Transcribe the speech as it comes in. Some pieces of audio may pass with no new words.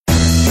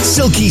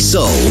Silky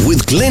Soul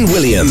with Glyn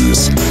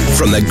Williams.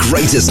 From the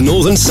greatest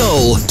Northern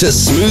Soul to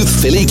smooth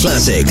Philly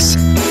classics.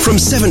 From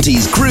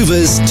 70s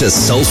groovers to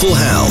soulful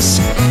house.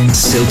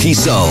 Silky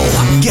Soul.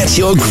 Get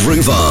your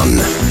groove on.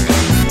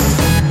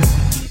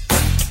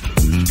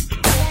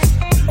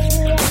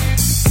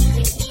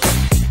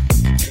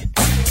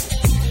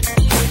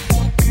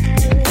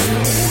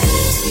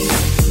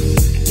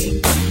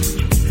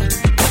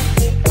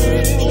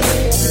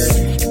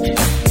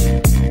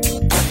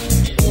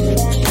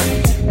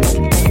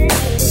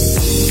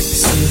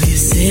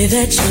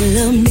 That you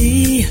love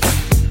me,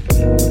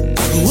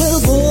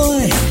 well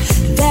boy,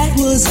 that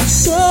wasn't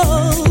so.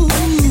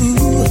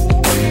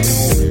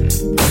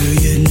 Do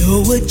you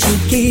know what you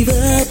gave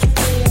up?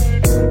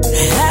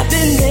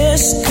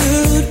 Happiness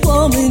could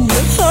warm in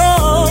your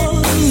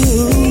heart.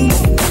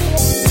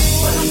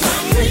 But I'm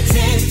not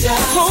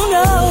pretending. Oh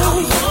no,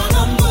 I'm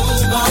gonna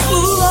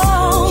move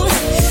on.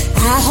 I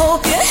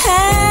hope you're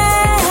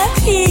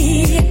happy,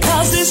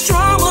 'cause this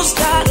drama's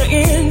gotta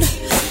end.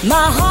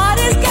 My heart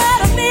has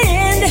gotta mend.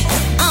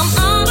 I'm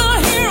out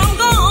of here, I'm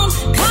gone,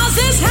 'cause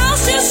this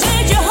house just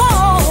sent you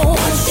home.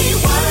 Was she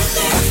worth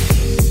it?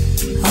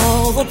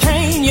 All the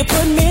pain you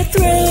put me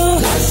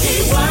through. Was she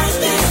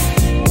worth it?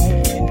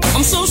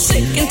 I'm so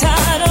sick and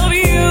tired of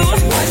you.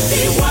 Was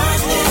she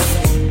worth it?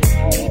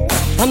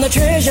 I'm the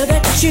treasure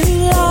that you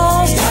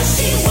lost. Was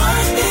she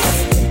worth it?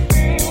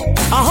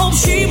 I hope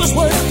she was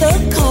worth the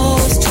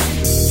cost.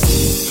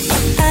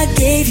 I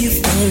gave you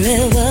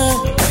forever.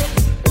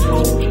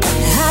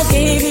 I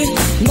gave you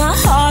my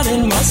heart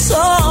and my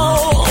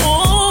soul.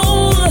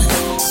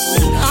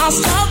 I'll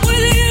stop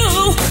with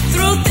you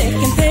through thick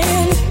and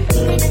thin.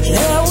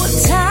 There were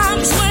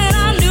times when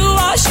I knew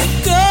I should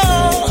go.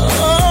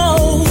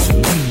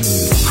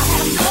 I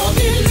have no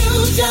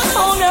illusion.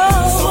 Oh no.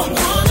 So I'm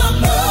gonna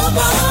move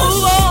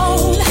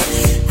on.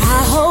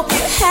 I hope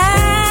you're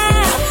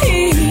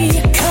happy,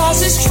 'cause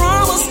this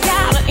trauma's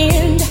gotta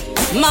end.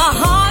 My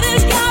heart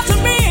has got to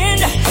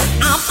mend.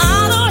 I'm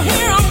out of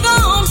here, I'm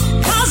gone,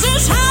 'cause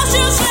this house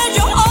just said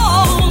you're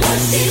home.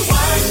 Was she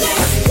worth it?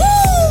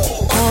 Woo!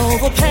 All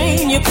the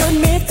pain you put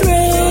me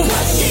through.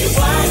 Was she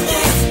worth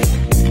it?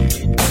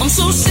 I'm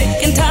so sick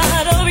and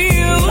tired of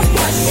you.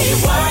 Was she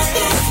worth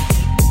it?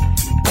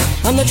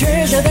 I'm the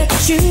treasure that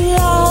you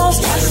lost.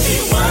 Was she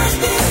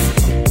worth it?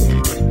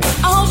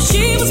 I hope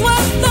she was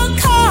worth the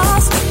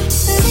cost.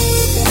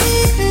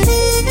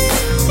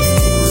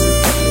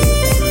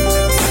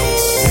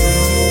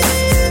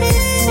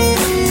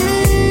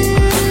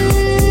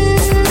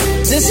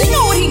 Does he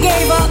know what he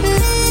gave up?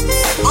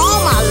 All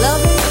my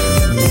loving,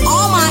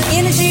 all my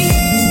energy,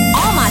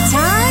 all my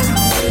time?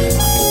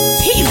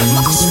 He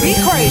must be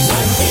crazy.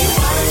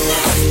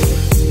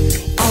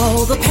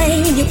 All the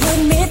pain you put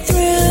me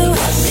through.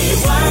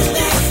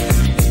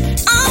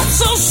 I'm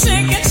so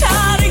sick and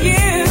tired of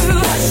you.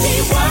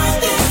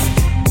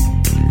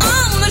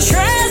 I'm the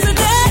treasure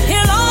that he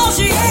lost,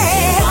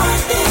 yeah.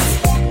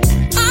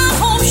 I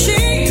hope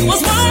she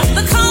was worth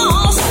the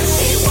cost.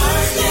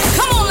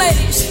 Come on,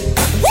 ladies.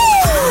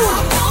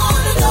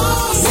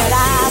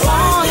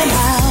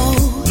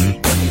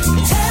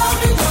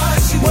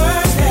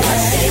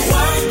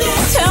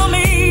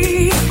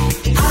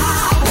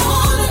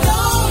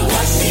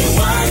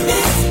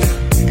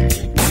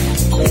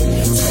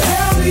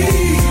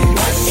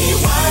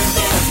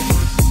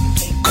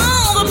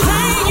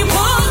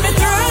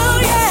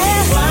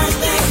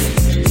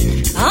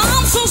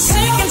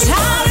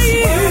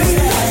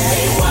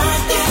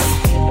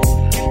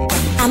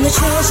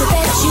 Treasure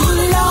that you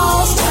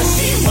lost. Was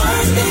she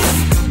worth it?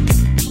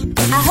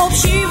 I hope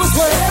she was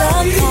worth the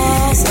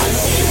cost. Was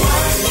she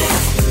worth it?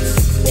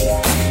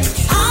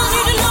 I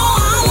need to know,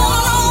 I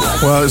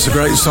wanna know. Well, it's a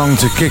great song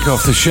to kick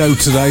off the show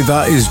today.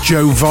 That is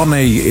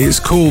Giovanni. It's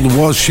called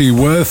Was She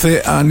Worth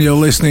It? And you're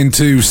listening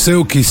to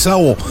Silky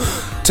Soul.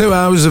 2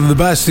 hours of the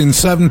best in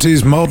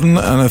 70s, modern,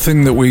 and a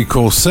thing that we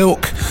call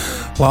silk.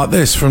 Like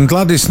this from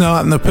Gladys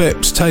Knight and the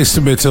Pips, Taste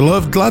a Bit of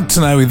Love. Glad to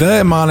know you're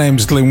there. My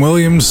name's Glyn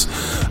Williams,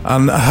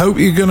 and I hope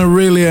you're going to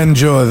really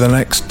enjoy the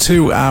next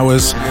 2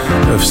 hours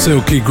of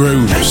Silky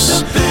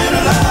Grooves.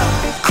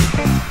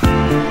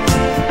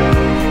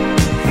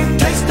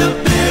 Taste the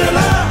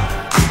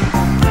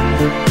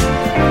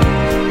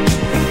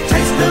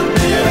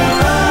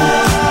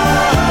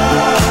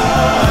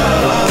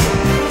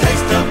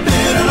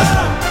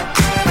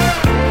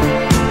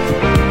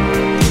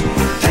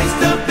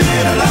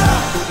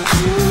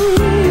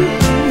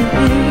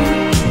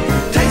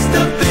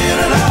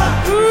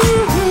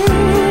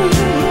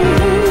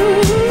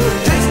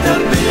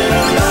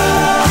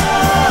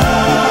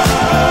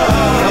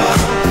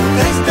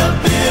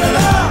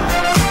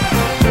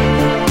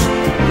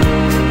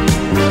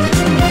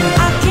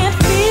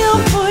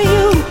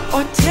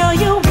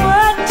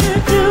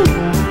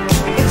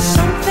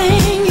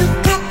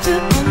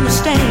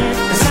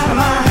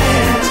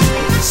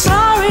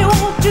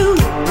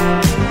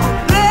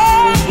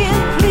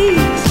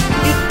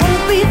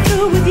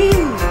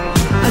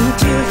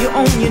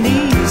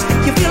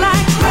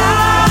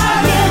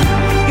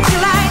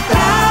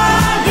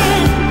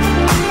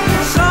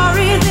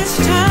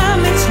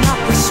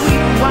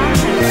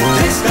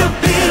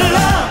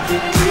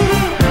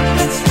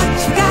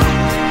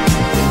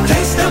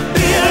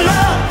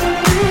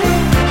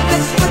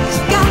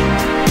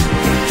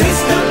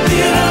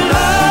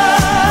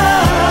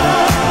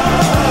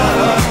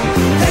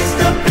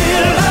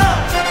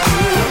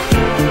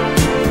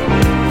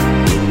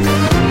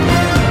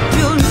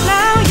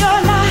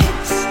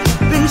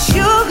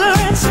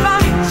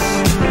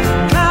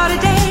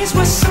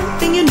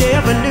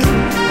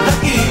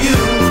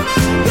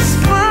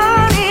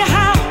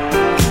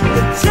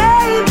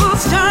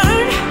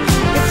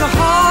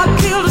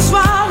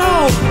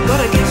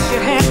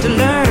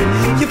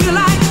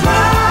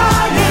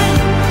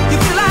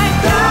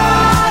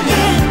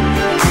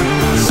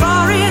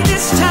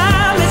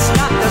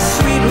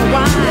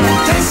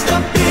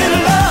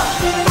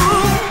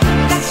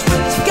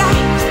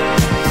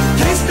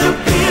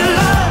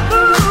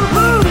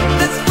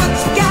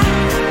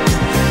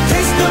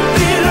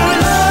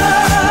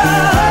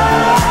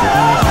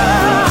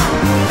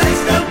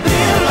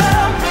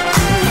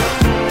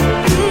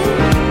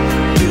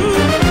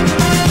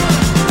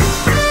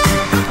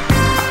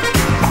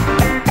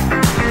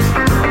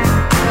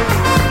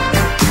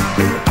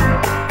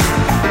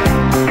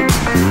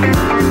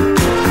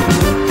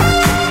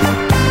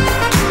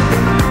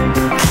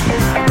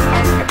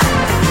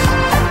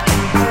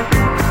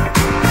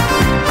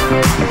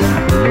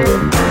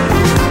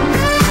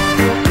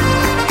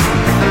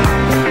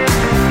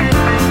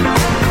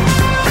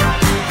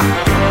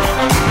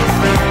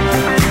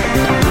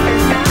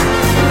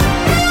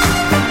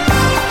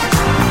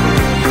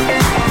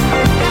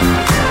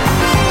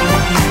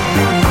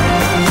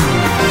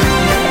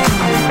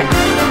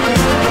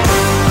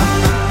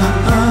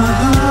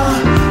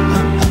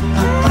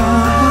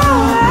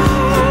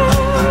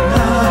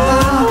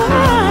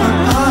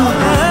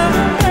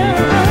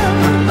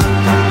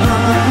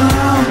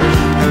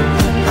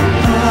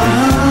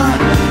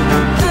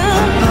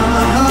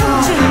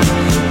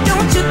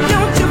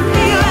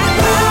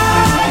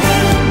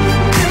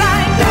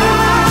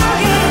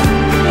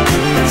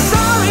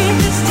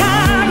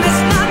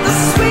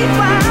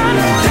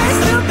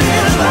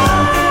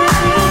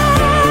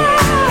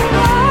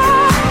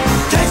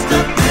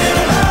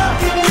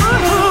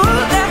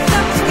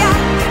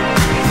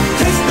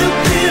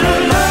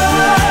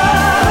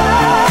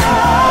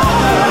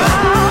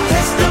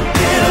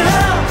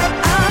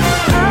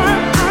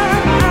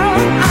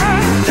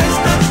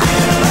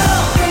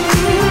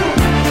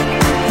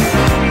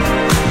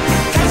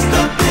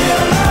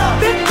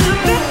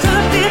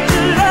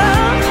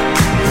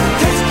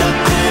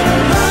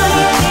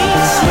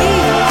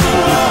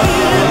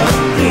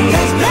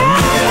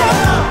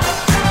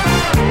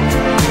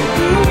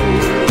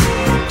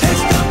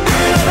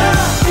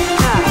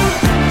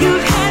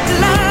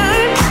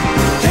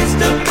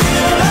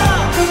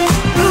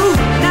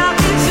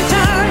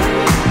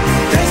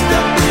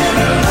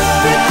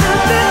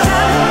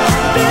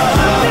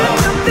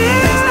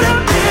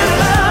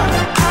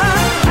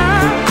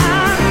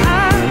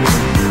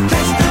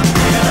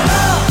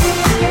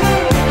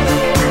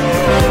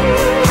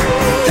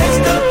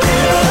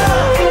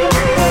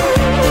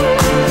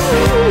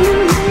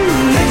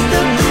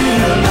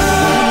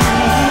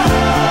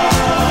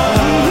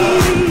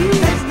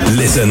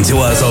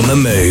on the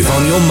move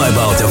on your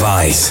mobile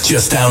device.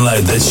 Just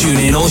download the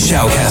TuneIn or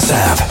Shoutcast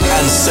app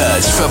and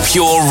search for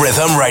Pure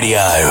Rhythm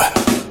Radio.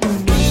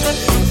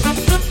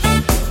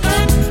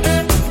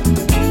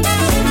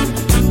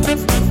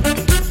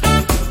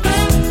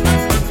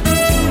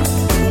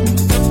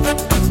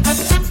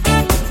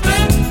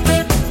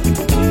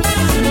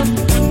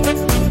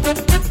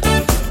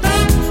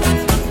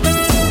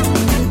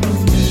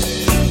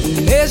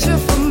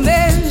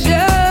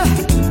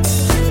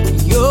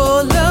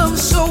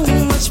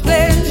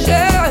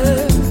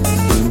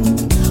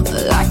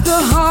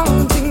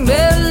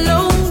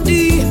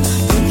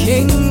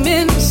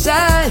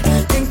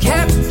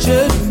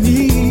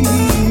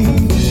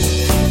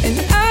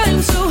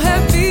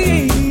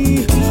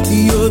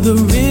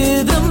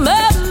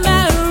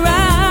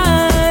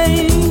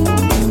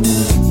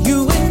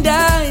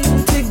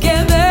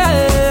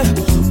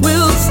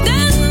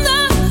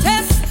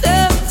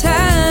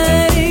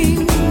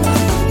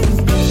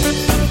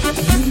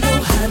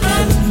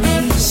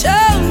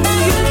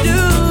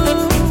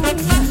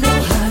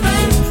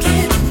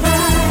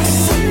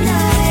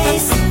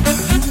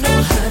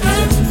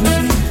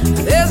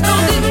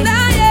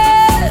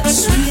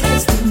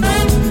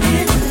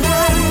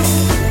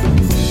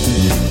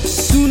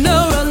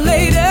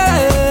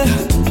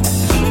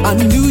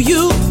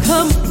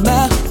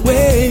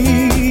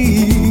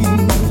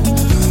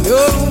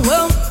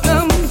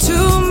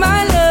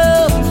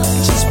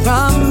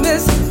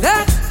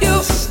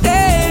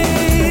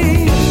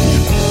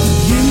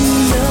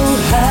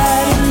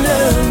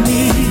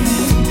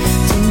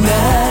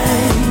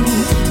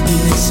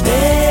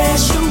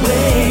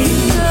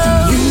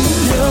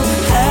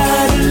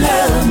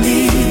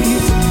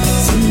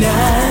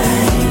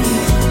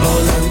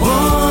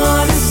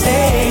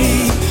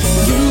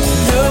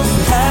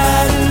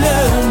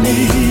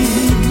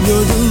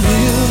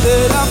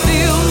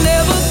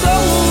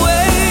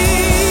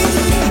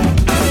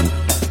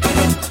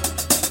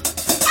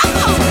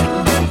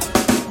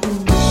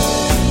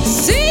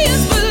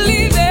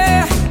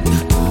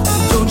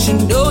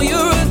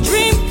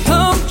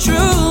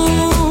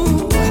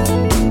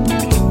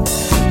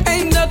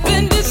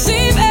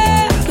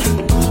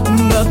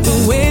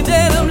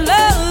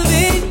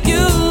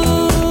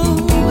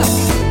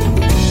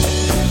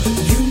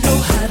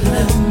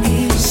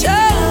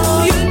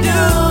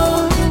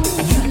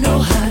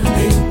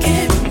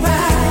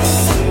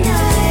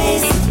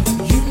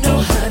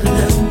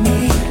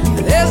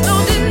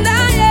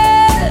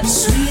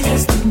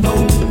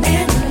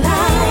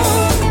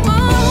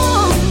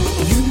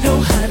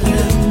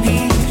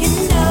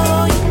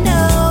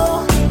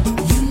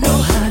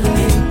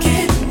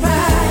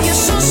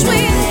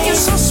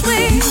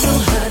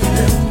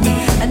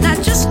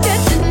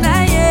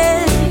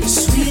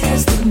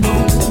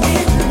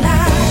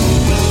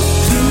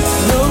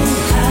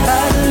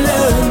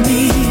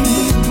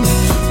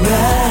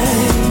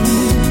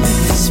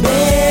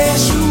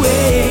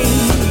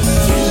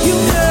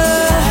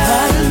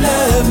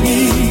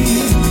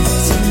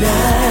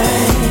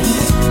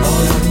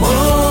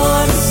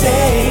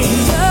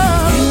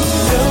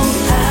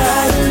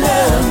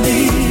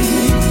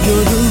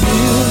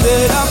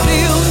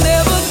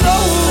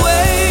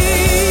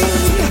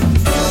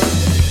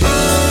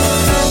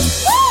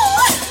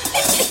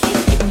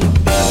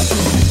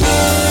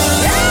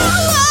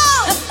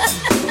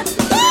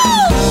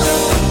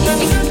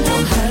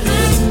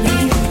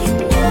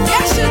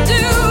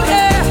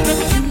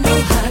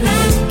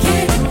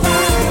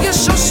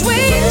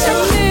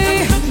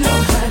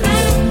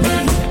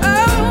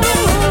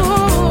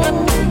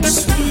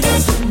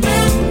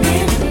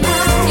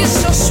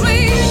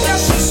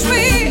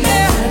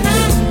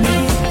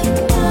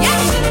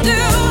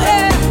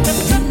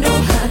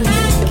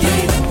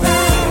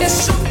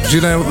 You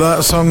know,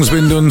 that song's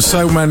been done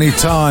so many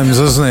times,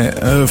 hasn't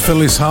it?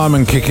 Phyllis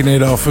Hyman kicking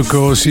it off, of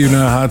course, You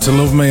Know How to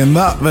Love Me, and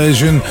that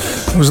version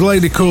was a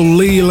lady called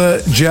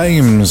Leela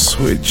James,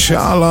 which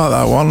I like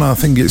that one. I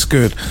think it's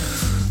good.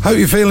 Hope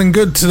you're feeling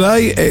good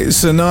today.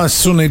 It's a nice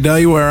sunny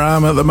day where I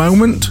am at the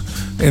moment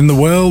in the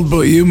world,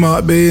 but you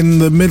might be in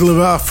the middle of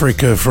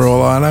Africa for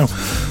all I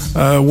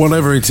know.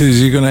 Whatever it is,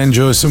 you're going to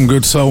enjoy some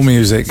good soul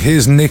music.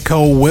 Here's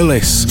Nicole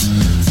Willis,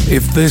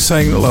 If This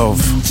Ain't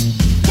Love.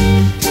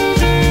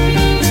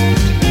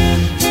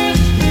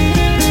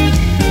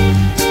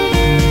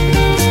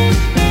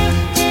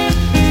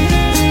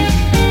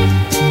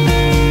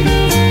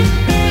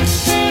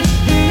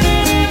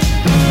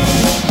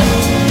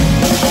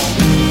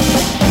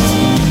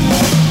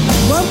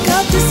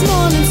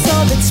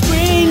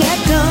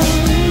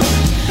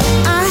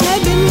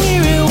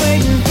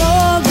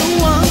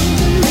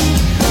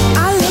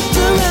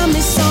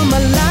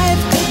 Life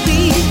could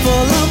be full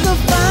of the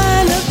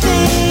finer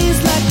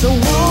things like the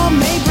warm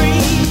may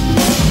breathe.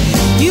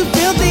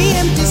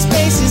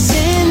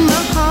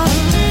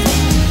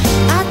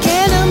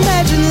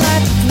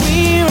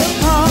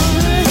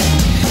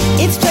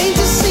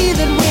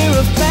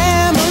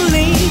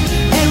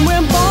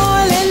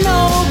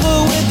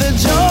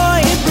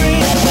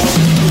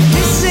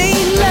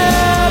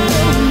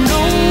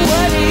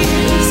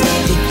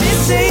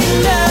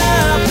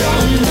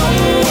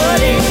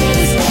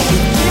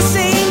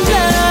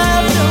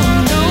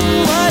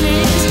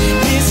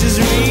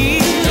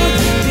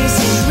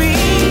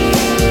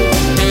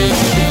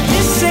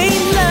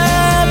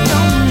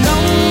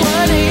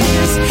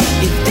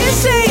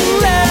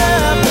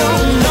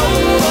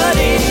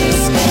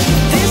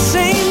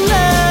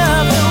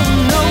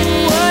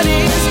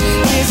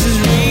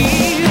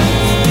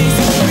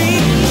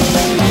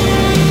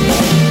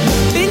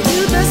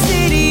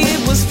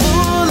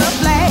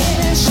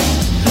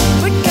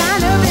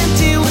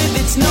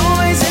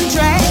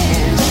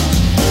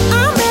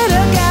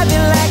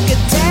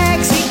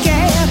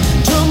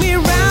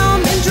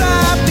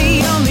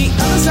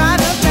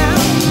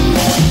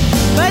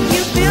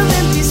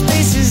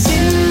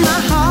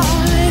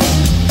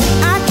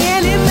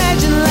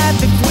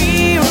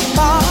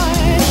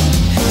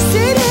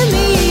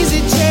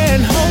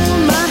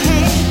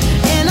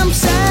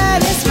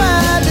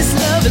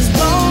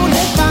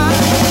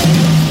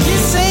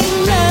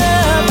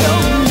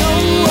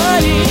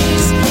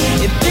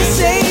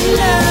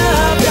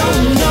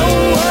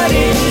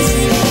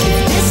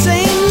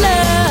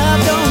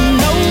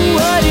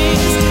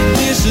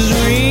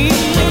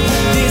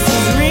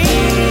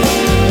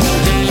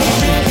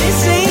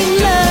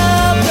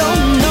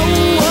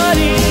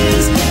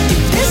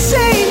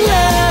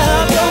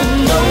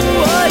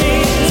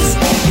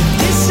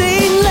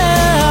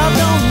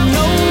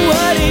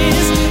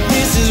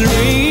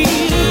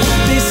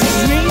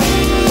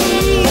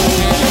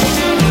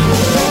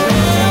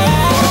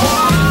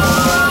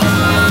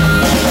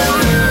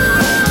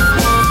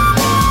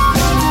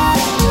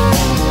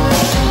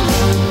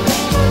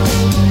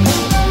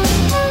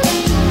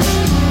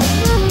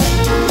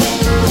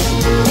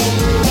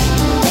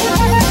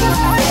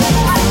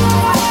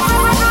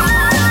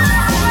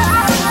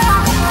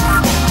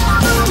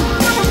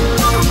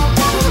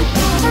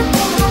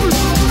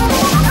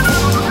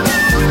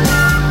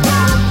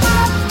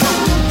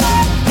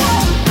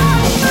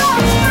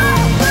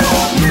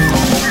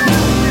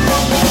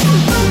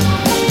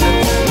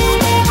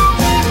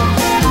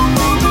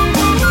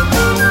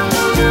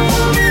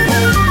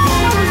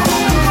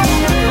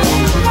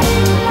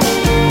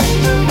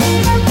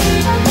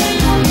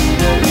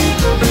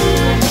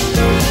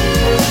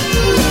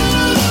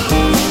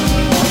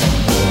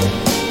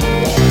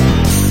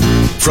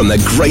 From the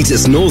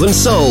greatest northern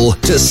soul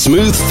to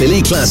smooth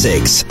Philly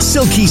classics.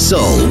 Silky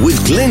Soul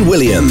with Glenn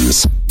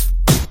Williams.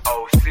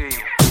 OC,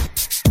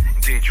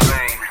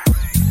 D-Train,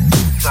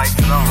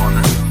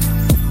 Cyclone.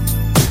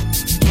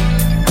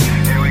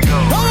 Here we go.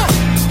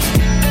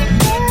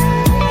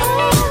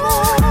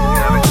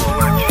 Never too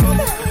much.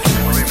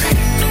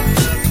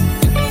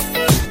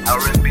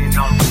 R&B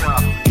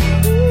non-stop.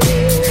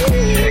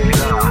 Check it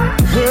out.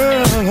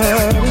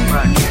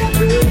 Never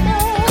too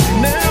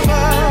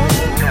much.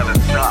 Never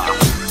stop.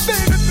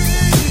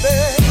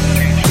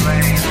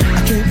 D-Train. I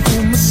can't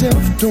fool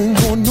myself, don't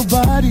want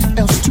nobody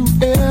else to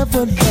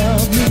ever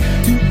love me.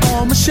 You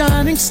are my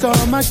shining star,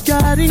 my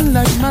guiding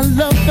light, my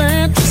love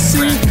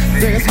fantasy.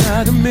 There's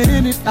not a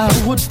minute,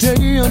 hour,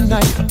 day or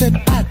night that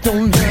I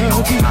don't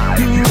love you.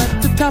 You're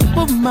at the top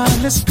of my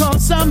list,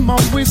 cause I'm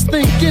always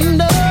thinking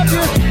of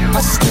you.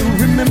 I still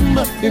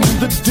remember in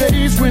the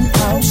days when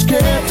I was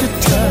scared to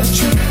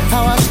touch you,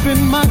 how I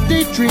spent my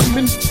day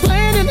dreaming,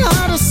 planning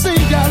how to say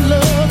I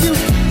love you.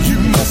 You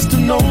must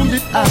have known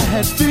that I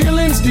had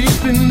feelings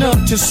deep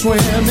enough to swim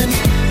in.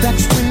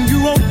 That's when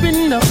you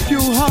opened up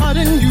your heart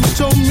and you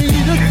told me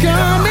to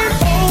come in.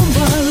 Oh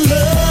my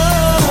love,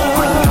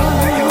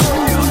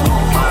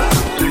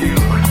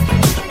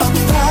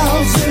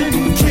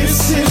 1,000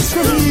 kisses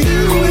from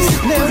you is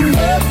never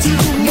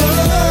too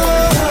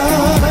much.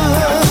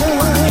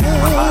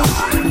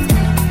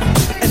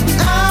 And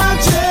I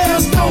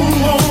just don't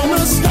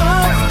wanna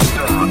stop.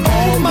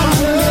 Oh my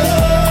love,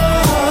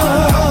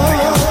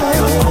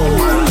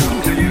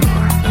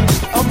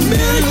 a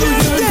million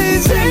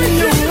days in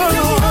your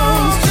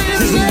arms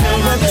is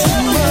never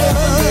too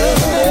much.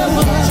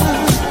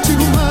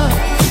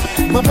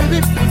 My baby,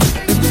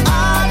 and I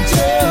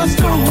just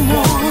don't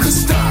want to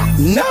stop.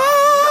 No.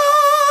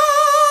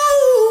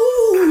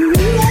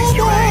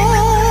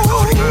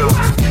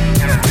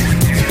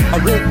 I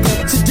woke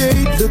up today,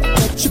 looked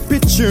at your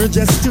picture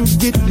just to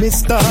get me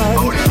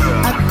started.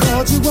 I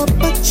called you up,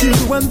 but you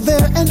weren't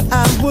there, and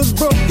I was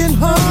broken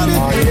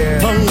hearted.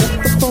 Hung up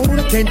the phone,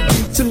 I can't be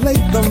too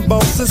late. The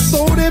boss is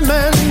so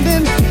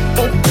demanding.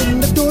 Open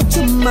the door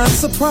to my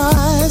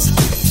surprise.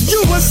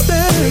 You were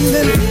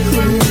standing.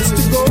 Who used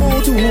to go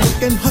to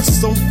work and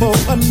hustle for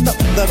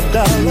another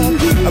dollar?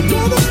 I'd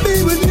rather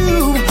be with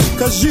you,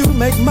 cause you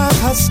make my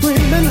heart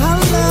scream and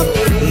holler.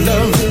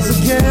 Love is a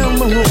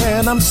gamble,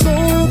 and I'm so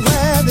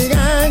glad that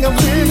I am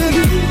winning.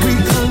 We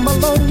come a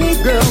long way,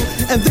 girl,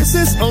 and this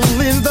is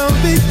only the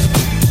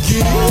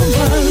beginning. Oh,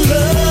 my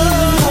love,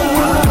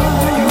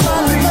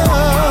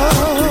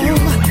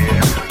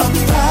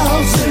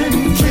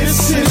 1,000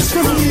 kisses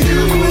from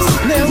you is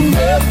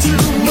never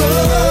too much.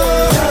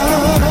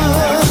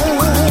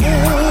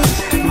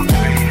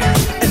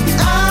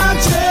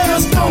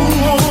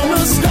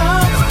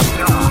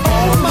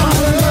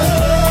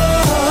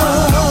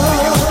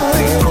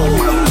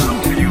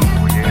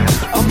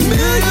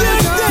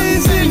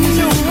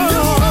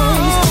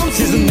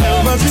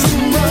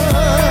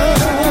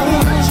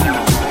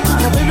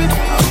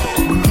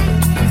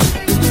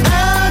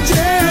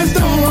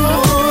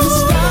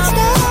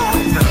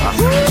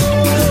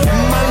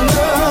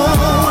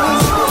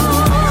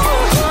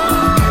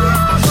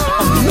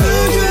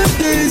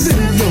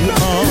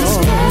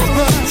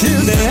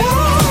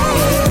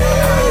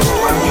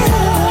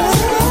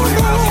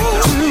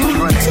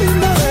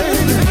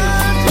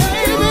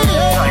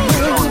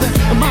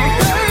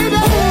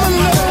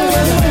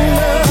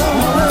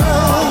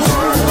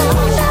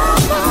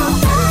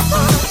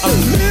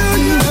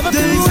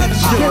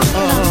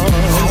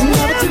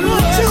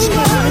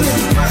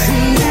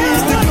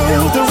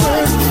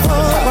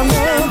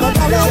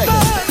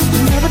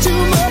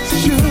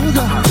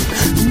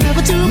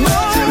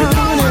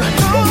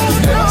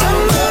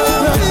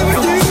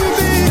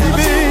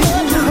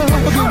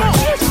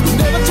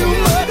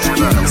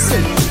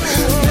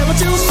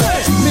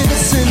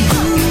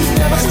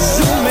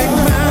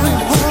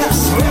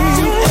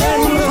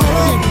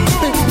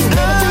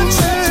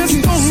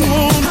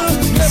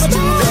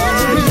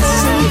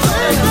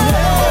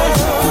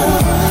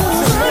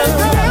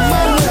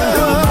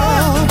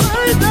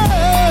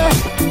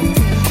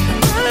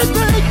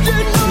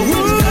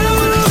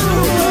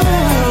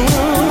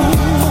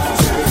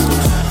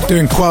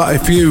 Doing quite a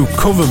few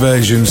cover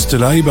versions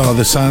today by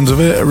the sounds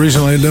of it.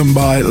 Originally done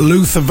by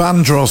Luther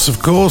Vandross,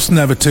 of course,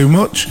 Never Too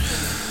Much.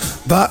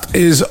 That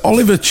is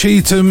Oliver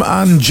Cheetham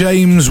and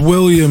James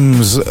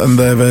Williams and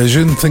their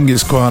version. Think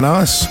it's quite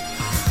nice.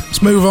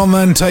 Let's move on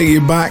then, take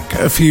you back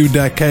a few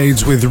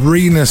decades with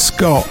Rena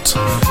Scott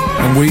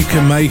and We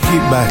Can Make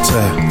It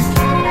Better.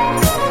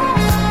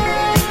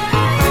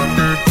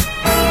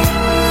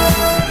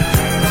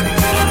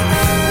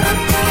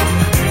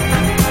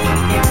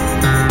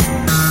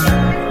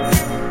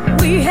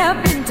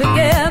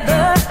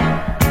 Together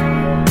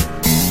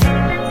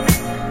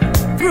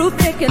through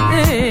thick and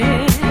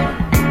thin.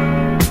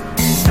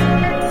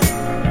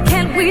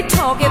 Can we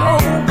talk it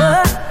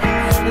over?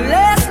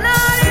 Let's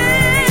not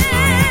end.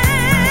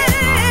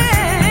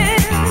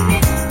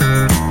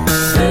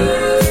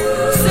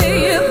 Say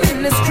you've been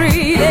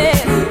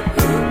mistreated,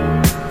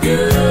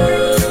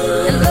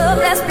 and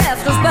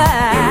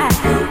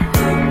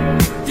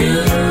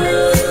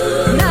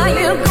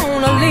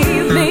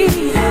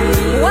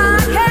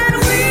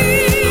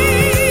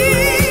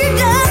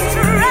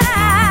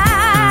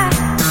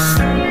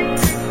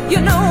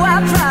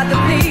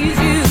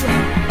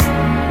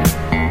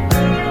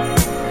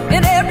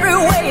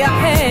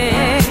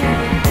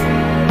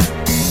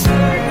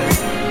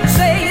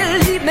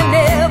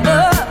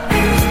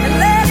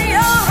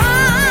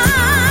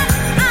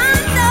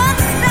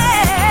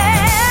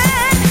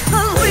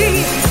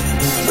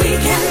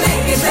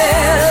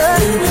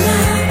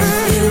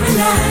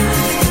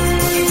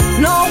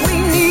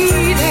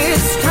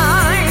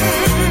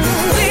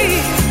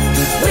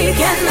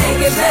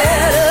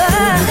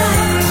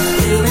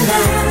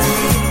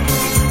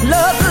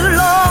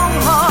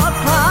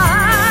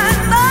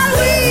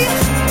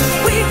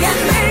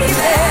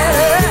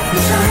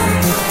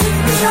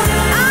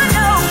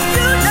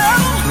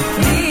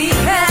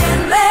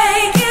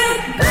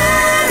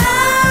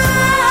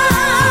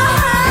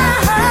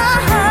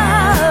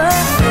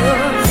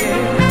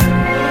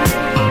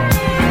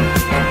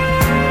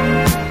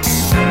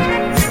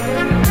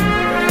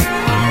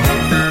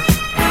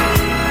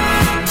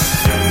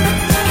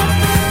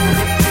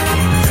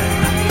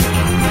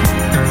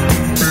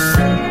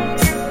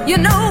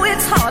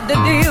hard to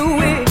deal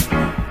with.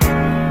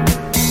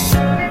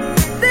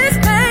 This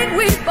pain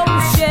we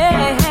both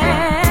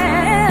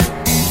share,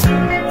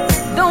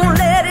 don't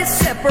let it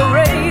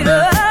separate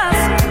us.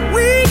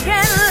 We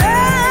can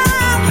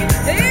love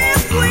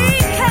if we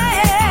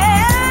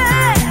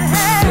can.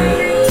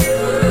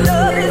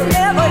 Love is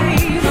never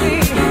easy.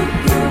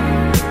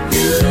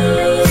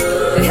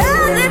 It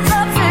has its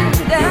ups and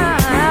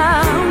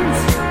downs.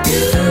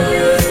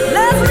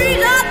 Let's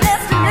reach our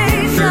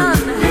destination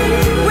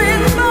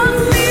with both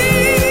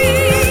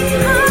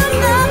feet on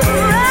the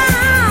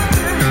ground.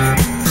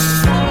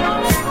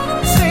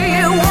 Say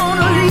you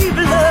wanna leave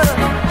love,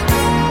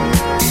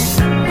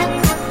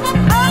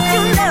 but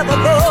you never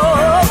go.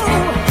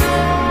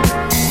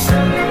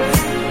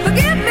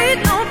 Forgive me,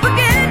 don't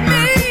forget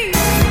me.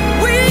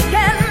 We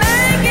can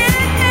make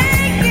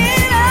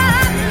it,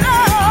 I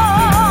know.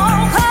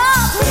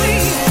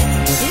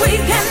 'Cause we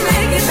can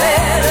make it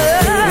better.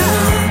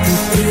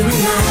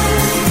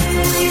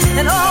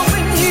 And all we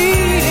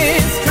need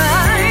is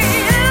time.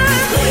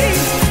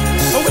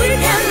 We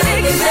can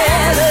make it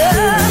better.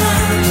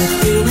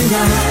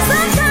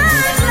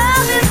 Sometimes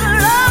love is a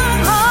long,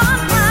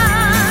 hard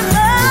ride,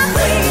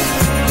 but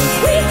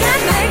we can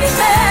make it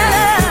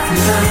better.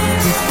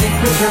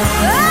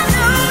 I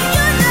know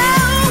you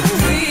know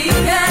we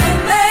can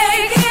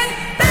make it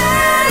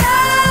better.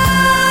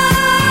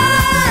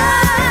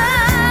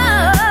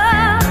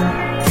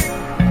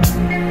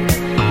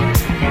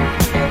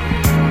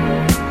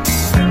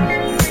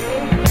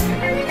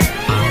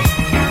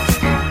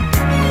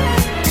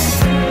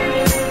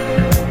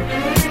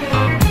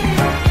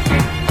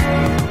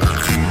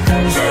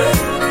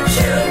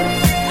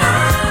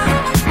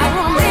 I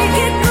wanna make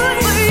it good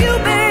for you,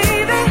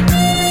 baby.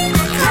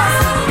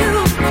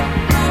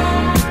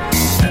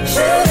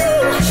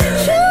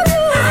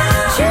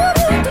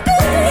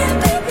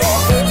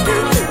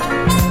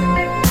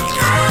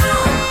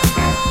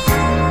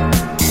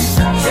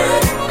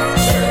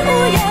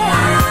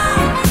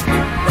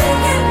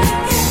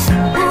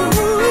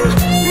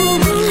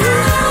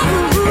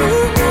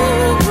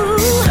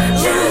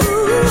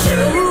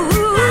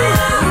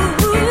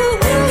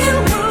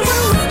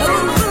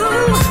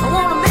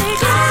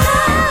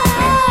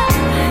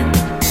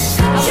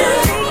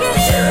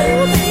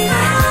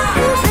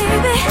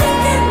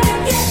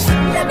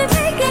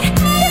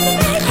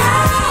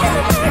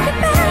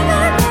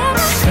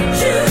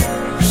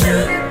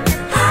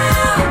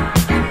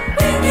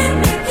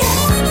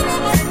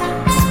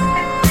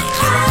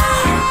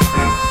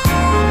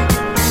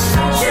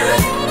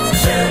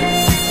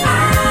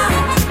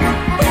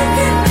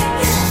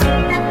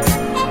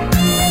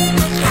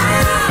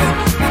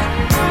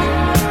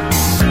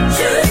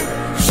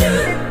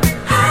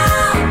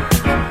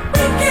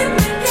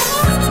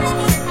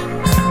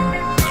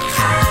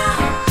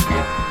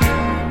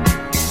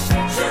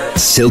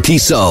 Silky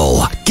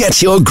Soul.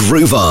 Get your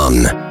groove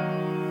on.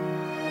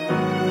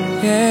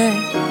 Yeah.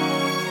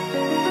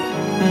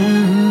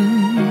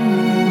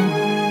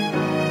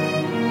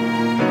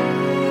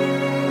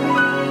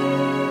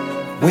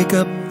 Wake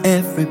up,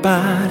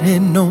 everybody.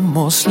 No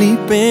more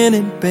sleeping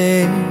in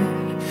bed.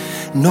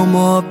 No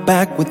more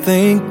backward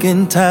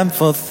thinking. Time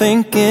for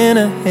thinking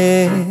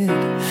ahead.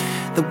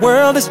 The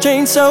world has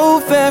changed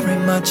so very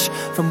much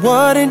from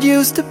what it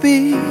used to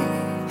be.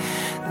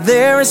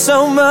 There is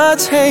so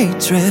much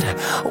hatred,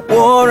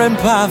 war and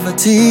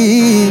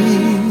poverty.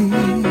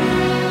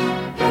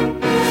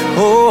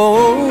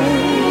 Oh,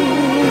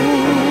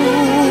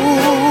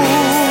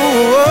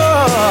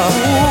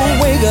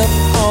 wake up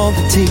all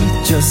the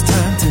teachers,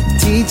 time to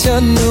teach a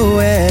new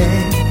way.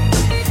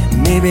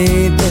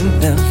 Maybe then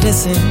they'll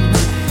listen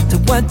to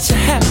what you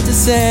have to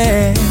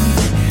say.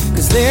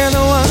 'Cause they're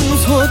the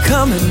ones who are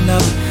coming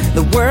up.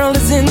 The world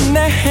is in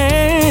their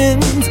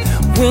hands.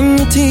 When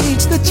you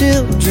teach the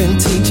children,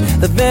 teach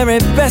the very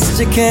best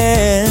you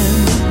can.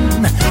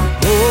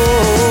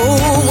 Oh,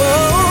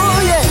 oh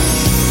yeah.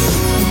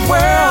 The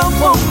world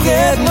won't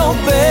get no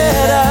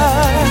better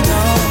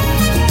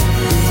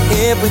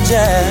if we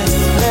just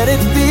let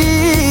it be.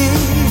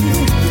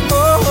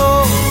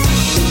 Oh,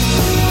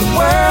 the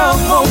world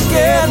won't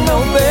get no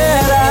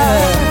better.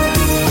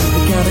 We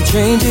gotta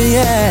change it,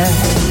 yeah.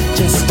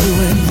 Just you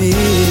and me.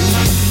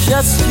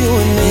 Just you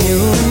and me,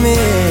 you and me,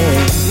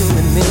 you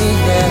and me,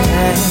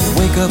 yeah.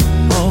 Wake up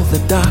all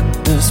the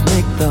doctors,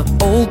 make the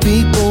old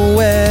people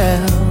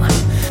well.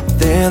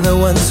 They're the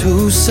ones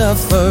who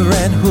suffer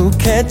and who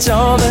catch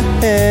all the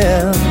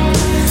hell.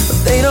 But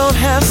they don't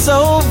have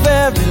so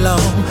very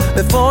long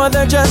before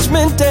their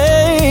judgment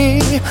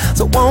day.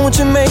 So won't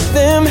you make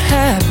them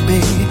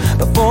happy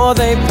before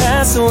they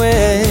pass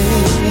away?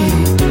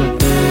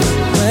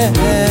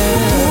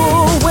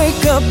 Well,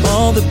 wake up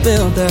all the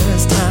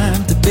builders,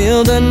 time to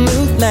build a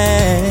new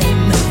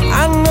land.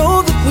 I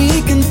know that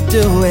we can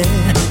do it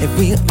if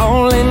we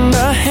all lend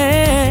a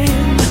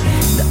hand.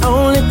 The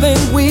only thing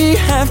we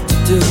have to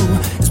do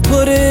is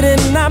put it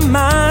in our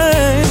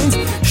minds.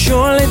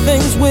 Surely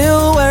things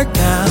will work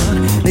out.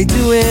 They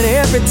do it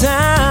every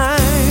time.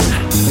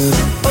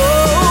 Oh,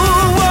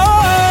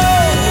 oh.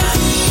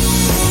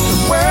 The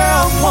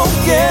world won't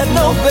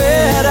no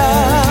better,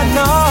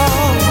 no.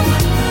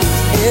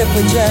 If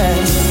we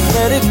just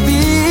let it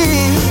be,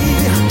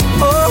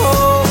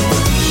 oh,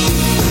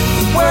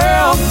 the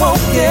world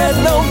won't get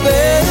no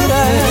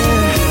better.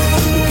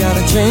 We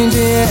gotta change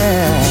it,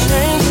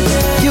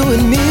 you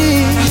and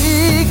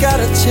me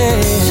gotta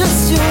change,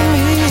 just you and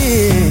me.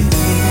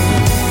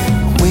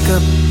 Wake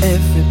up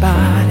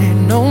everybody,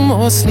 no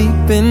more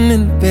sleeping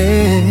in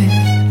bed.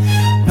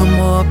 No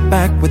more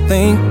backward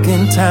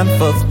thinking, time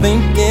for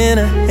thinking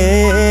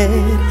ahead.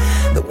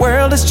 The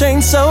world has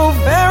changed so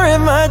very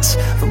much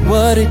from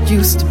what it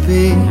used to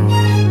be.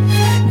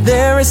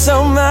 There is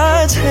so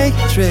much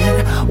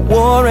hatred,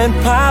 war and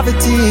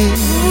poverty.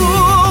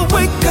 Ooh,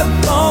 wake up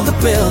all the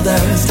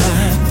builders,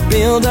 time to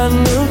build a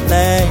new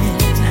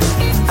land.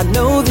 I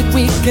know that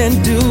we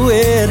can do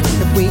it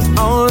if we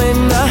all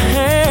lend a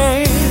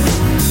hand.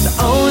 The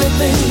only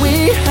thing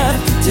we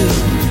have to do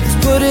is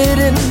put it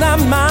in our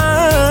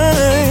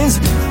minds.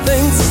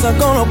 Things are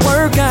gonna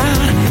work out,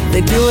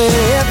 they do it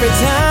every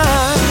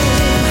time.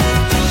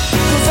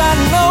 'Cause I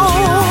know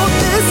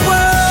this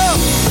world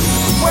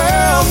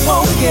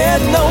won't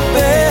get no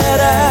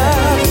better,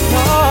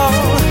 no,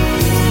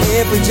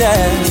 if we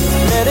just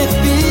let it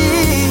be.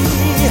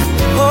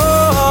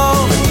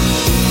 Oh,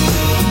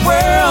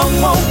 world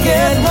won't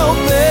get no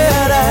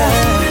better.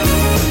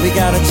 We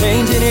gotta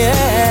change it,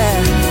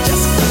 yeah.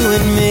 Just you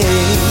and me,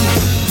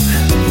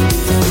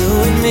 you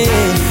and me,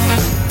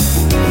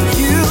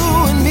 you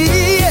and me.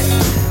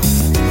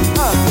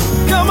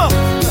 Come on,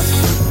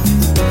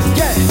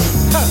 yeah.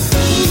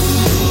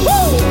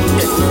 Woo,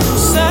 yeah.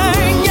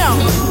 Sing, y'all.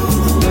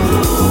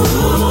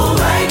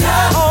 Wake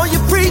up, all you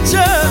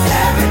preachers,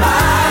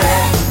 everybody.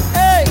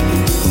 Hey,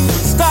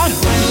 start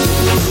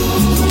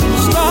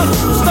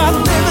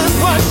living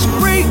what you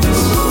preach.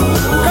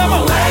 Come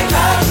on, wake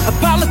up, a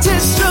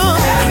politician,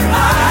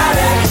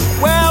 everybody.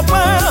 Well,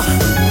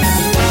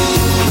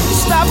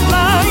 stop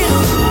lying,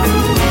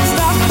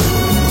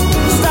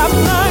 stop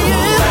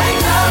lying.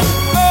 Wake up,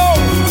 oh,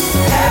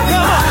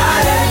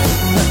 everybody.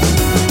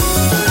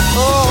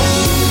 Oh,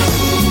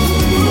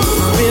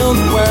 build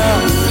the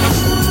world,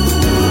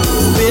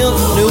 build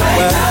a new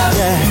world,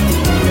 yeah.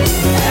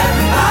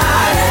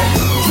 Everybody,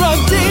 drug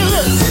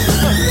dealers,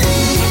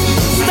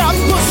 stop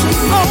pushing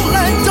all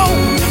that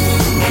dope.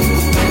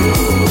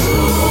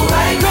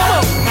 Wake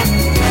up,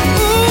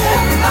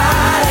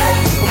 everybody,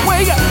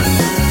 wake up.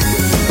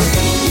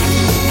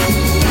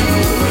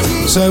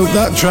 So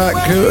that track,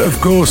 of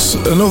course,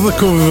 another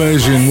cover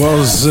version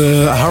was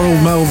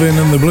Harold Melvin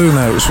and the Blue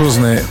Notes,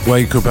 wasn't it?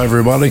 Wake Up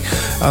Everybody.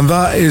 And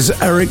that is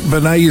Eric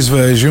Benet's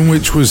version,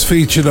 which was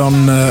featured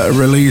on a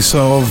release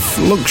of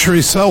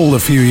Luxury Soul a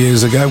few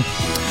years ago.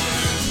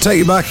 Take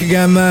you back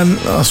again then,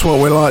 that's what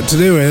we like to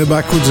do here,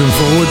 backwards and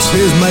forwards.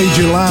 Here's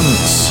Major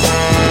Lance.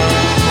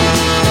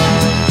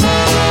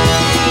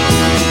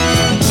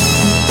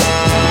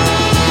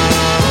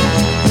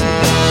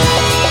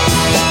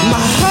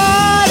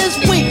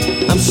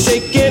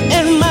 Shaking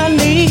in my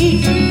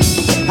knees,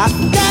 I've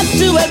got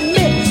to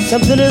admit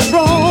something is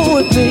wrong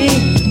with me.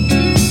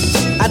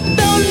 I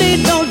don't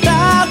need no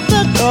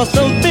doctor, 'cause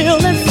I'm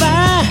feeling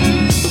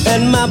fine,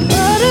 and my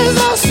body's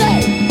all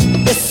set,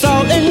 it's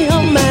all in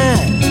your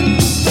mind.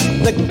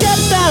 The get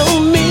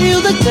down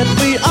music that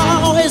we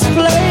always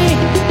play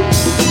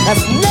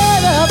has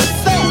never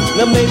failed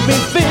to make me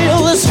feel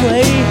this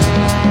way.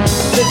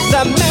 Since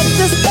I met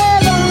this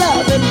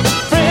ever-loving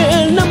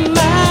friend of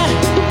mine,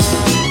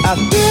 I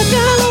feel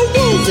kinda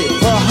woozy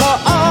for her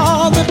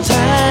all the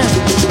time.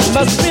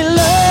 Must be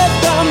love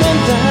coming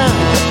down.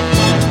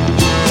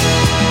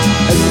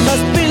 It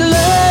must be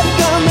love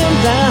coming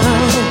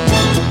down.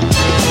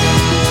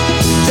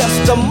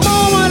 Just a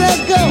moment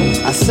ago,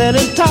 I sat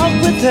and talked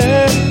with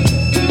her.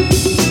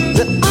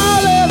 Then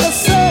all of a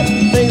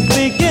sudden, things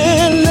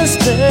began to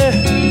stir.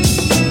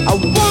 I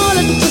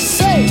wanted to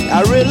say,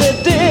 I really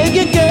dig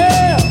you,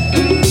 girl.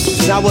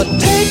 I would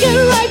take it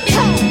right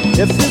now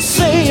if you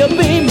say you'll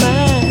be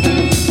mine.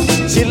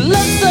 She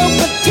looked so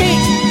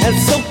petite and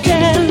so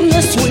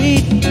candy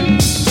sweet,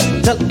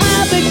 till I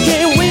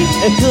became weak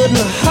and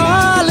couldn't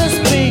hardly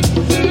speak.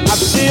 I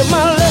feel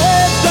my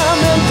love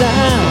coming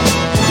down.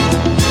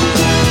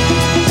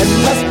 It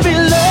must be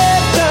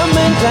love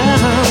coming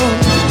down.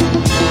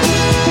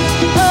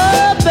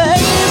 Oh,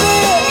 baby.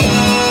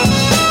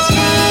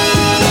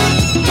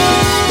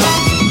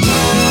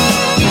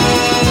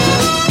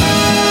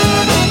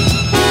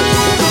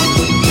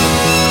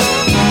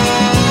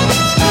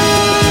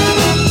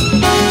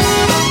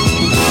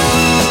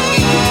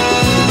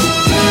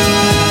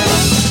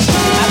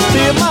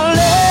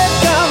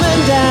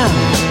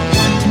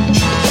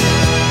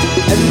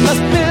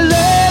 Must be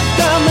love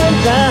coming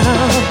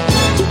down.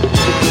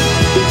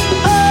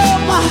 Oh,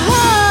 my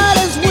heart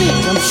is weak,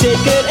 I'm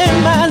shaking in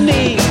my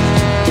knees.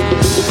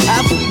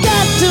 I've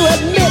got to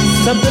admit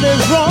something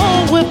is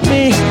wrong with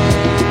me.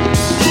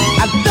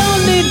 I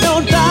don't need no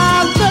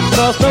doctor,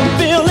 'cause I'm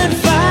feeling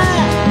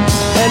fine,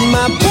 and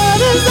my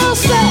body's all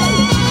set,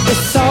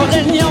 it's all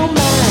in your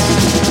mind.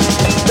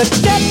 The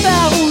get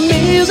down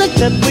music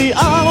that we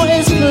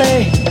always play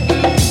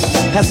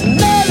has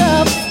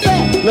never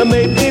felt or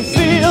made me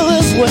feel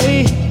this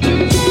way.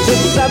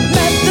 Since I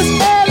met this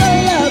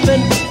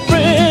ever-loving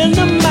friend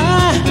of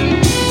mine,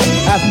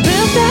 I've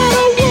been that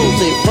a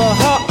woozy for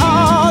her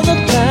all the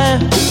time.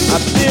 I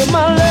feel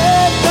my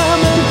love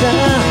coming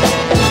down.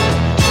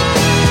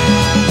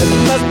 It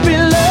must be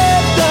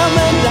love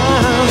coming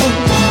down.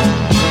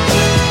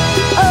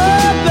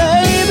 Oh,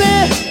 baby,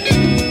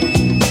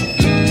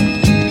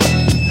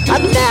 I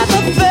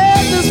never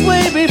felt this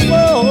way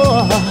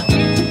before.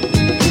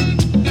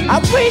 I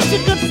wish you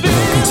could feel.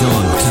 It's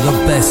on to the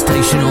best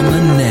station on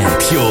the net.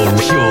 Pure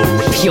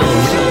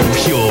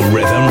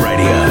Rhythm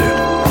Radio.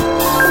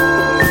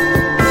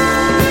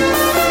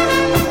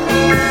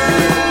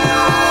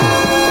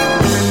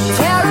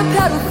 Tear a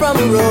petal from a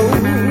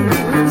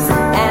rose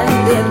and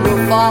it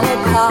will fall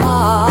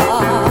apart.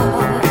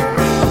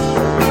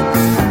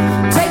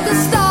 Take the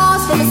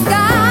stars from the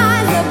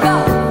skies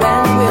above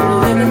and we'll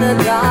live in the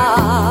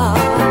dark.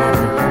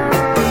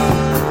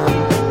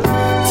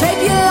 Take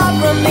your love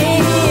from me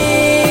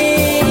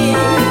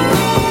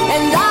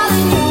and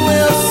darling you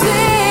will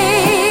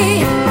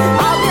see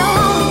I'll be a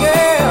lonely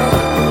girl.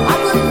 I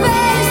couldn't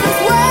face this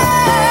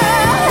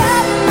world.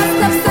 Heaven must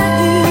have sent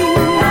you.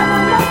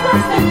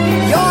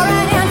 You're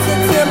an answer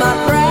to my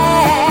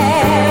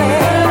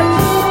prayer.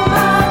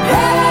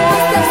 Heaven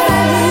must have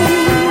sent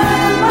you.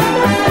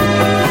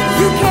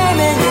 You came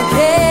and you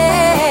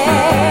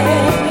cared.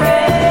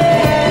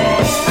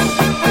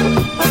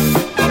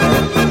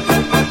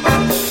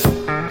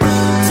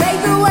 Take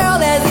the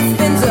world as it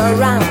spins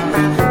around.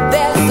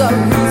 There's a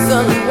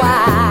reason why.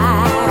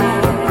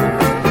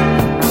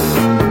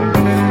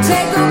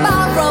 Take a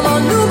bow from a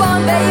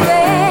newborn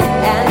baby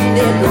and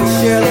it will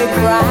surely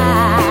cry.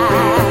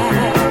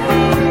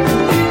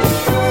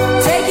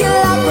 Take your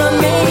love from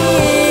me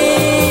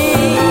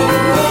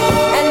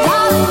and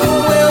darling you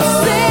will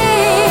see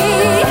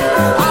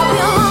I'll be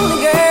a lonely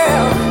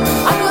girl.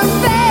 I couldn't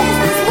face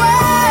this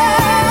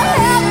world.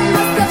 Heaven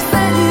must have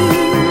sent you.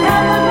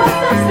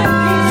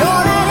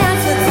 You're an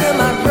answer to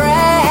my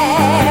prayer.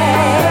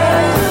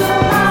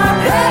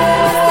 Heaven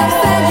must have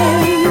sent you.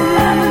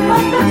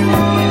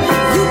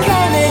 You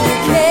came and you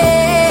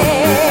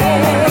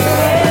cared.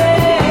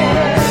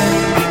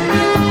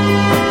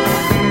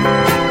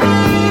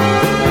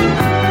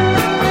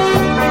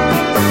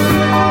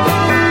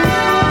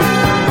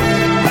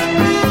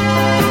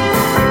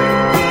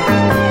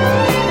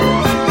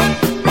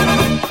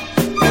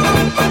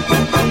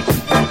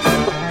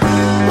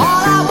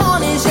 All I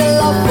want is your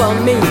love for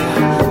me.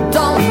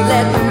 Don't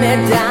let me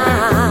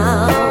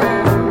down.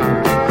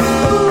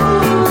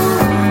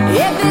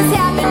 If it's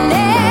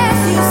happiness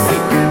you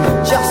seek,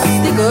 just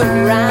stick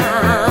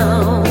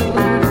around.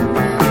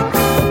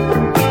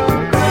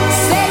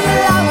 Say your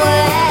love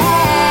will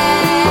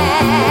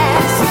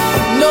last,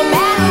 no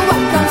matter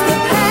what comes to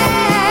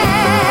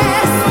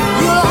pass.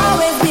 You'll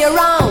always be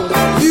around.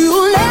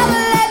 You'll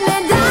never let me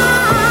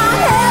down.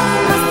 Heaven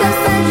must have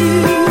sent you.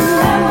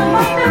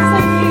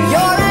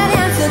 You're an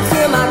answer to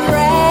my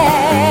prayer.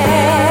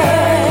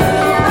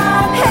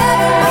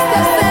 Heaven must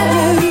have sent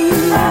you.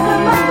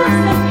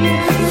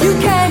 You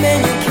came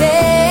and you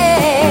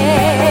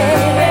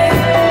cared.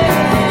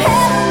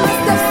 Heaven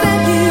must have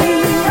sent you.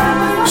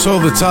 So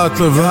the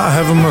title of that,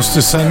 Heaven Must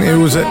Have Sent You,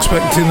 was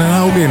expecting an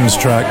Elgin's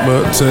track,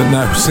 but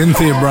no,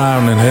 Cynthia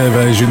Brown in her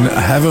version,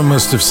 Heaven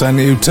Must Have Sent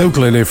You,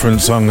 totally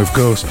different song, of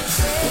course.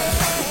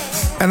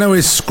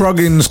 Anyways,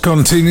 Scroggins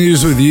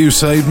continues with You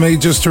Saved Me.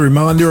 Just a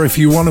reminder, if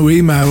you want to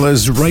email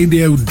us,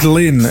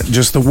 radiodlin,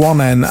 just the one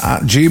N,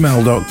 at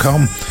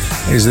gmail.com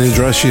is the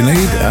address you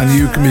need, and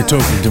you can be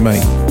talking to me.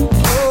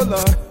 Oh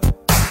Lord,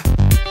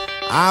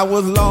 I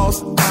was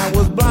lost, I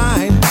was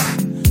blind,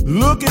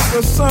 looking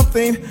for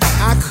something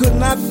I could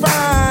not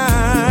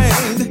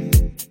find.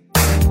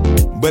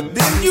 But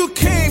then you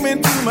came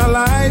into my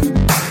life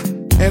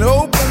and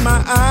opened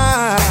my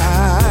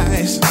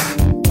eyes.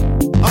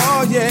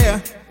 Oh yeah,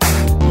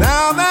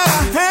 now that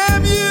I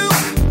have you,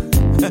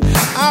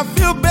 I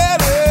feel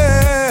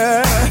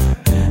better.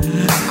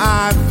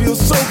 I feel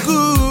so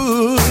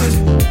good.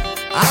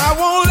 I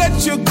won't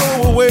let you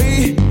go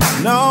away.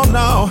 No,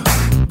 no,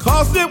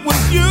 'cause it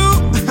was you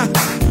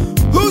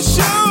who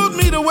showed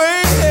me the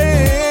way.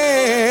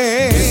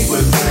 It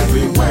was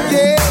everywhere.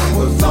 Yeah. I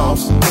was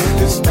lost in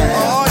despair.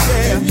 Oh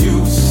yeah. And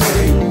you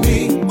saved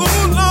me.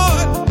 Oh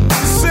Lord,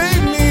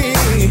 save me.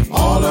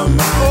 All of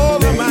my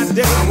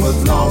days. I was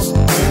lost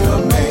in a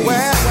maze.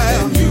 Well.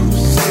 And you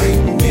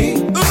saved me.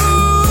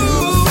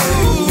 Ooh.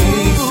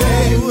 You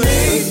saved me.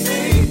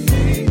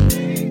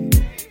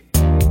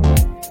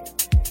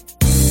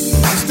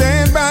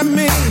 Stand by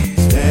me.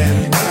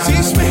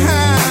 Teach me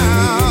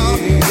how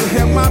to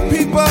help my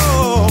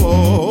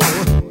people.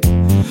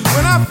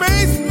 When I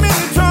face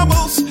many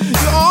troubles,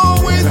 you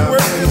always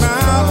work them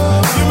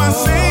out. You're my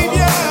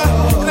savior,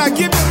 and I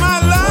give you my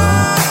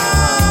life.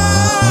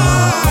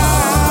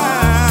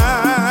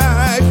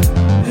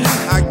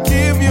 I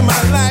give you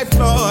my life,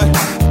 Lord.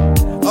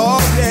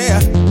 Oh yeah.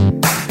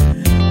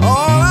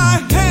 All I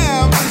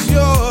have is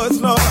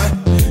yours, Lord.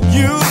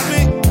 Use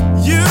me,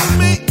 use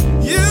me,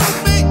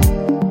 use me.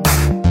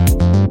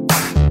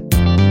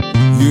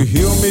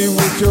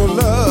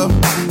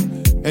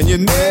 you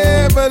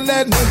never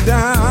let me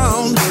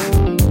down.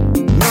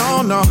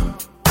 No, no.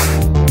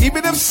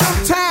 Even if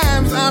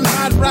sometimes I'm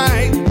not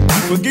right,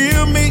 you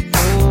forgive me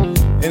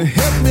and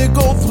help me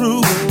go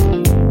through.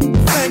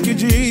 Thank you,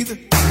 Jesus.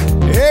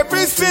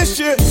 Ever since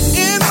you're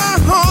in my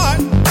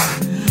heart,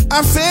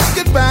 I've said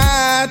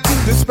goodbye to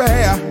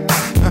despair.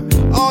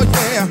 Oh,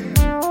 yeah.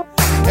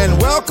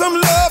 And welcome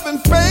love and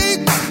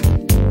faith.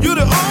 You're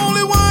the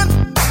only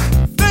one.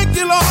 Thank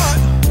you, Lord.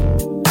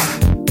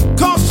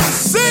 'Cause you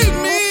saved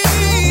me.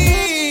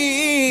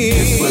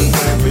 It was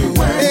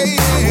everywhere. Hey,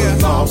 yeah. I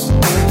was lost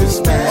in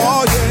despair.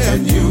 Oh, yeah.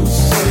 And you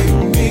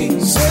saved me.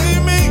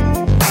 Save me.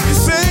 You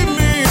saved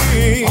me.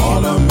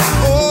 All of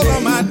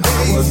my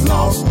days. I was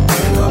lost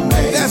in a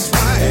maze. That's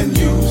right. And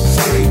you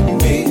saved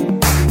me.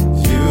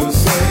 You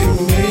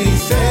saved me.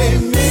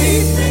 Saved me.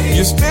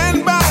 You stand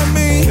by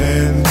me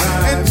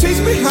and teach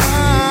me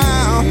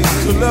how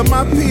to love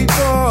my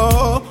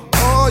people.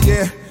 Oh,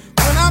 yeah.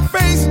 When I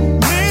face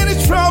many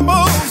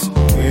troubles,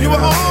 you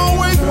will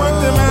always work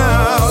them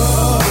out.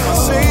 You're my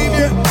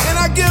Savior, and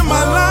I give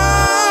my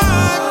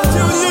life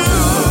to you.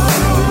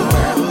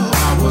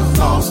 I was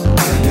lost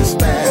in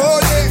despair. Oh,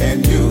 yeah. And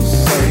you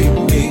saved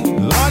me.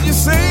 Lord, you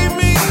saved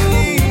me.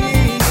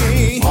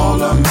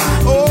 All of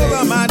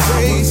my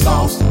days. I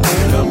was lost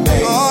in a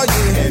maze. Oh,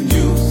 yeah. And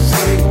you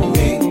saved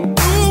me.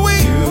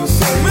 Ooh-wee. You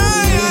saved me.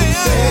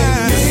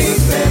 Saved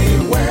me.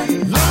 Everywhere.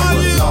 I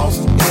was lost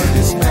in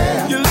despair.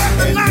 You left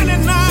the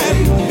 99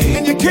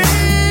 and you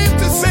came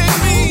to save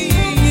me.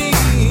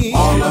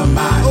 All of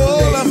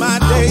my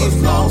days. I was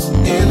lost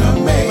in a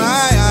maze.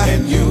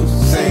 And you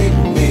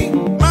saved me.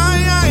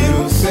 You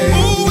saved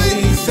me.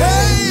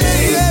 Saved me.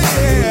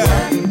 Yeah.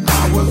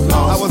 I was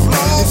lost. I was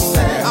lost.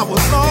 I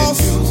was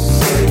lost. You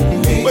saved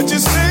me. But you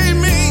saved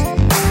me.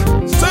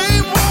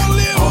 Save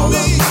only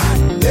me.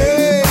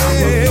 Yeah.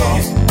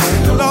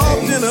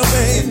 Lost in a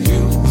maze.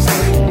 You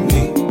saved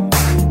me.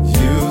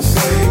 You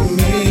saved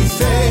me.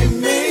 Saved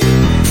me.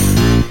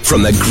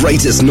 From the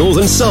greatest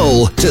northern soul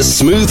to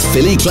smooth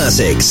Philly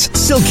classics,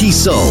 Silky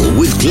Soul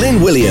with Glenn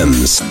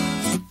Williams.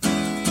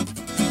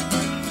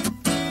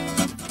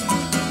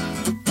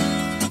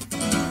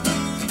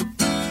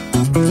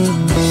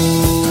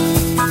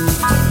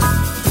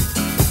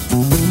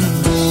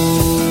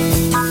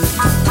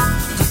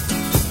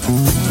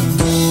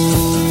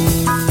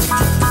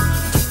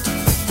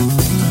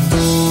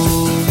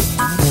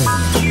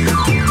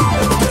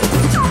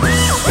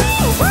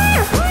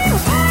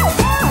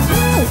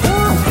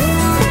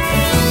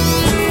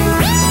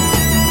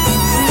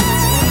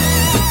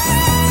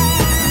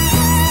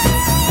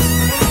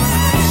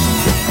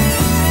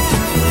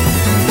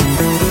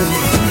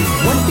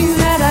 One thing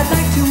that I'd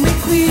like to make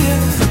clear,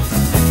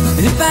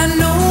 and if I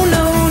know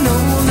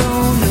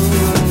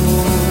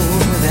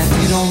that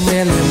you don't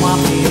really want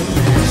me,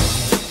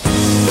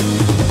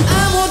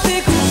 I won't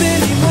take up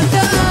any more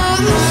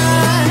time.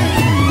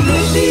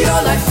 Maybe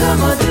you're like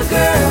some other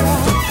girl,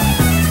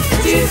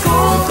 she's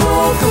cold.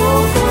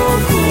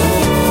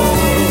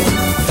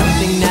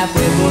 Something that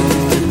we're both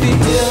used to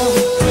feel.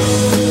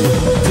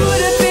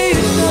 Could it be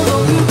it's no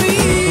longer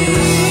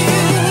real?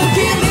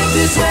 Can't live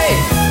this way,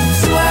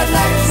 so I'd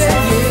like to say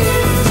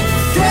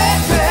drag.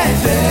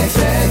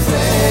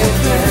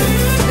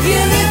 I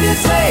can't live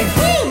this way,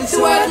 so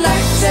I'd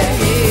like to say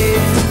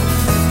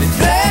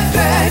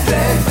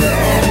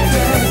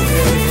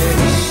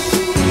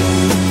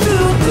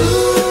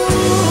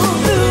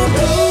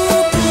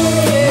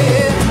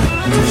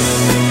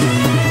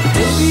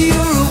Maybe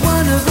you're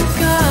one of a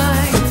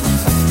kind,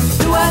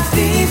 so I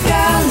think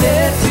I'll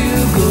let you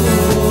go.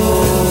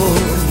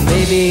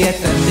 Maybe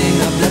it's a thing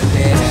of the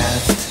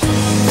past.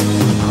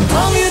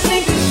 How long you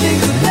think this thing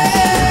could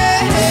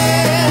last?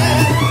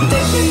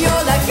 Maybe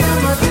you're like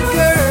some other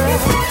girl,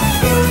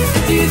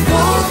 she's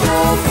cold.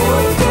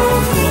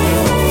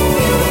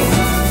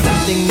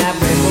 Something that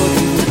we're both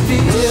used to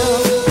feel.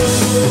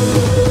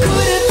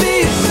 Could it be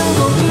it's no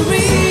longer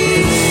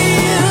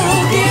real?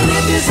 Can't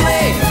live this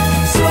way,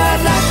 so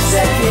I'd like to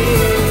say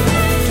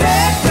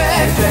drag.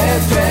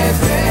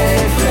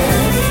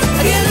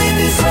 I can't live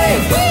this way,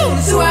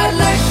 so I'd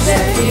like to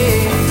say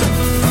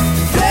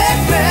drag.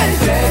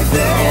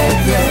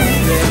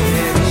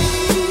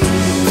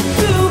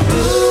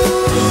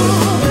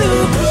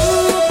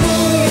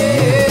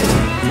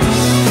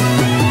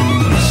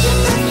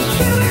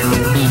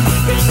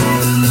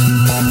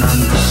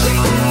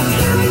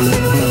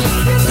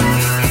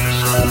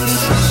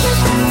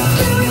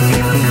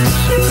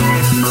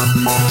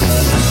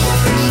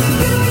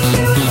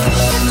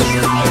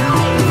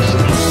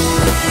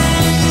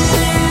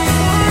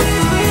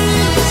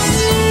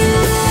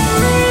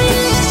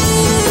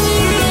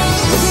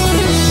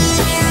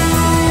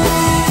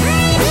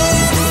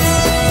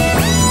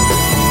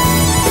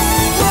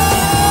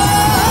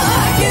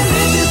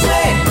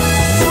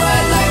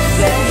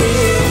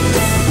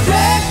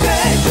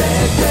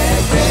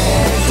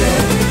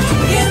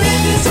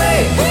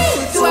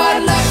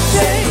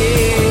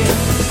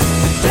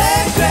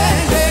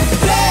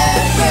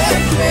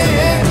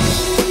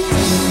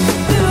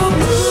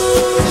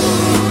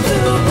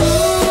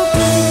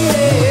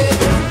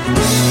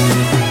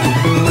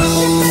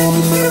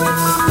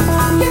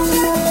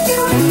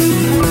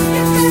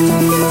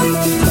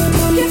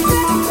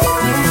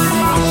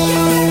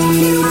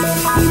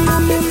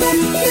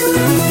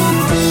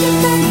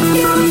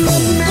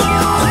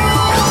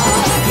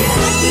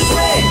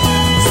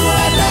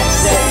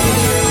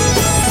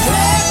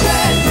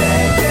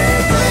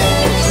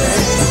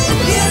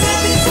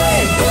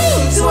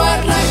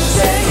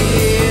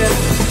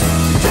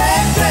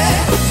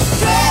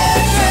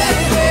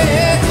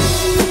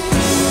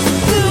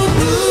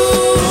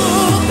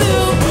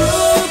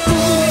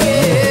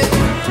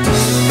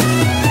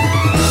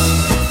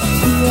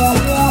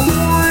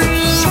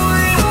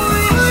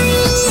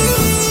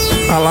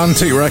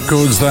 Atlantic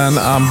Records then,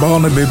 and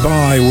Barnaby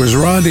Bye was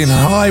riding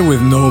high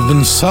with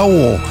Northern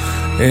Soul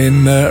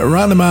in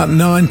around about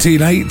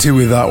 1980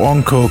 with that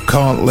one called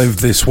Can't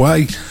Live This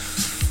Way.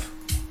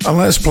 And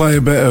let's play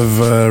a bit of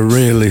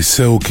really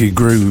silky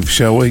groove,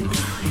 shall we?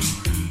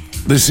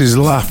 This is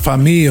La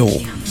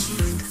Famille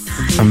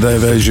and their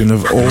version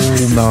of All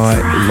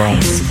Night Long.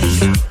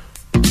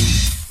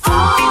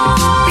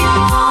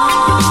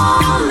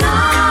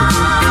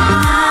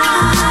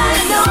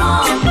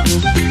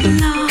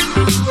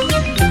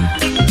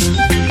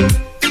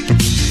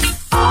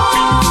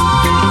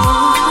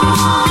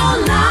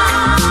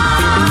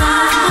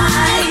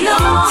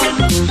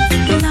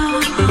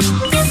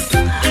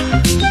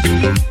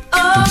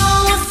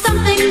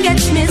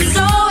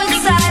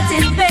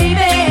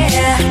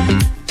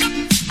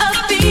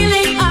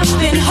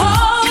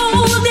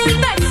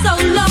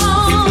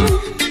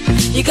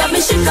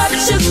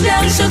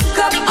 Shook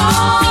up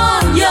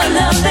on your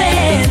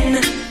loving,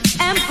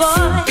 and boy,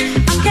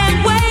 I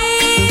can't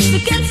wait to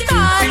get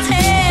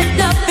started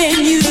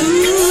loving you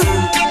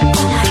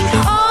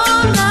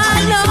all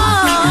night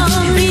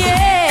long,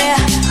 yeah.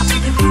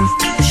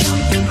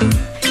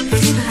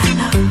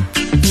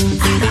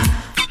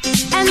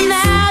 And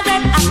now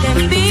that I can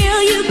feel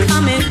you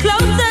coming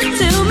closer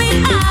to me,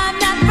 I'm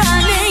not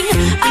running.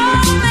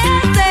 Oh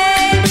man,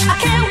 I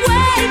can't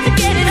wait to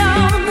get it on.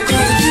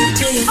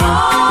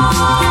 All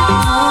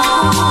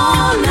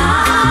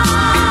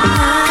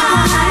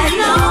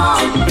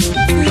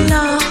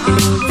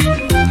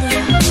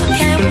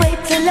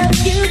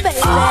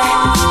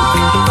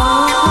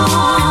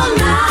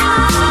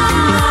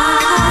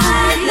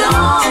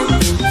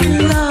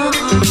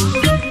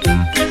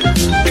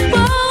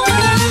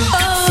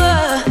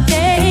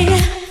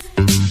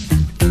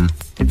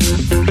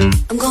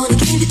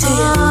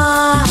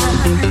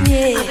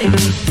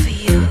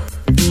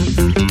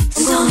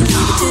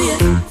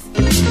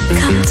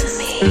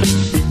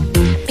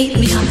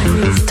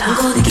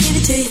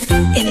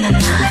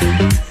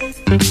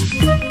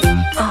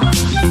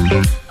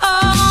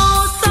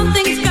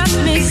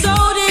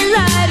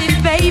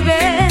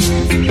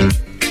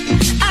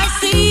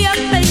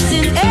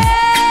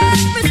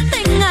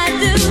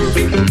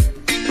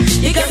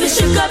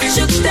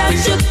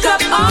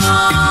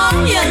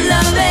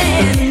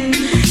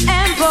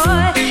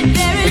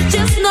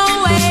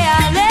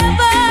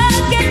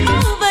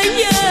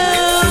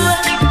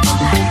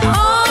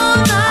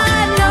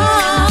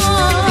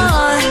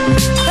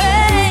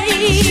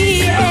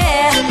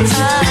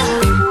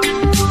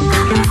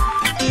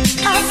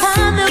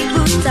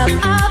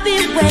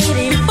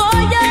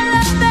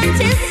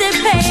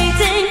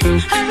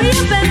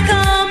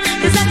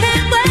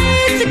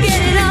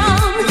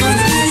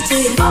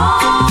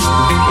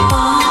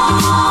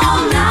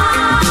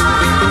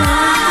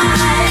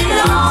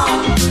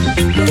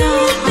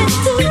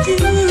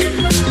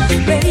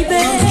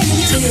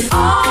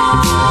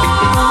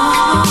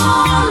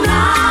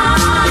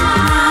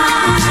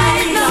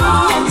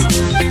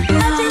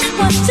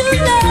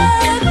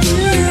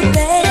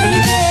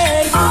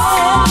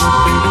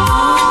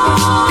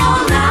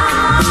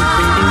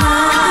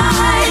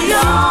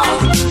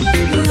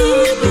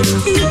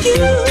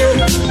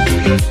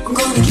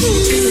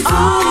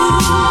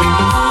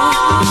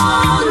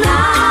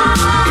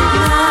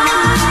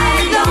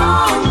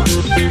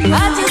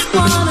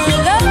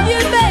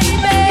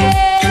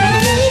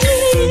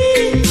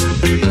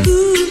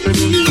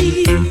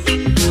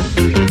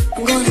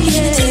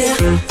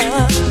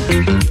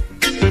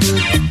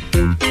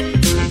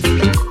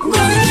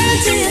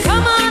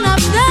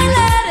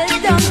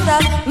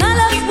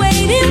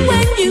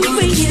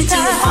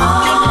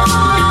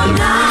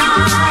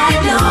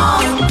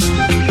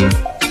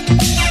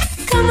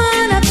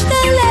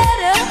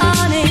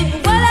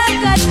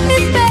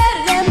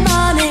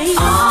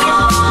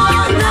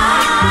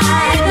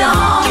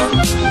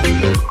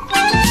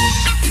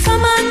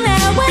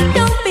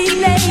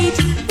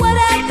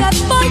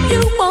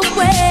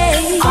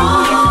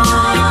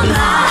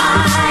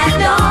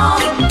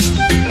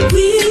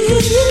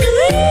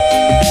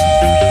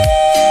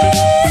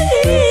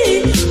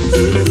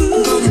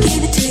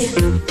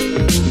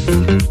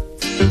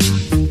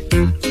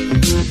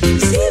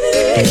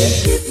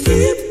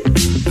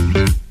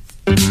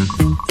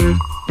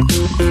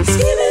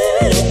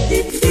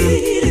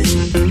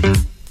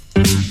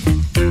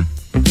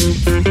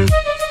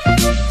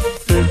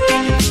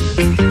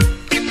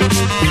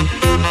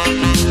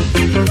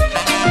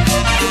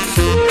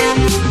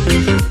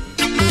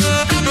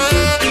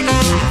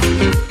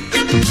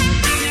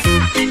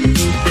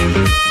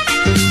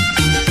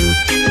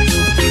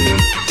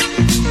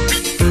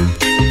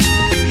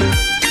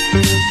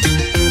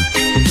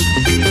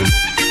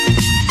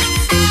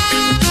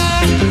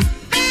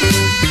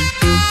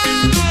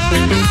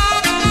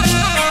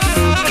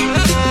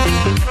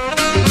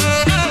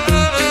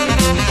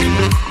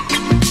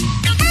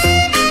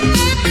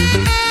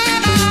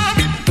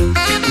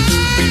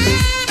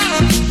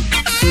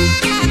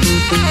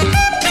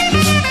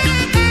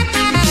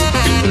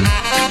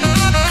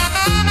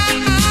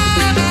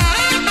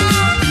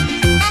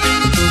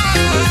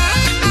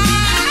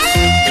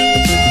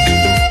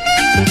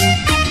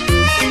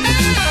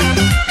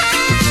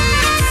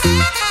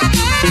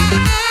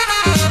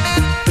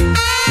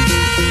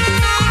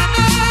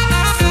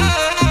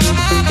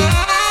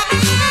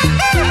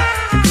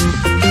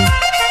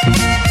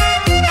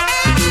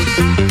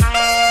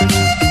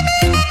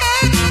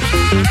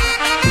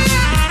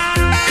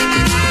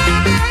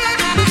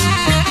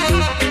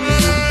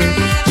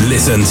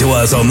Listen to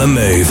us on the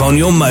move on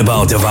your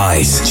mobile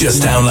device.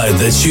 Just download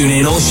the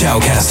TuneIn or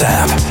Shoutcast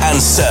app and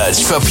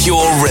search for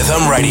Pure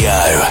Rhythm Radio.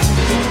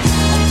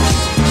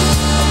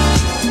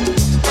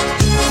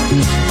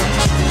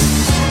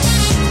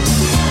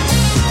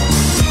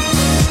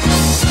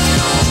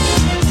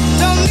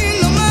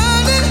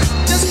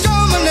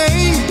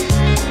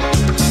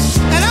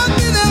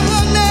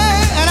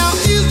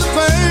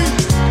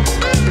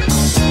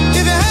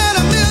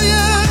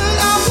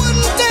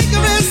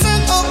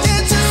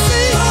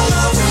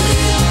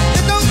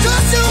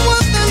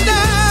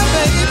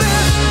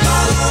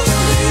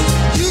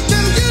 You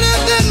can get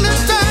it in the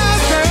time,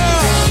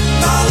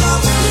 girl.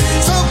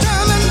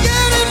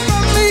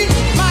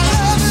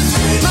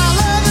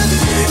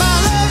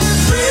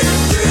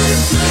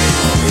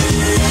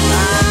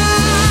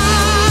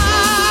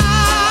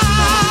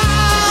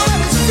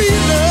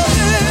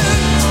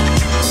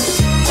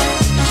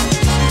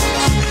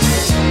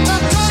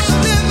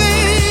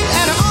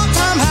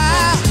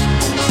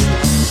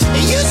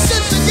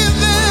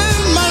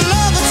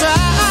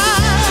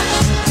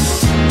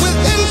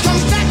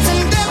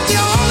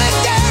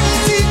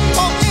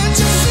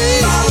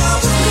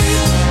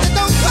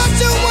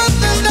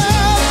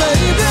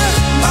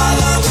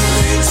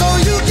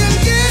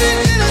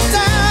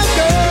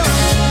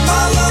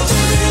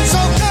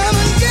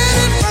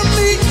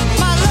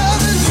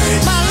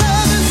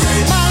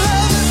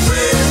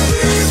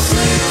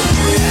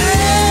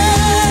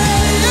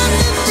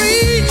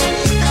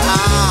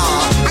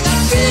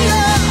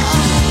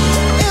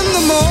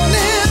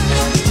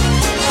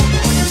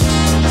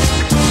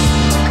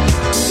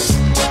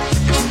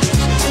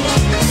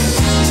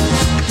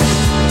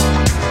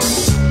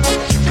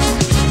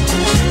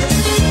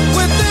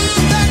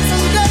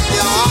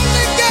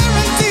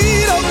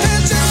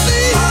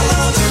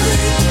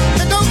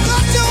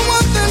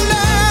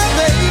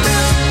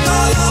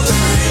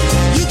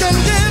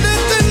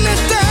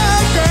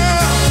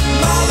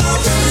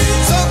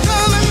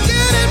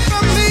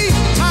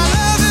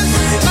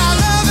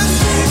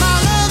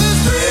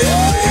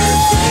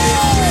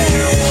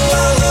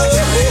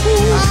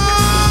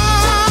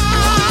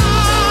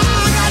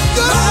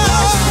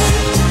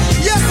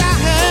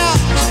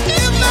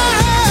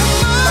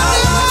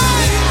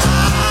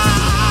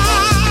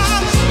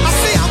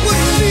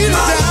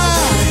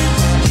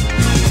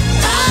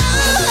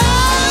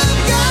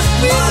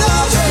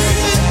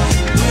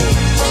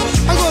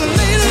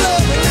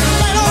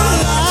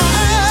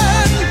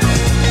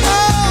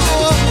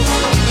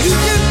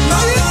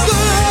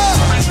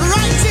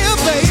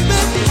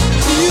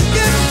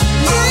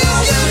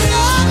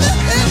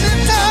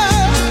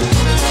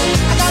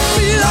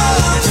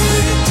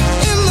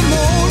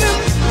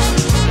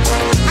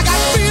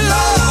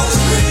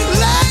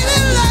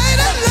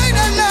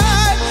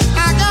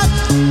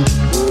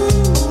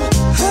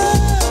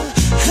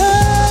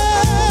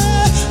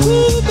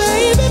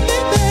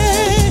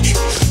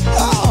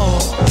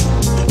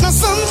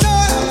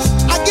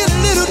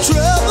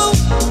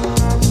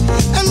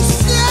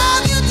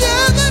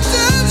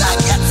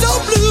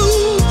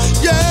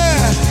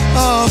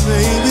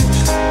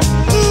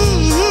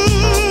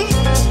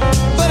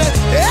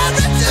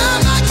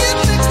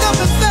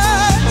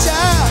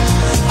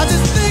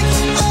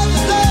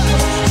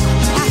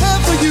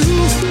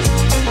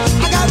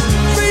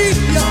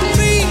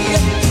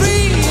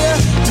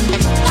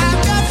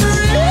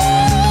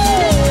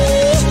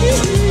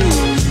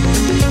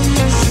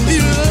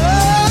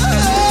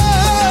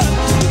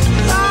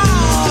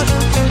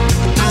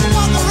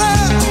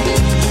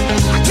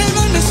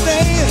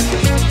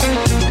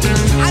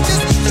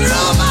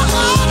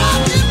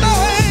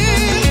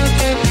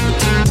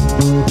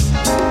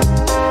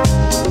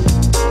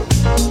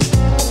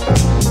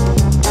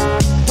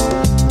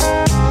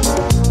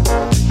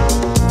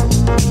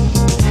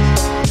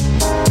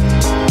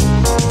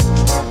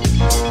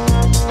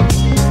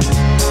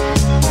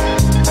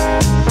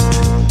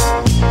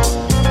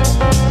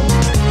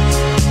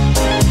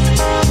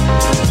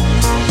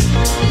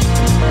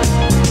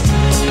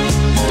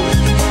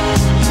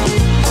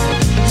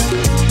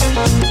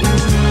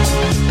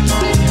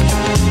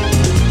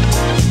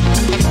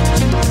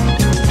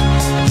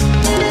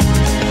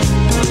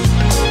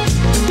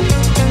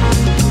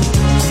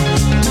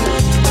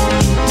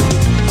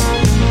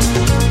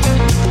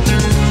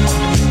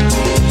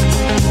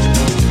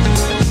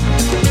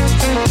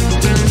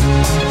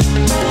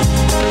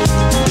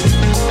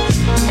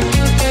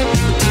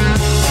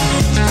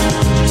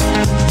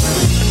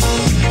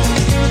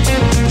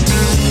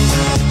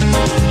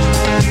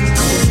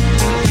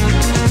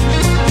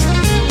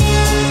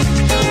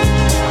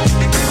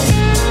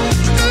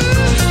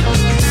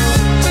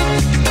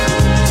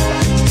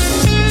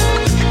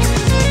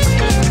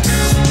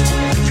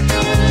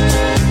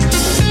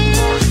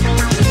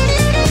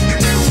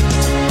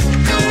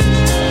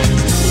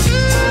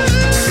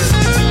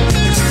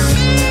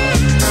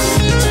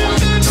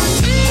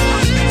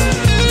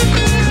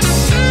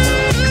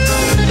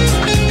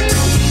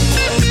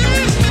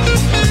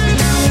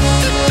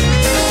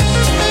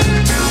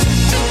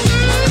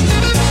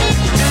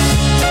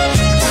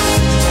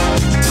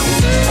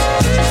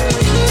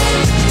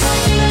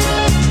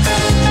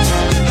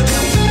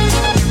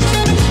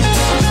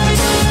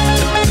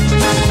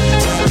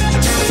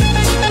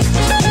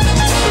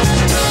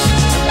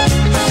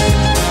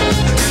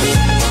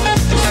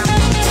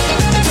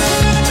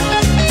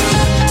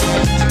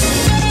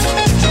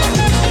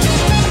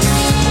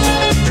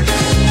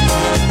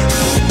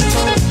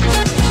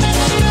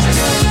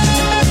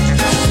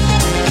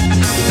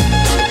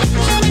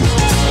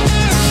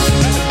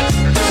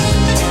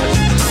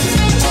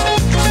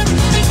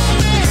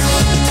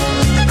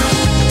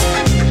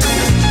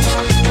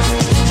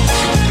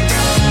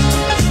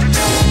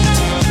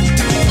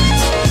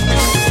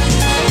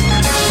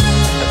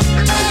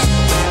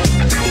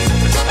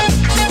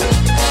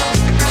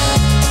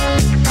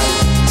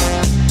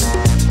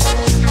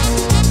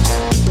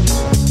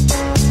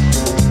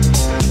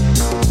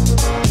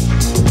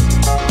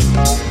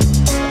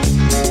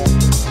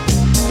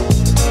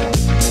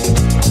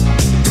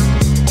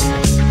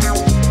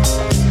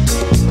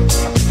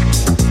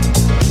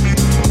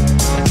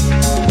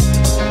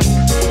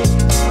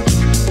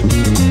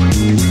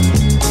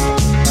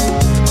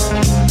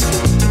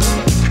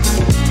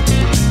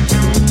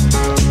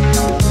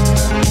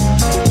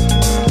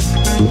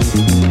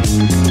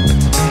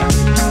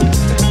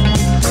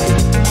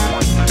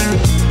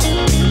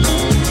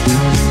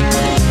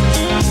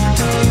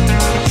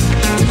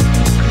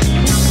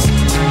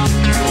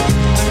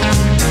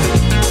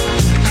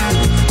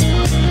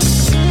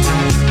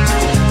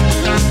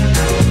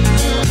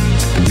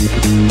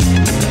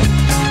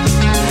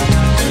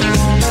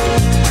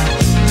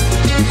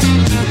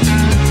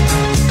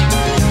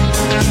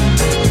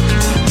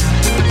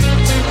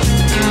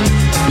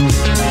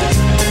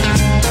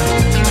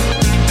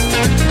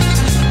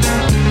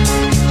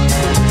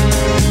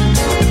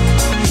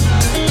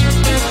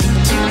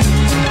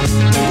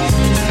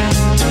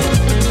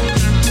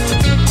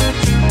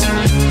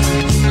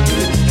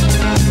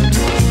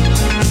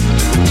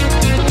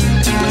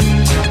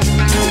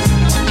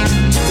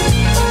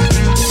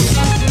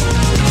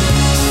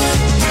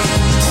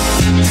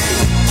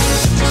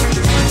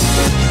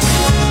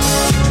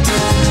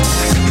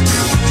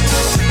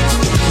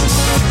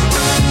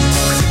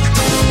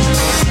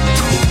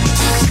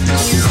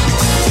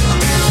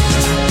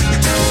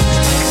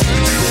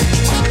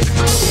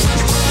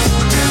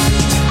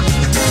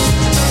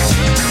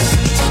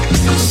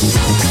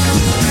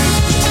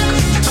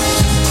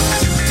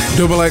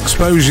 double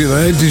exposure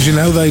there. Did you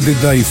know they did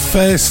their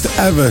first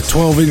ever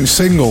 12-inch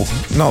single?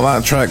 Not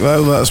that track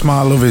though, that's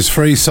My Love Is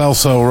Free,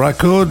 Soul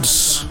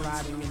Records.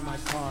 Riding in my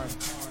car,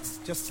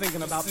 just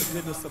thinking about the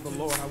goodness of the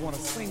Lord. I want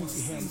to sing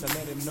to him to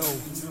let him know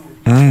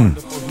how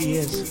wonderful he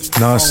is.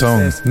 Nice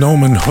song.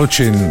 Norman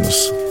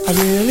Hutchins. I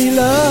really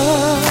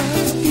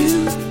love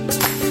you.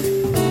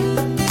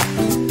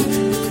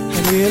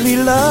 I really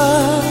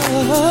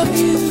love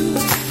you.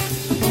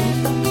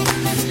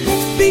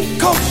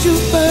 Because you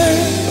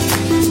first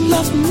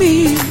loved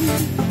me.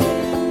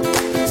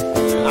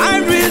 I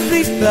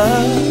really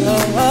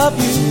love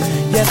you.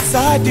 Yes,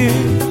 I do.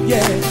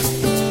 Yes,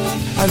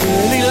 I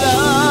really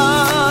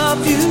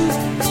love you.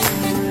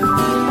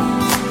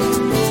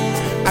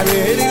 I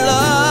really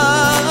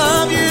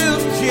love you,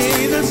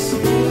 Jesus.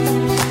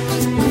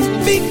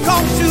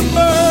 Because you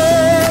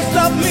first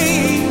loved me.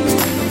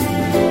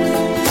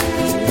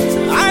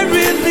 I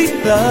really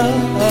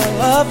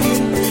love you.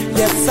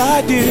 Yes,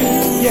 I do.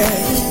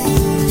 Yes.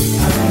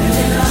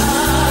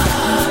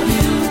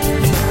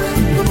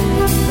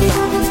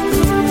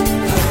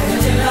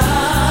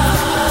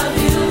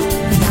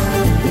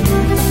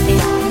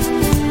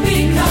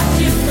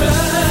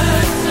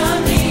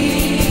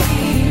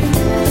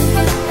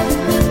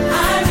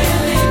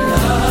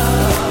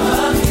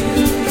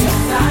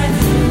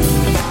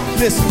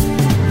 Listen,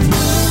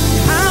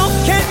 how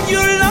can you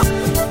love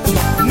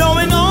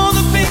knowing all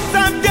the things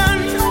I've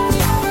done?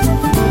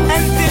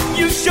 And then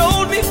you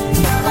showed me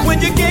when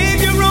you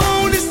gave your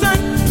only son.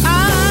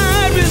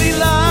 I really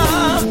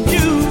love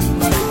you.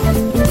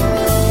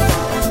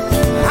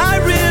 I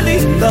really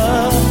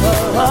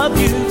love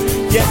you.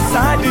 Yes,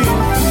 I do.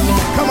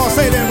 Come on,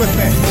 say that with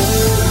me.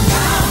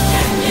 How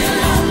can you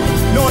love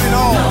knowing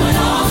all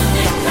the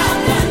things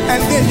I've done?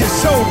 And then you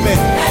showed me.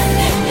 And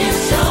then you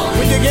showed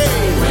when you gave.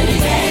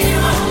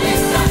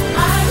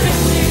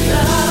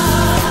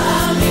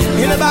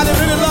 Anybody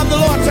really love the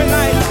Lord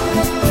tonight?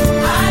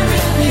 I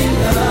really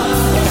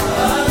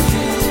love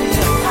you.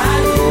 Yes, I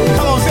do.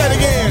 Come on, say it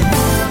again.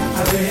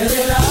 I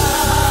really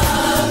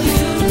love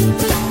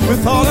you.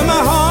 With all of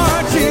my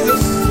heart,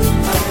 Jesus.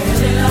 I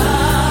really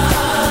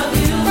love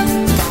you.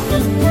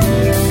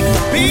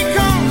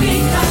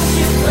 Because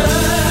you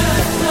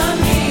first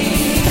loved me.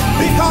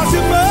 Because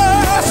you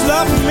first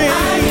loved me. I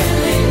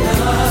really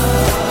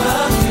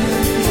love you.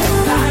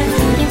 Yes, I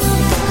do.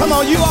 Come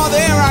on, you are the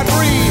air I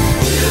breathe.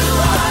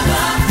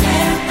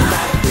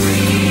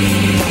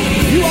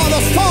 You are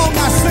the song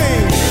I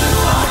sing. You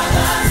are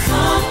the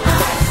song I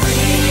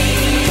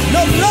sing.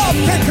 No love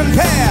can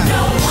compare.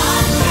 No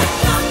one can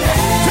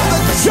compare to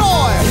the joy.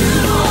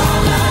 To all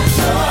the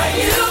joy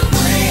you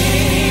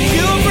bring.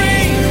 You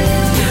bring.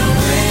 You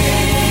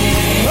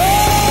bring.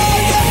 Oh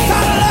yes,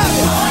 I love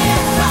you. Oh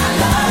yes, I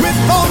love you. With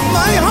all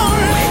my heart.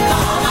 With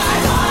all my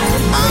heart.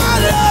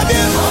 I love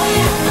you. Oh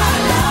yes, I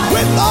love you.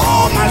 With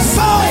all my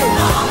soul.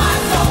 With all my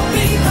soul.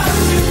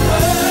 Because you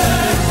first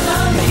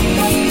loved me.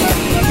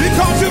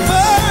 Because you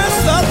first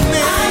loved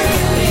me. I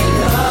really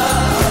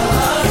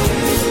love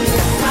you.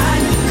 Yes, I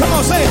do. Come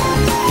on, say it.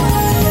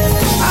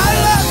 I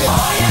love you.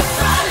 Oh, yes,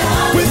 I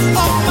love you. With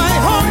all my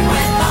heart.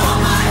 With all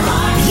my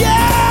heart.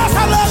 Yes,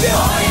 I love you.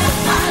 Oh, yes,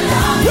 I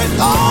love you. With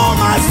all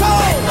my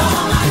soul. With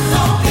all my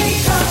soul.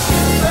 Because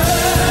you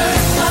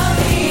first loved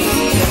me.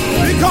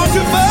 Because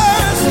you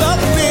first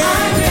loved me.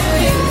 I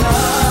really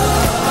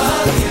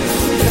love you.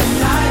 Yes,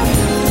 I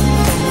do.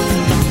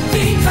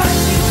 Because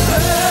you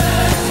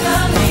first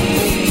loved me.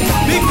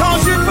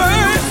 Because you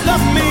first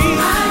loved me.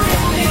 I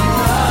really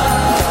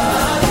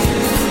love you.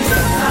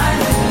 Yes, I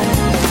do.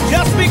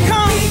 Just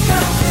because you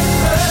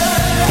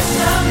first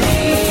loved me.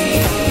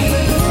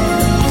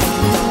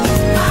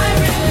 I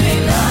really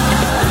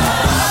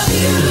love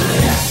you.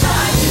 Yes,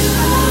 I do.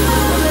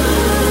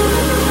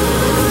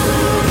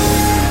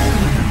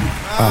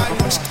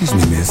 Excuse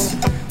me, miss.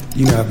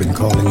 You know I've been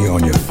calling you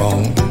on your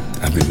phone.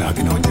 I've been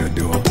knocking on your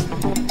door.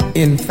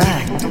 In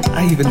fact,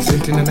 I even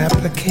sent in an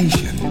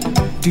application.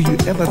 Do you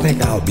ever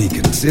think I'll be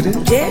considered?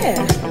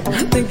 Yeah,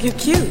 I think you're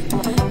cute.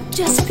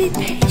 Just be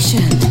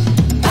patient.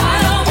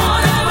 I don't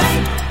wanna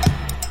wait.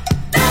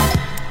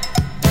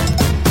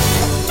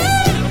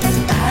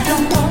 I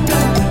don't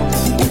wanna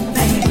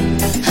wait,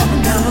 oh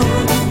no.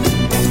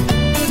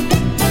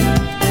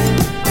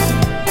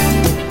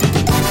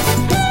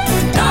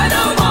 I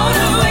don't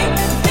wanna wait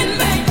in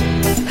vain,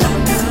 oh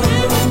no.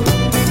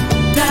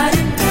 Not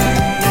in vain.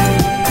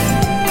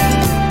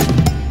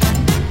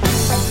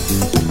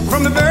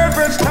 From the very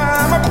first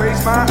time I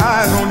placed my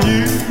eyes on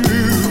you,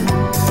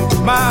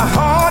 my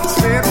heart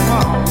said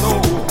follow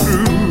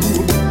through.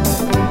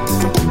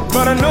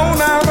 But I know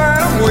now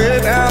that I'm way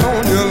down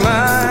on your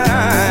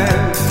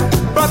line.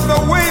 But the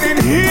waiting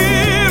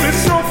here is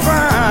so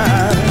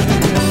fine.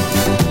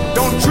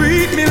 Don't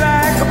treat me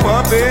like a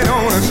puppet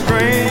on a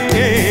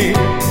string.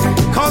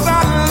 'Cause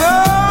I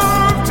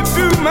love to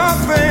do my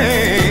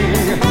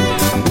thing.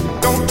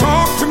 Don't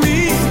talk to me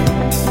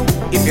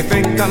if you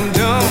think I'm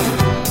dumb.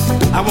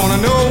 I wanna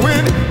know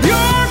when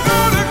you're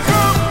gonna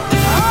come.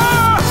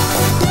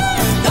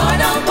 No, I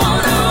don't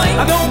wanna wait.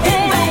 I don't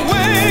wanna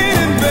wait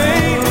in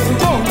vain.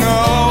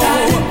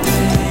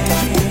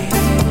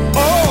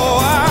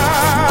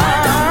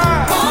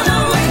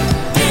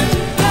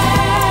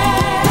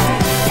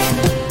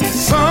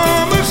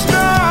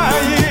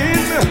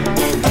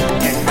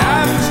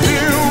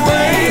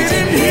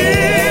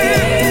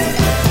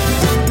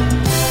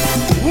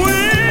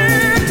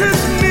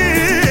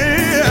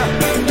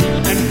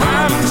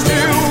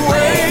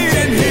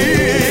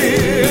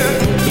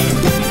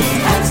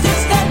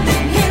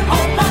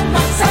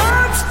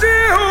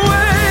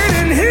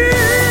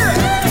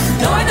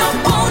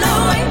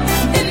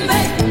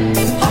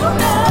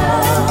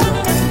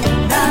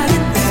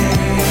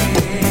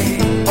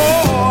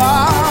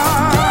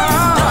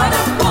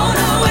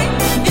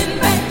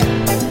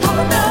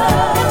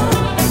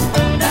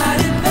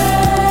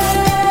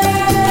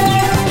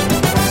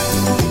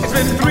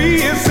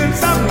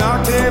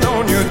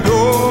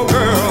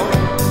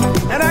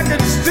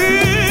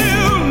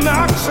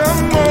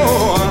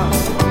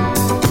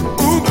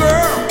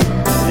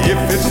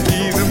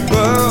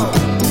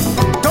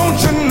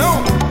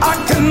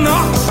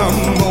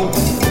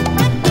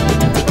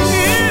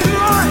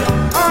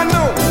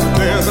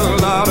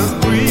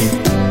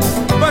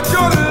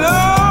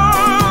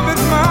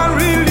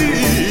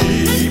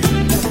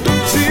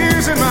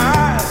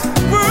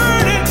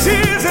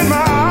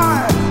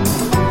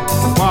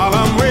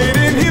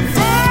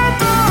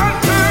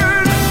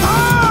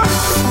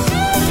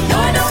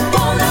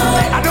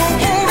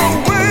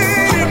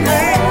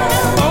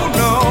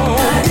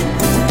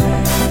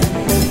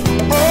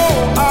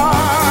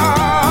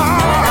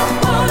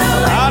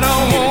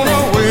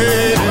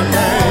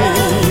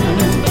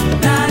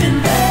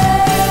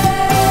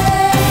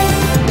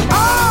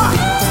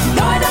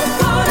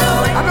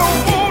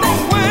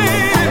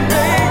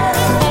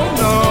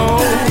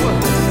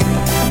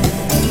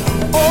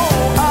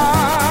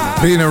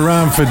 Been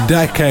around for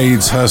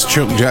decades, has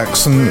Chuck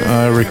Jackson,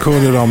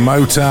 recorded on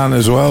Motown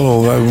as well,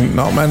 although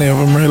not many of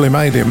them really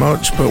made it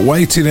much, but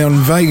Waiting in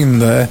Vain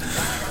there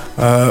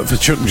for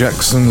Chuck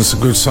Jackson's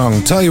good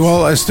song. Tell you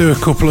what, let's do a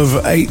couple of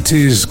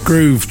 80s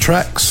groove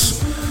tracks.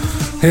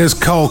 Here's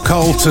Cole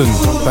Colton,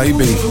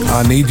 Baby,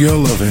 I Need Your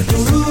Loving.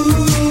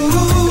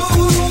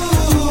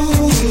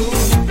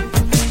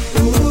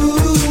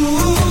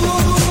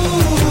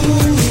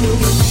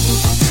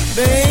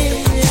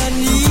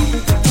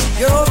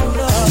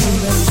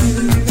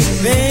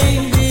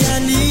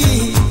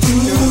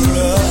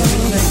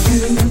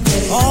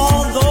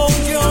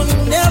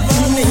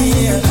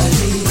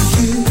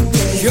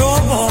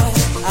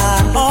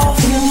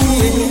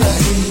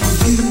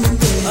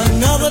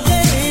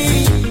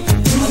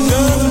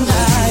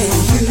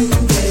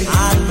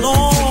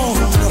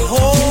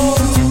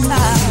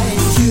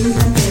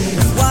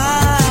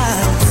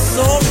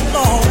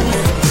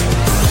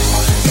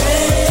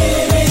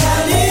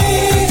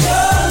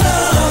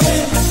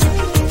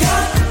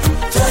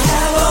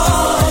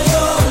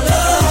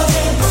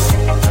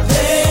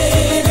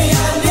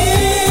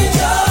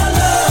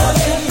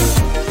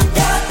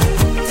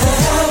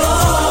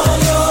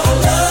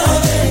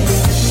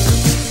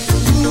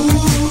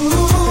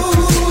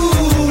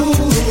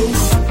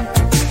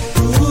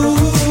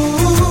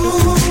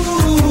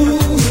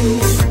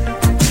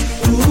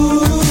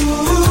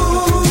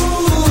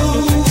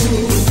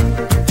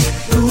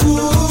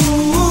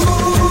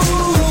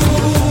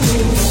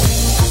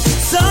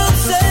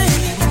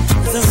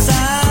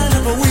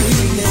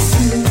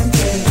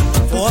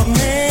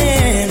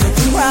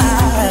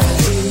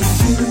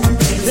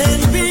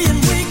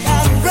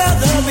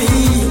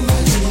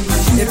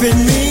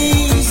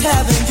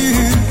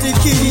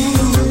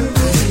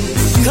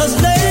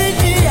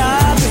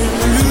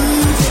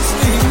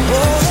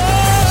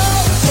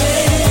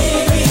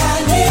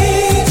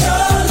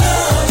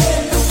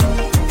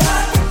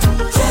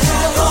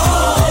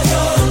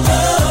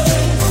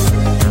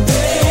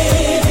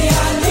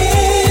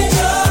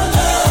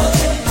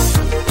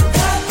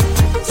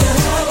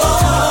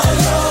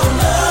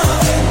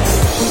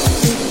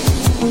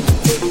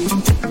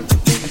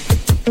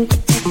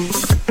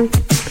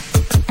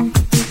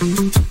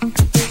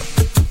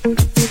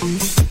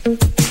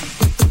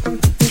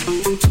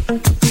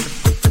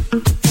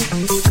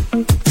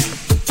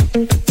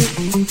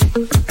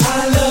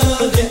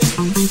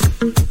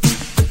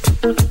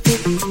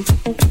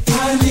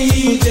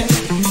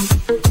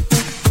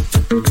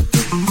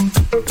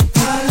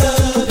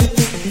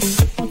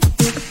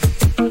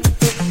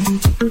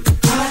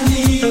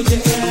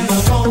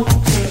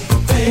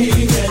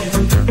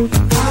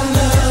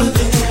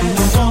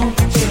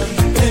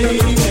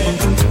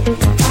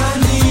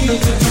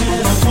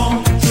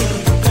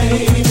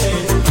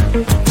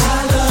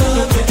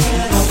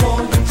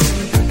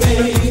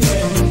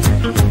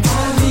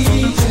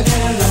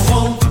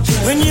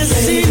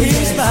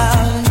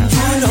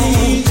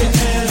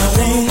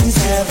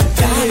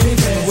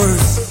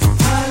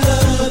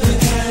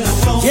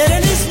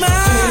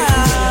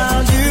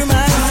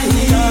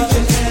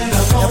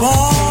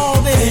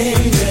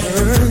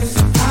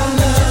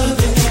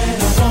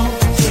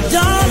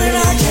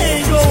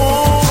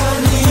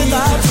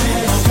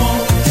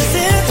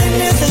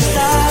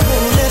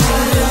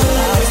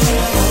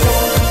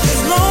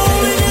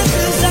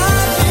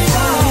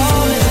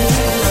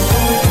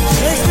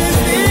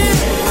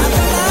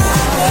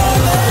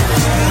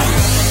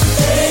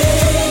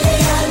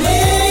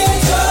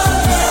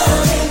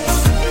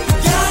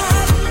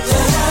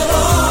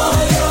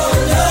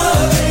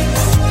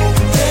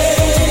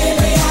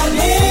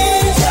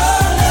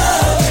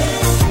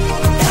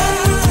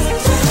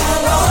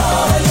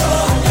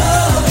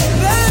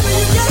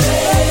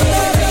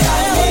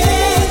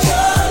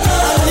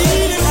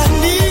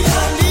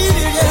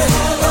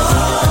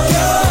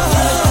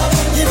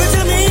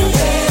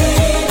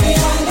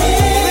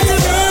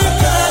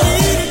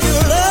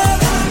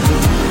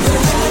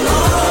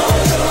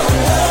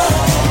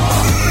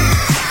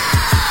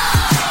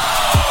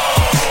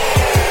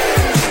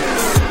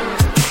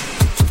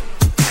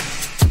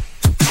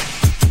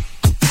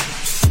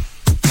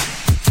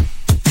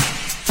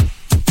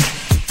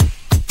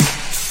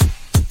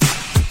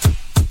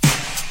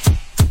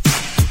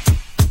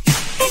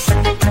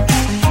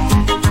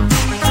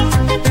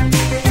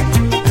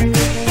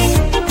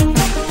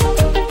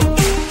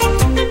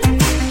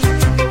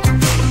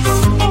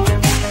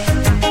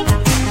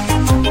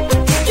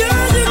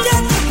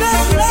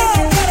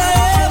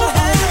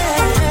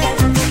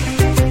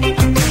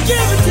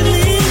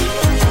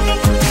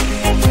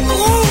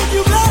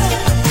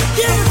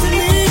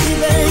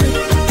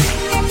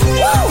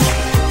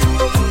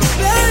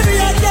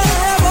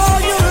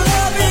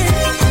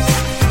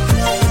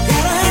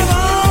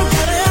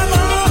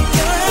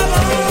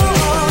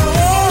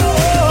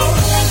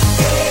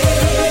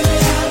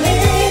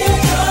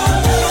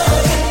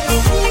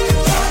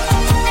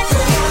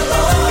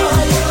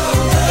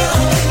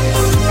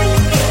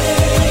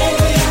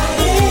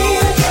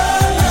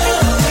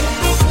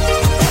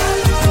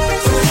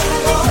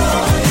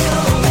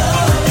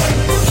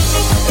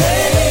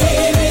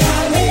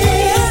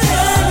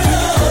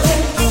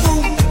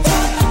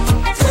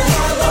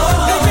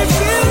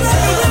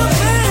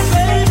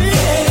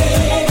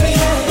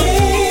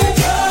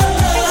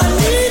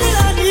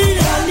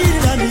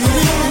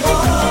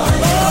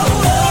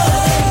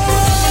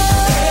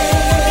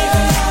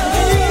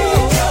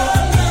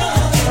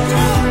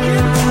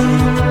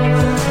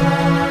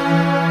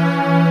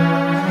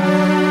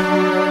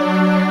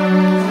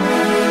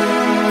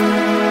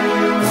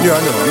 Yeah, I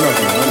know. I'm not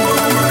gonna.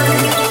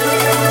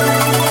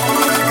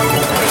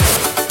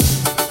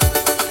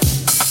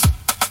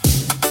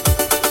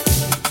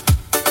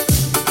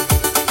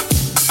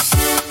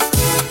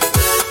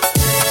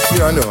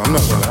 Yeah, I know. I'm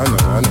not gonna. I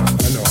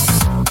know.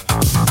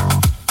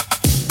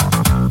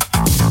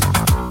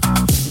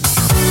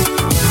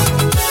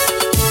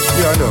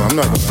 Yeah, I know. I'm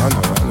not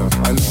gonna.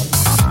 I know.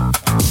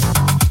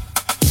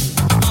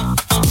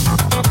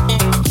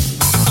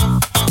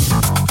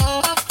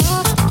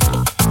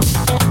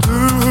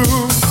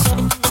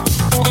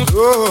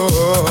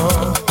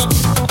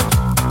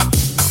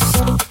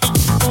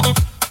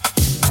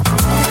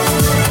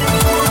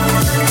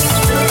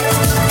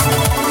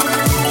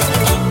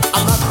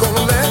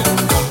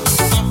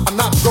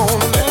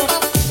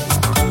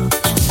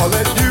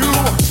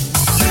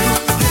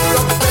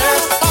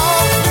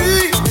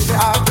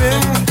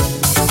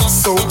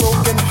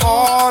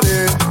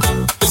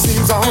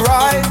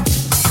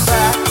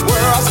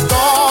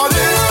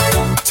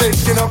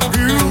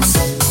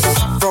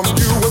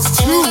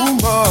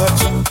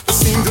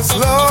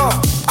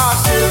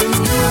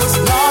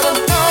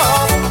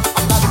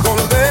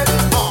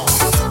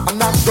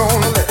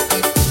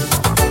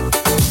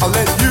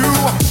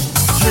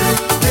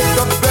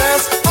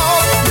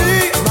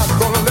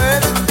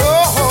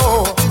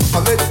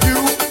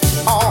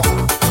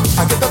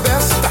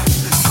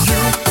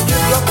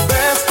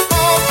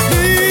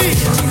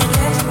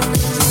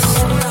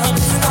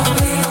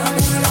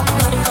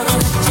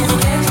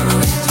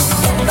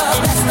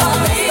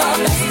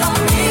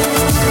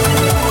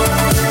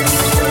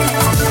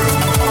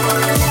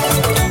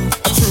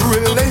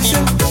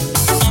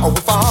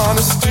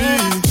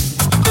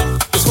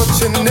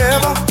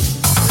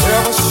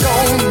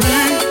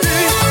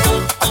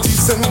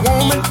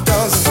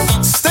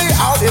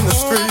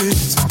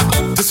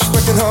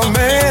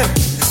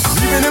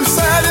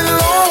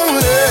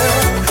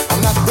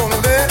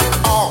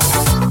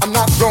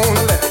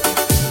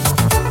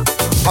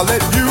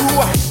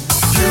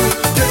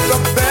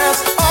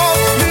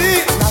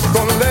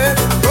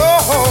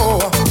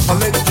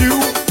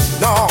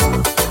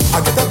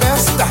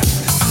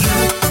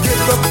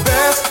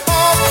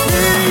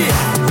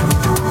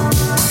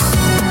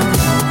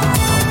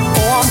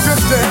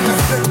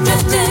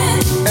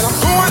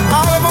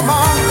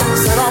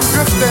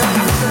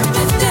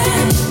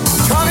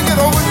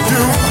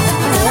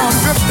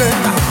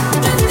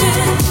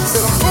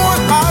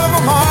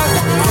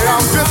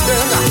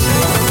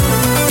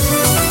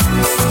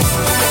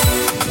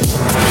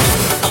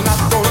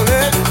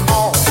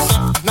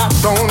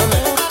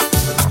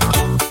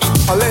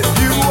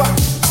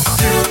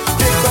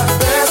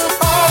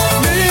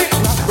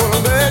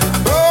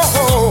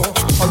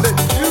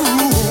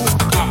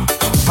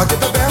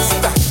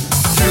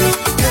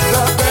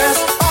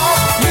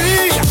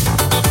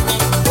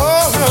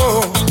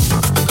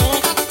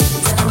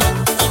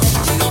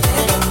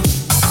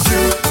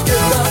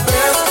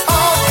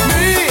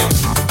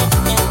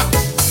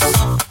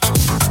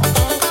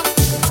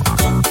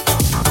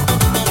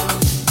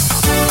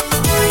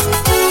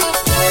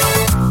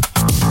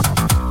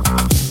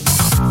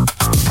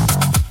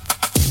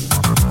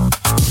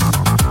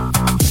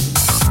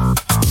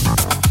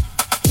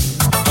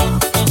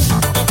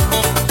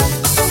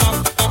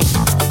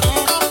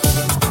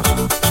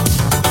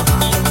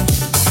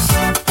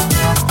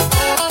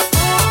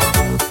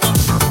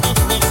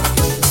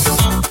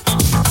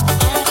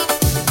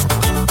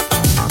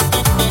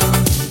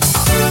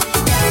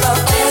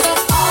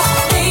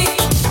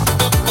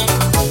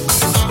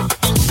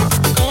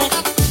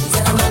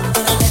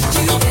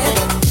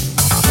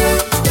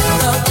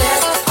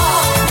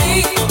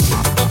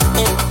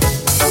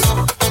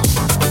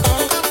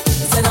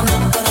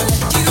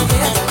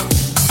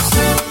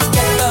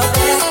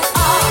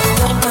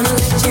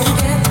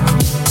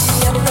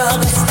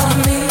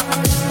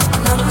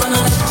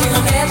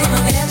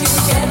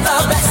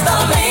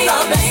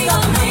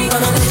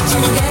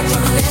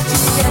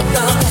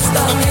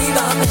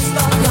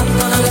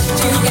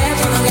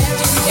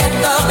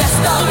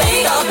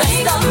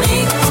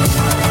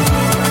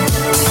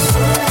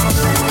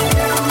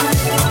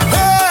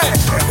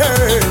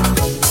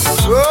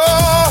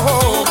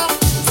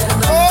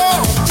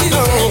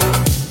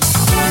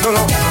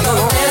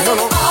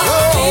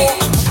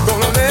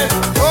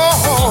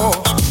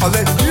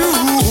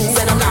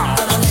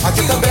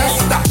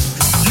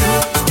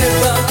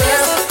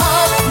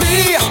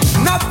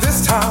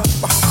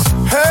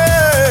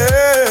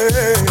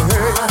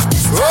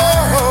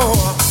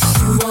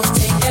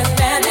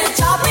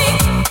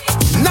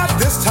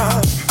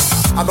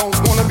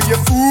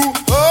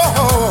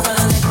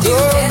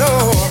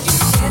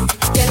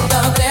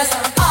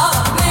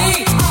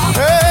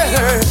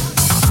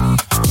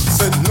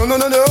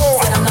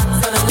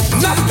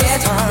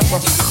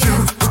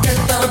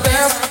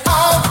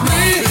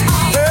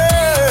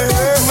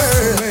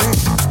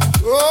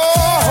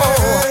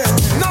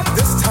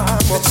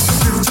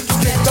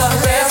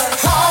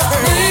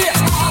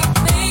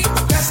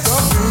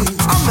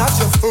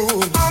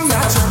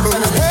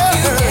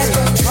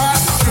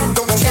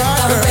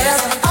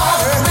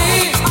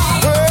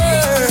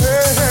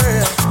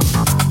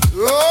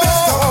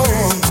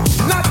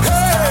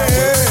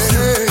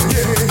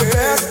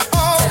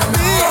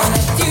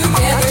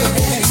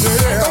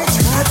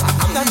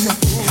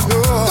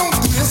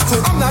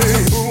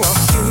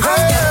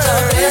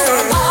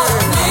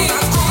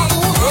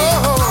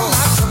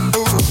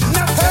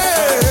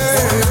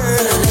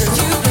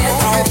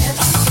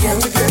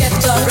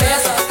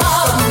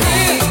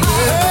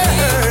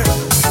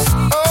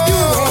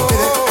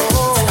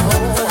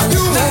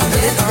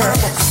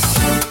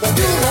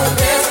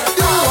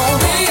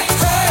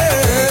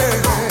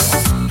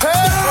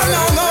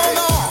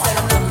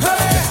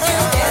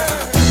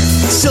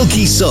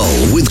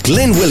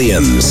 Glenn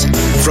Williams.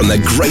 From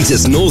the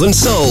greatest Northern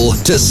Soul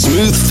to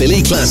smooth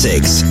Philly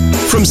classics.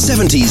 From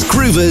 70s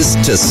groovers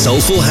to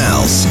soulful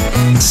house.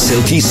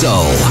 Silky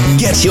Soul.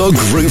 Get your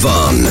groove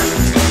on.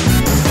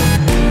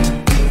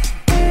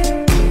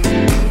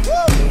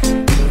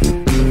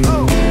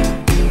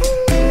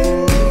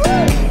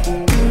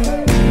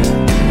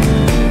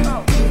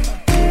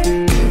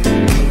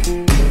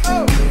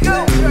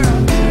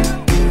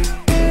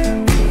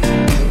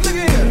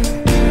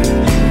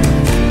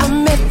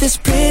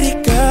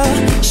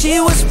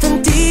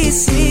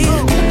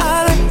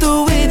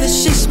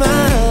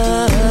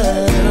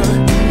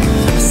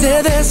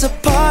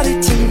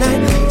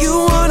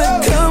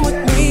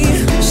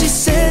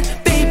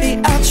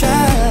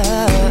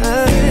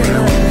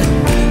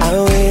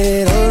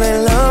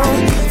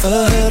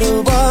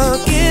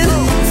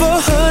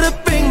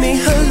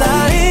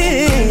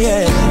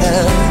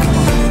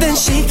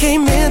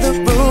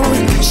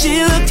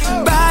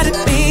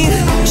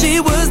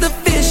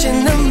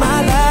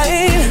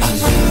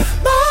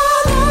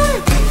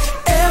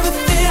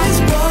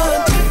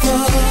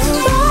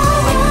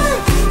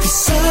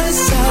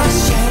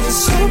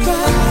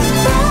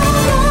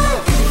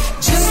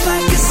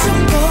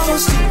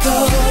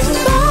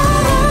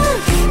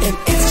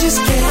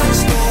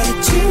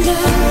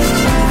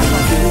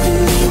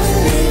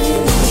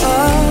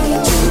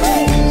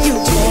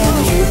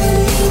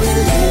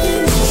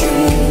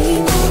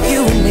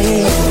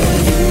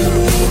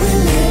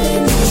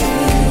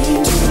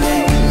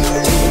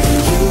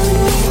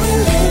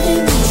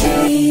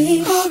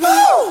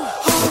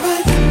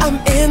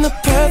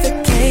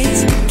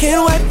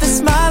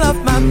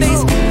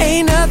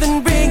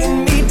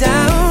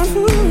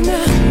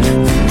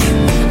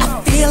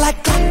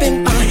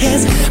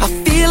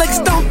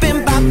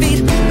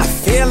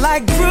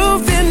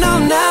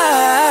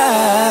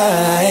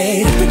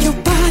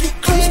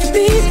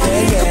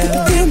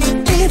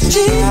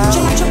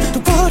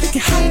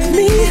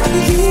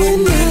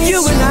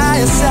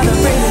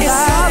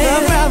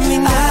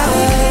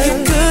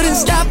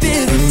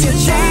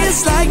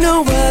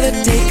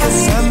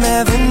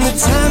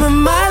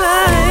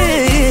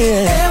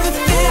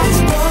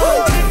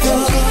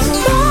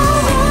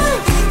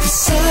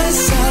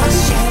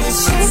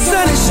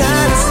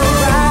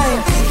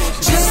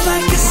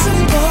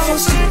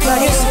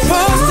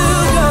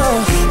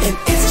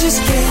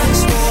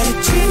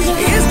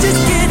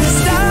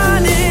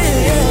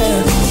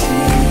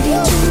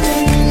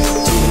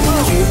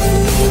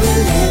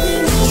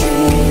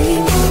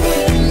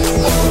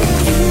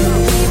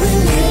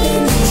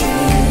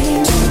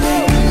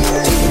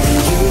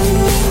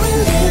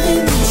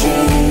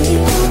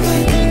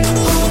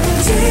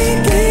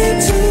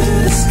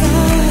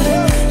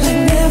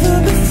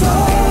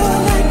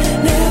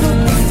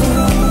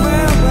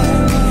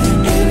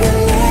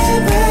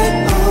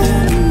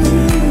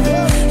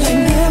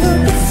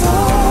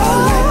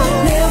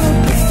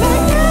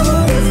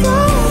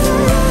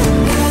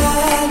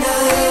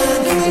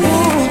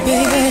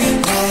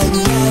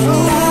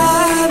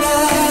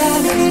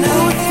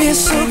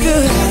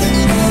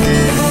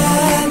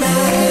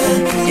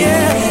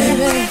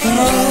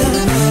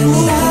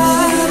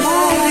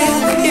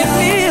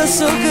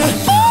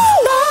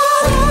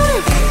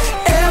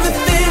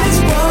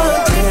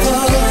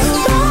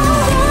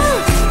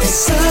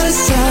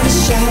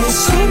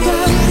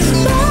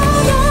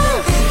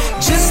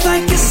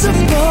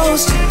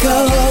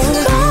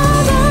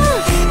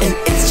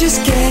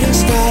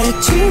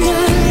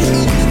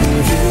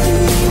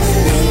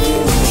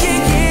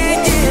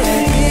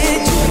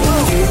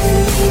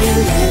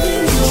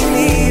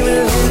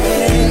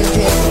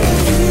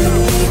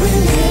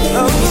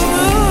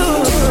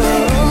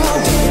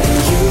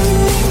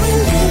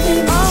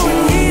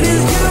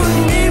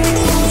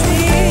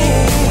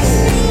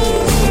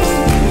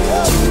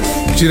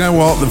 Do you know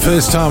what? The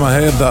first time I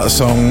heard that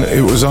song,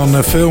 it was on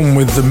a film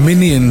with the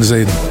Minions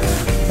in.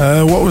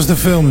 What was the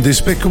film?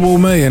 Despicable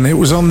Me, and it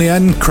was on the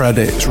end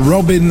credits.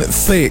 Robin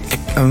Thicke,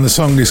 and the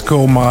song is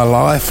called My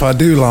Life. I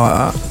do like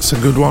that. It's a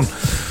good one.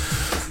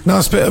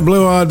 Nice bit of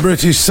blue-eyed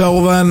British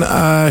soul then.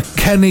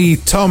 Kenny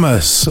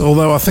Thomas,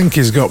 although I think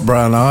he's got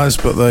brown eyes,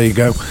 but there you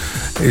go.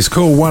 It's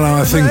called When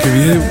I Think of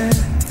You.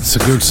 It's a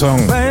good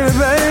song. Baby,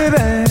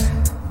 baby.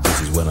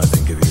 This is When I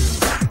Think of You.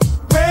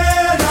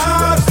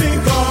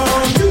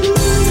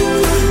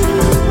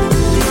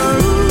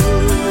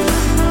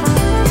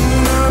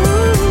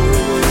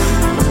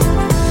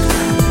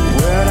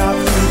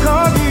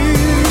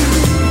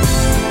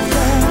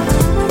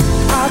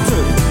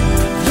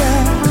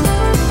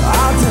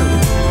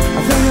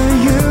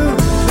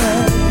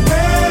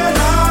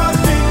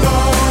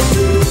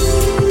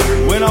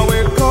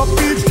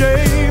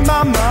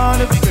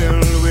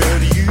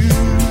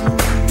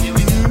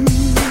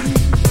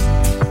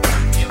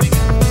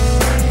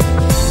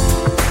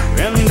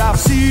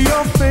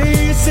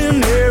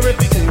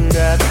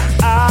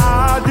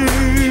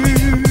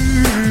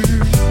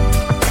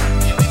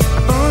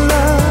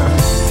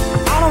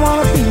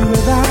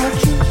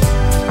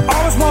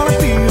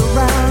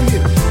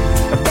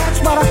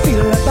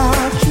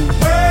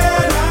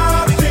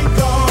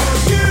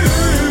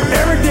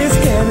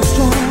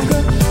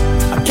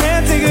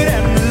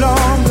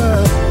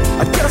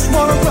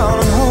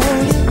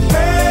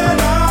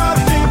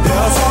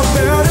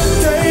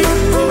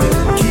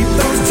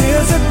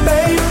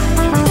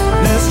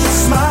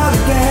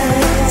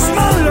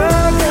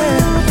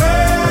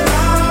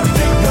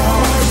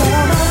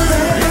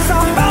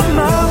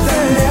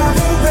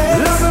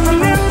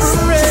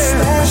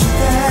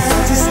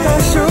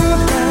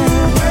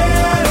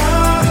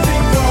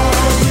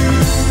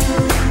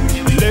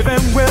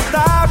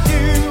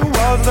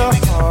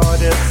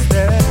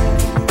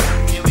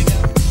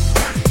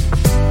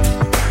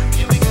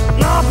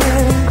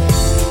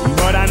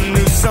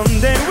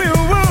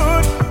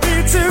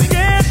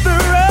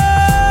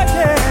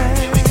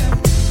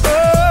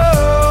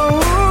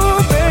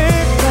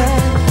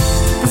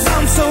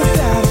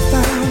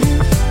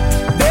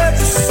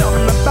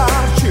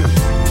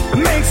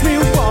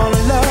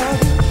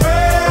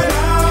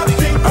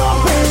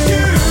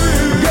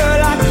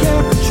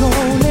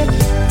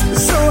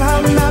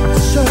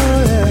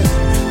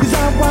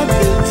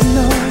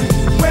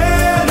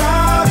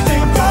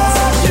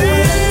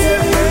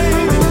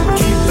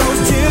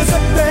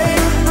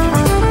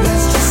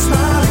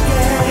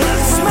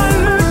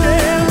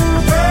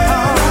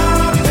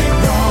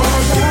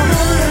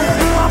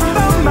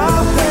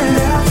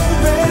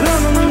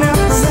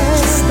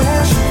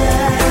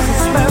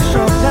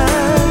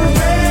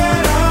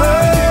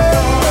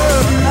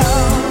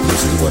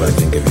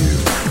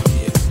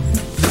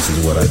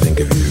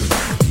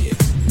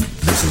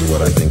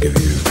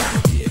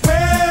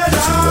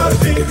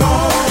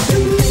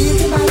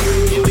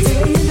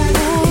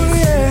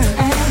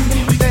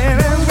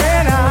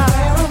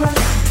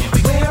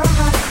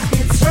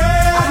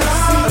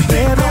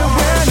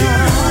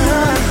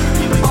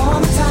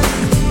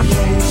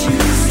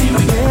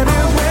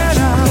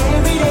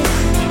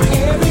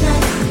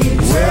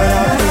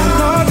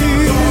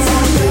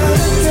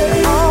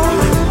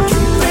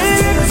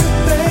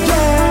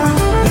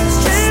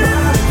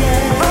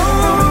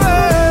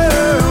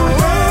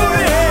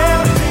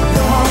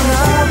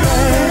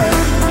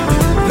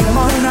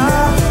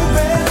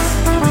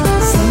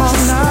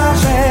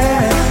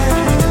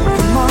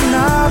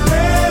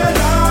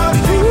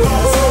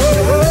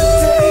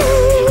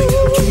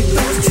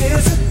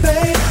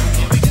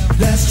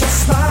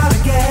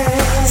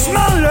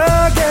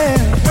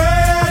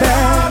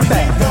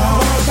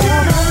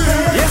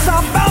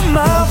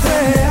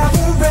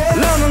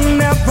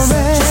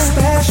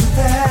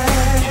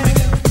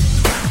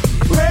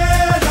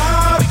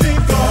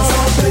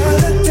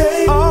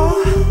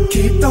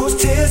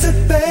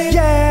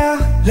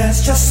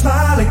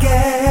 smile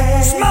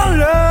again.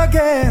 Smile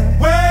again.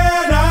 When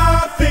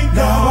I think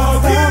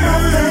of you.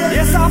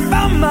 Yes, I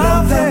found my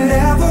love that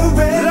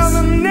never ends. Love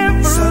that never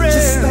ends. Such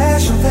a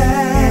special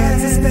thing.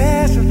 It's a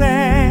special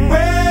thing.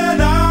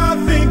 When I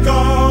think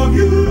of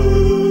you.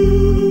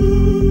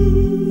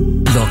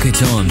 Lock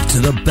it on to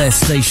the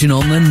best station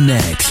on the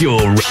net.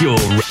 Pure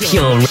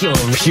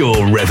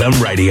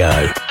Rhythm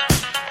Radio.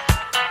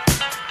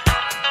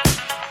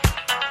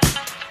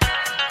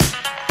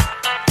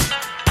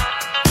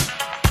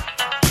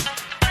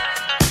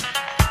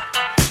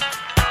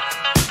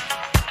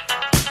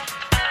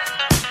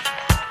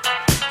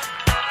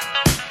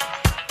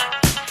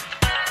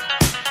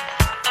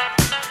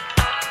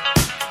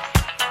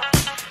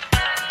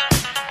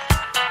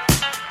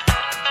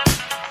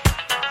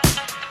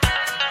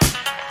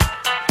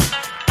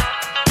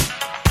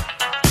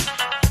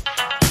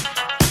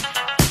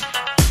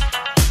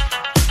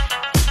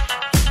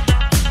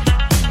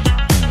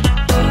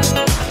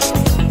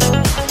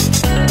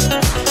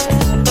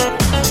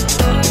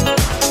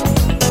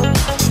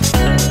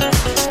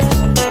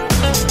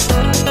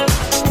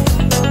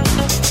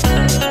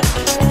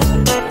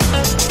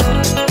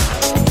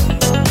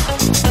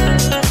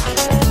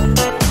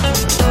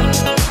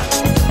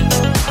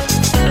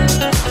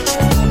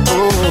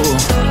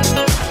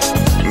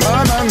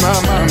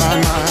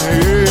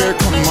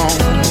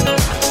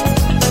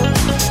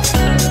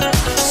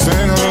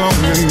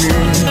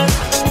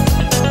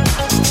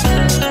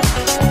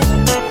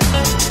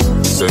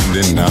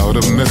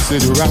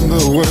 Around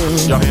the world.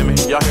 Y'all hear me?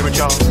 Y'all hear it,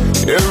 y'all?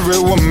 Every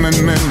woman,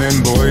 man, and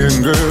boy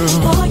and girl.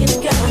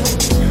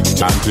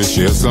 Time to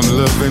share some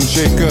love and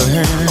shake a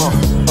hand.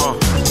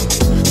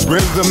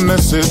 Spread the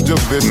message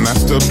of the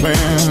master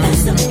plan.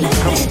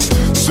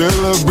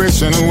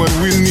 Celebration of what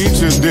we need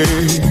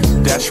today.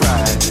 That's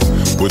right.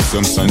 Put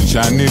some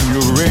sunshine in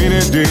your rainy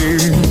day.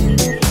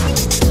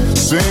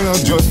 Sing a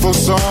joyful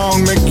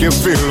song, make you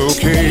feel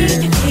okay.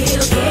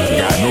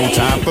 Got no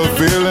time for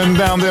feeling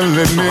down, then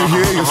let me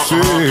hear you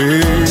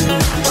say.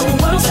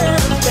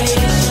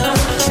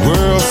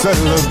 World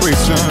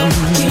celebration.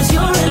 Here's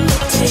your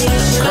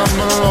invitation. Come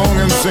along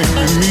and sing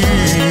with me.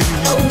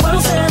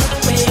 World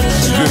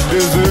celebration. You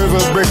deserve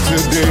a break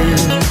today.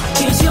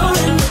 Here's your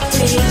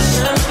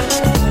invitation.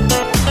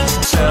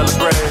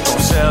 Celebrate, gon'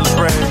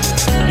 celebrate.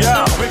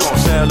 Yeah, we gon'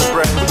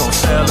 celebrate, we gon'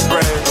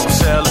 celebrate, gon'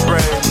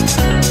 celebrate.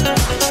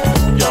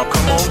 Y'all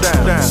come on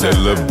down.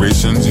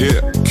 Celebration's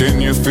here,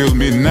 can you feel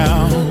me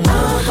now?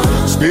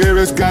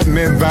 Spirit's got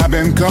me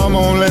vibing, come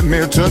on, let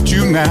me touch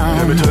you now.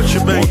 Let me touch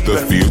you, baby. Want the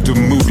feel to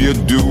move you,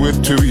 do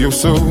it to your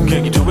soul.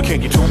 Can you do it,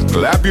 can you do it?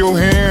 Clap your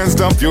hands,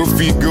 stomp your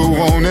feet, go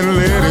on and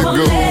let it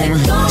go.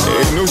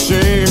 Ain't no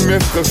shame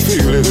if the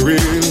feel is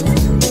real.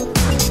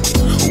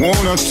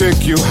 Wanna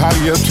take you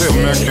higher, tell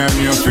me, can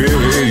you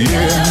feel it?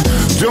 Yeah.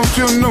 Don't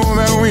you know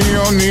that we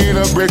all need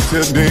a break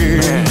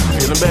today?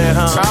 Feeling bad,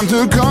 huh? Time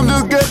to come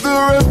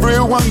together,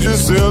 everyone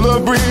just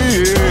celebrate.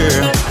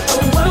 Yeah.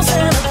 World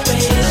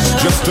celebration.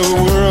 Just a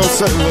world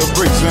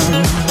celebration.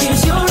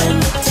 Here's your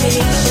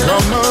invitation.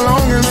 Come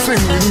along and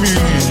sing with me,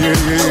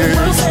 yeah.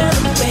 World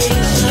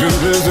celebration. You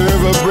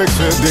deserve a break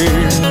today.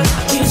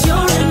 Here's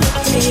your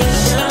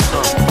invitation.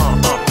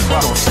 We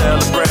gon'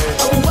 celebrate.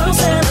 World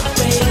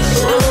celebration.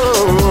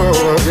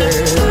 Oh, yeah.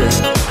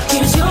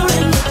 Here's your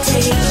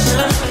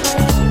invitation.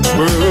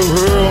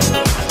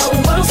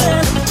 World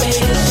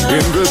celebration.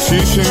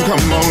 invitation,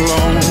 come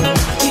along.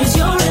 Here's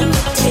your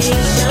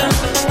invitation.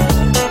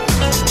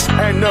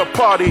 And the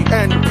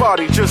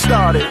party just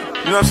started.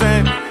 You know what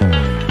I'm saying?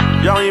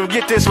 Y'all don't even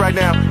get this right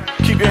now.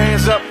 Keep your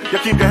hands up,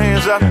 y'all keep your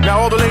hands up. Now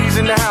all the ladies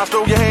in the house,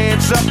 throw your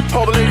hands up.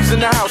 All the ladies in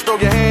the house, throw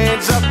your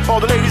hands up. All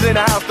the ladies in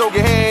the house, throw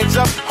your hands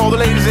up. All the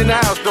ladies in the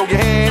house, throw your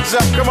hands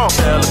up. Come on,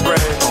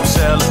 celebrate, gon'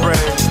 celebrate.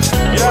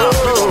 Yeah, we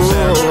gon'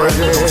 celebrate,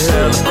 gon'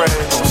 celebrate,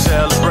 gon'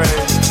 celebrate.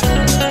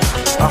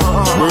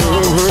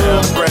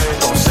 Celebrate,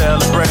 gon'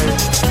 celebrate.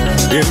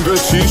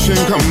 Invitation,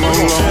 come We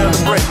gon' along.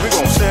 celebrate, we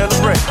gon'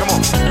 celebrate. Come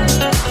on.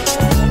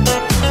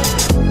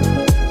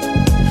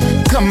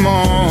 Come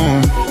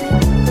on.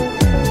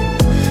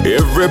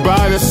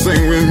 Everybody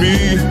sing with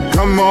me.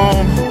 Come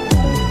on.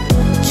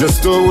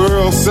 Just a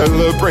world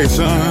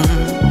celebration.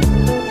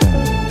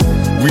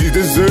 We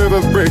deserve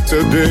a break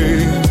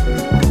today.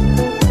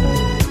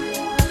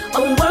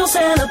 A world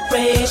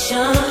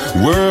celebration.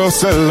 World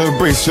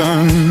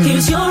celebration.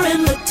 Here's your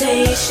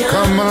invitation.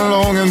 Come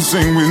along and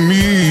sing with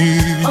me.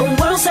 A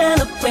world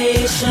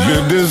celebration.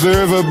 You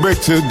deserve a break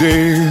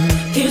today.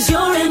 Here's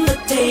your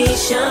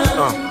invitation.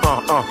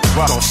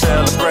 We gon'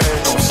 celebrate,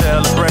 gon'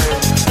 celebrate.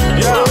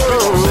 Yeah, we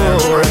gon'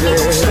 celebrate,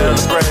 gon'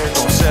 celebrate,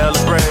 gon'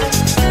 celebrate.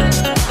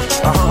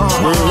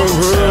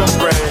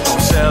 Celebrate,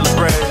 gon'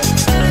 celebrate.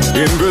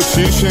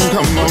 Invitation,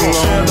 come We gon'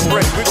 along.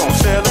 celebrate, we gon'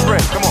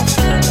 celebrate. Come on.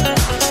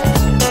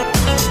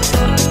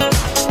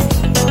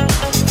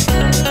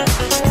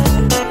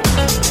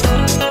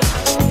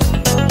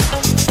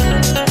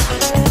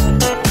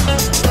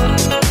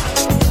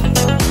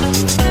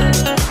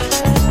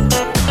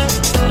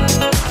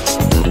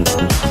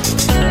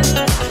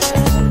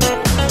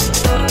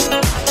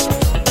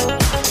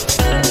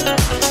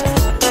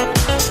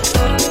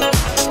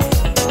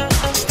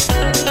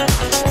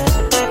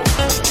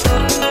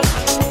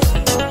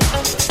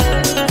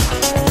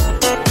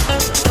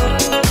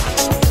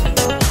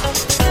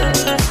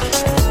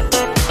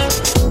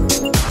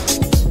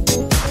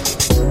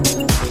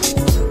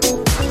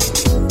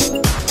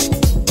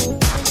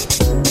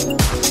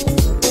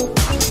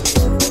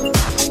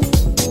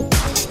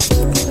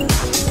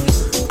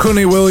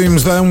 Cunny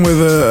Williams then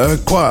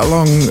with quite a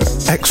long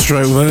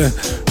extra there,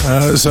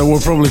 so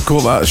we'll probably call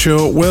that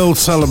short. World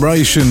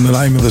Celebration, the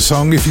name of the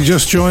song. If you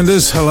just joined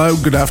us, hello,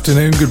 good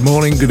afternoon, good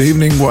morning, good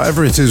evening,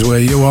 whatever it is where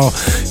you are,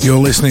 you're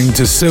listening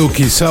to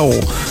Silky Soul.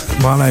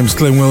 My name's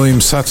Glyn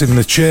Williams, sat in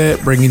the chair,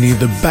 bringing you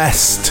the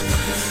best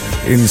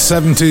in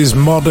 70s,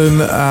 modern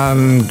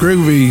and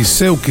groovy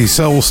silky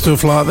soul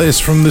stuff like this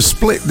from the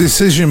Split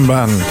Decision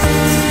Band.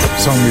 The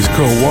song is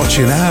called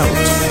Watching Out.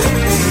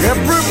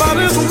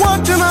 Everybody's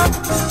watching out.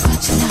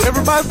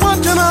 Everybody's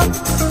watching out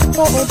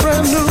for a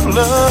brand new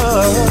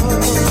love.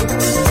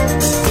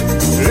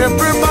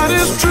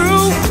 Everybody's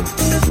true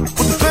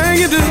with the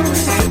thing you do.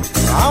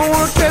 I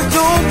want to catch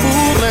no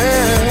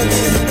fooling.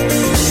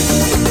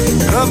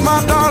 'Cause my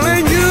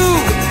darling,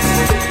 you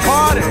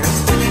party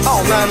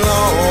all night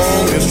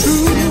long. It's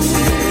true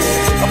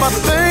about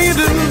the thing you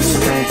do,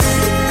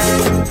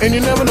 and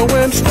you never know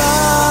when to stop.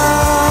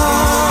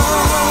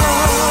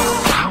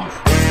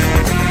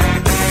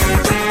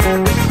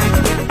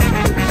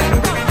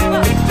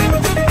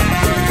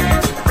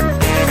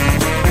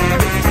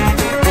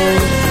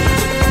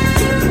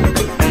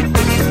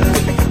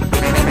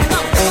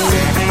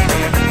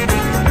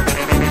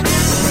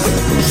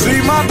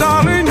 See, my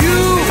darling,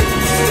 you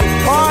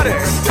party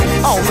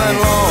all night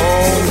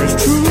long. It's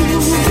true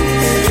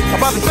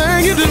about the thing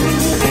you do,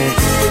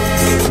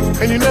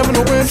 and you never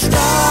know when to stop.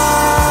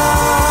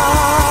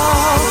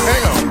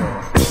 Hang on,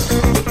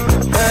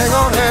 hang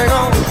on, hang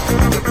on.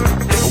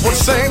 What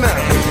you say now?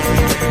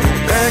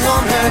 Hang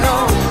on, hang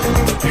on,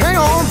 hang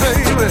on,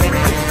 baby.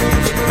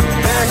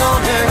 Hang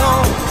on, hang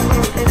on,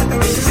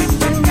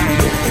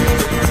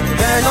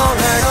 hang on,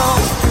 hang on.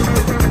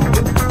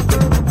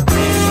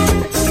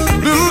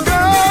 Little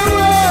girl,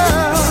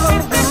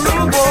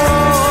 little boy.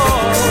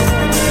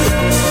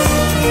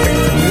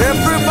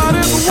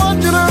 Everybody's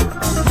watching up.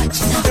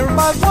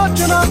 Everybody's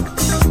watching up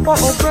for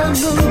a brand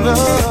new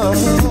love.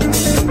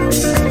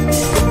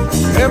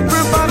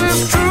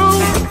 Everybody's true.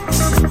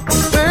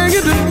 Thing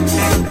you do,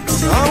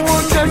 I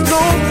won't check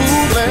no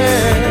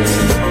fooling.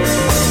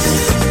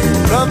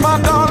 'Cause my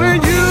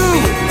darling, you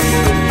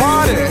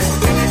party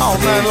all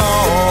night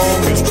long.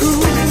 It's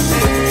true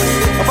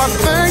about the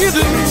thing you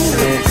do,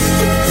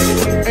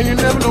 and you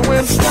never know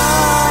when to stop.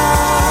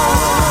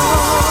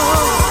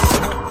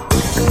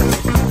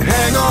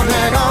 Hang on,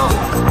 hang on.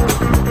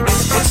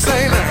 Let's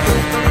say that.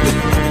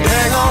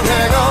 Hang on,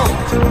 hang on.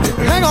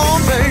 Hang on,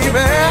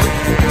 baby.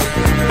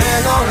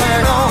 Hang on,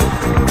 hang on.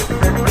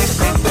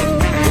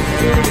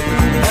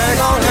 Hang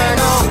on, hang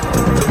on.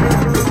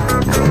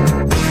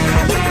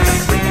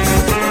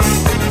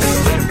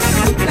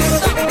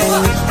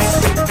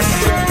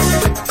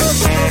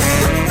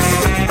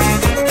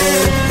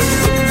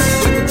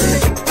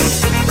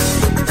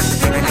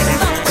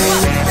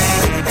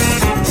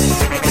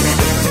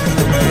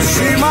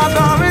 See, my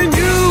darling,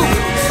 you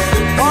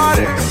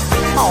party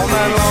all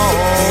night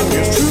long.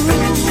 It's true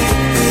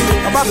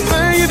about the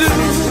thing you do,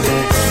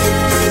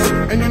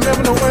 and you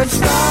never know when to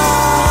stop.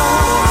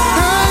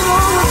 Hang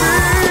on with me.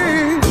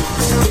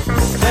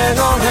 Hang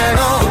on, hang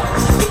on.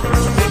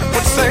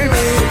 What you say,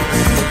 man?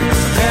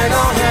 Hang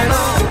on, hang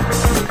on.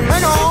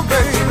 Hang on,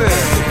 baby.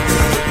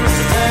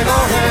 Hang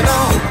on, hang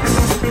on.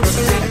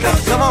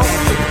 Come on.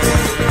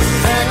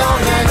 Hang on,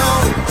 hang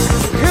on.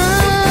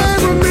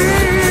 Hang with me.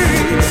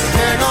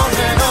 Hang on,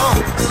 hang on.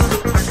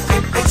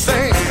 What you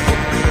say?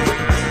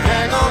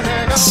 Hang on,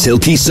 hang on.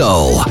 Silky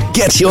Soul.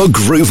 Get your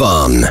groove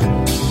on.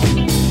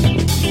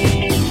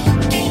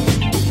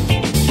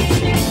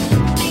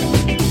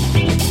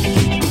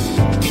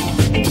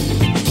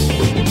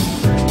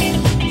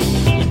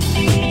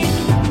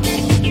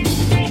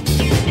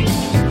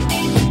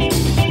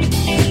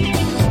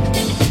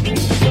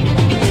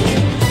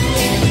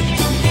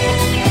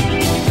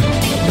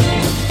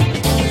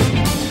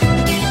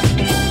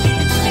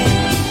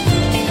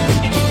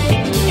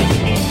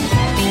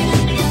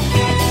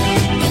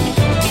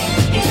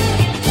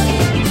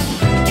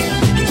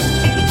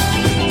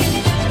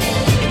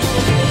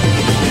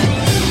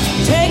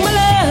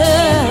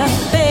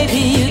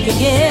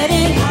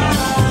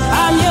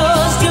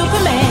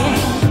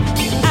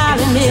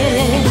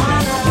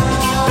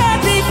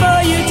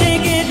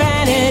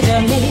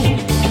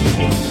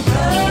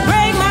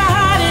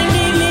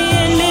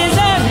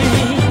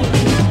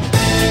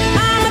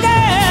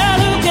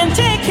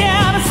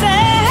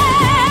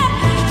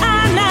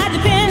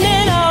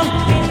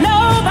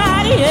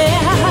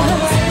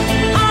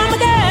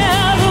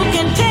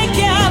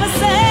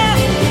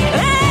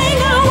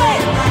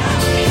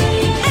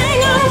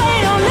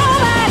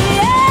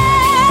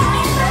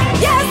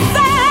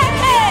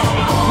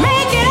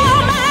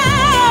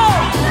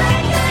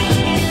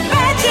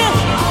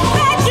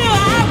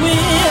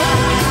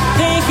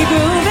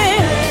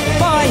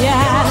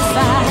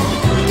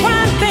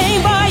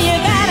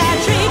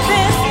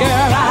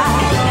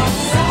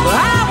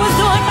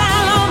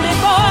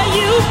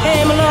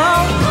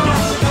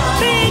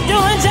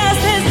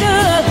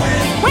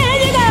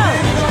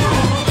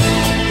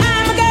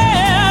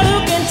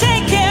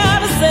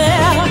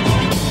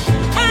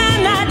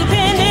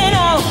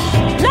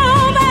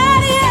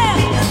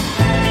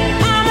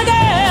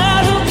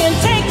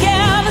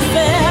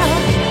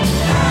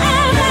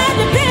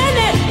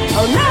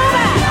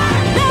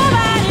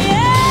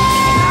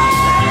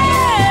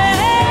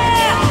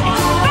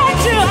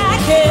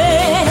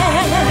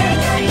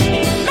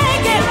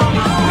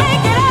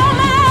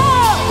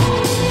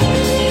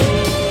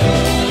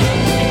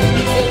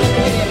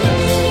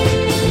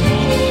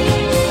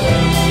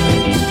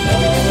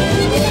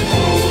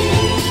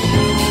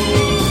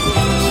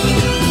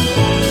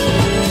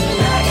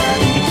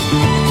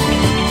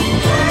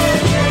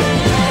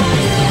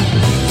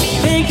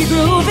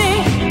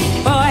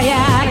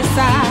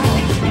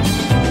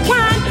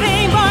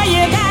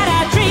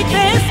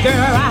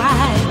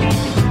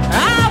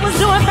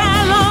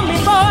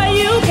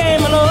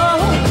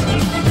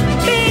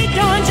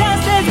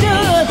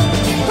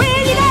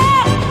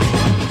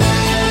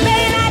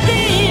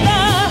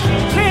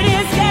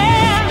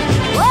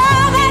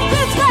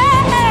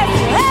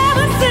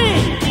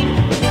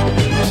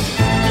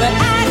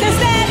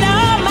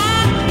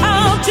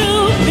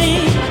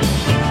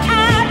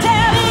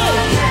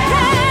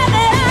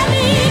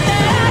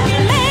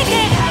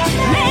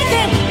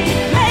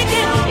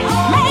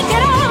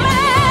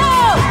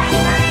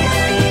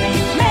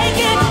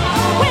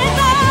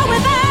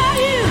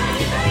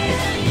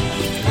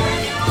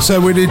 So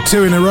we did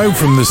two in a row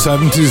from the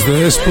 70s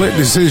there. Split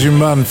Decision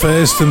Band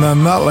first, and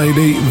then that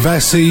lady,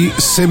 Vesey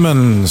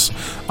Simmons.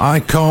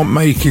 I Can't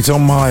Make It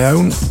On My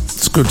Own.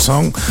 It's a good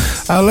song.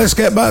 Let's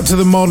get back to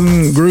the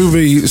modern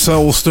groovy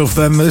soul stuff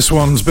then. This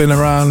one's been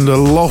around a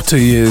lot of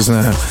years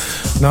now.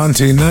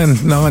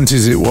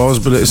 1990s it was,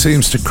 but it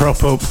seems to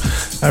crop up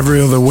every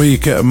other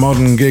week at a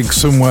modern gig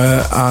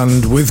somewhere,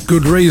 and with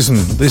good reason.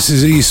 This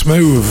is E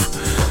Smooth.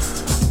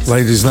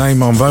 Lady's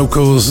name on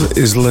vocals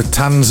is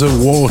Latanza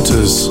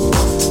Waters.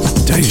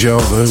 Deja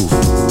Vu.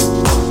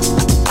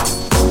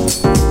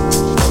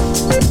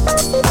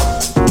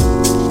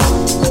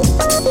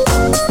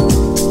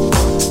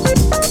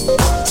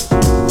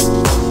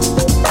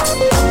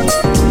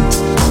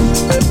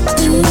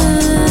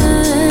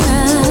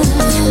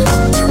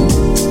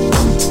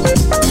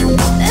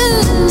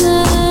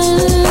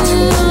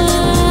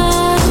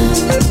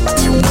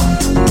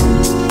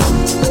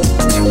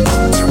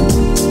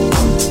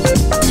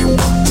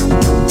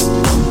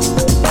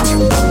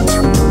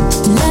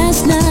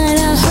 Last night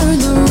I heard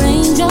the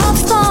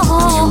raindrops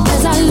fall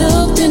as I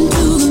looked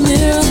into the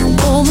mirror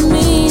for the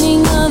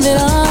meaning of it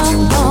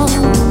all.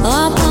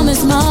 I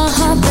promised my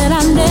heart that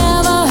I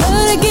never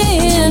hurt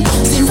again.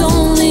 Seems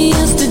only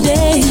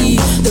yesterday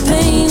the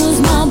pain was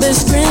my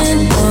best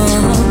friend.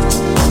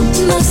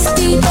 Must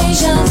be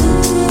deja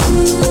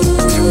vu,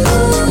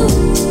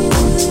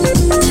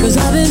 'cause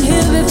I've been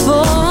here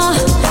before.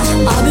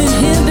 I've been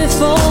here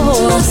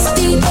before. Must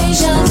be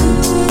deja vu.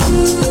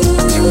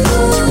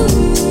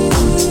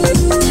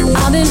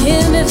 I've been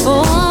here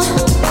before.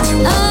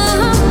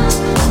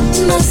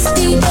 Must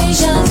be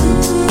deja vu.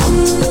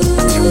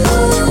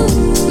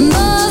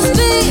 Must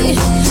be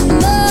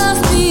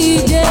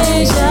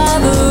deja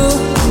vu.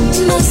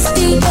 Must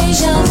be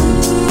deja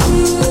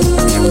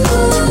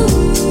vu.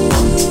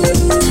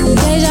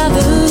 Deja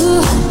vu.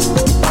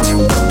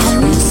 I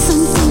knew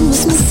something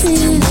was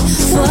missing.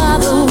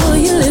 Father, were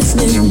you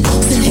listening?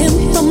 Send him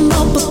from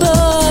up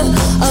above.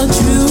 A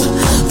true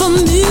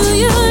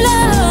familiar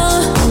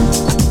love.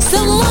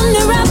 Someone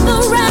to wrap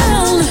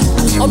around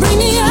or bring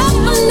me up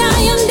when I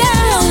am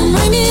down.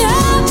 Bring me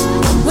up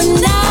when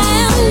I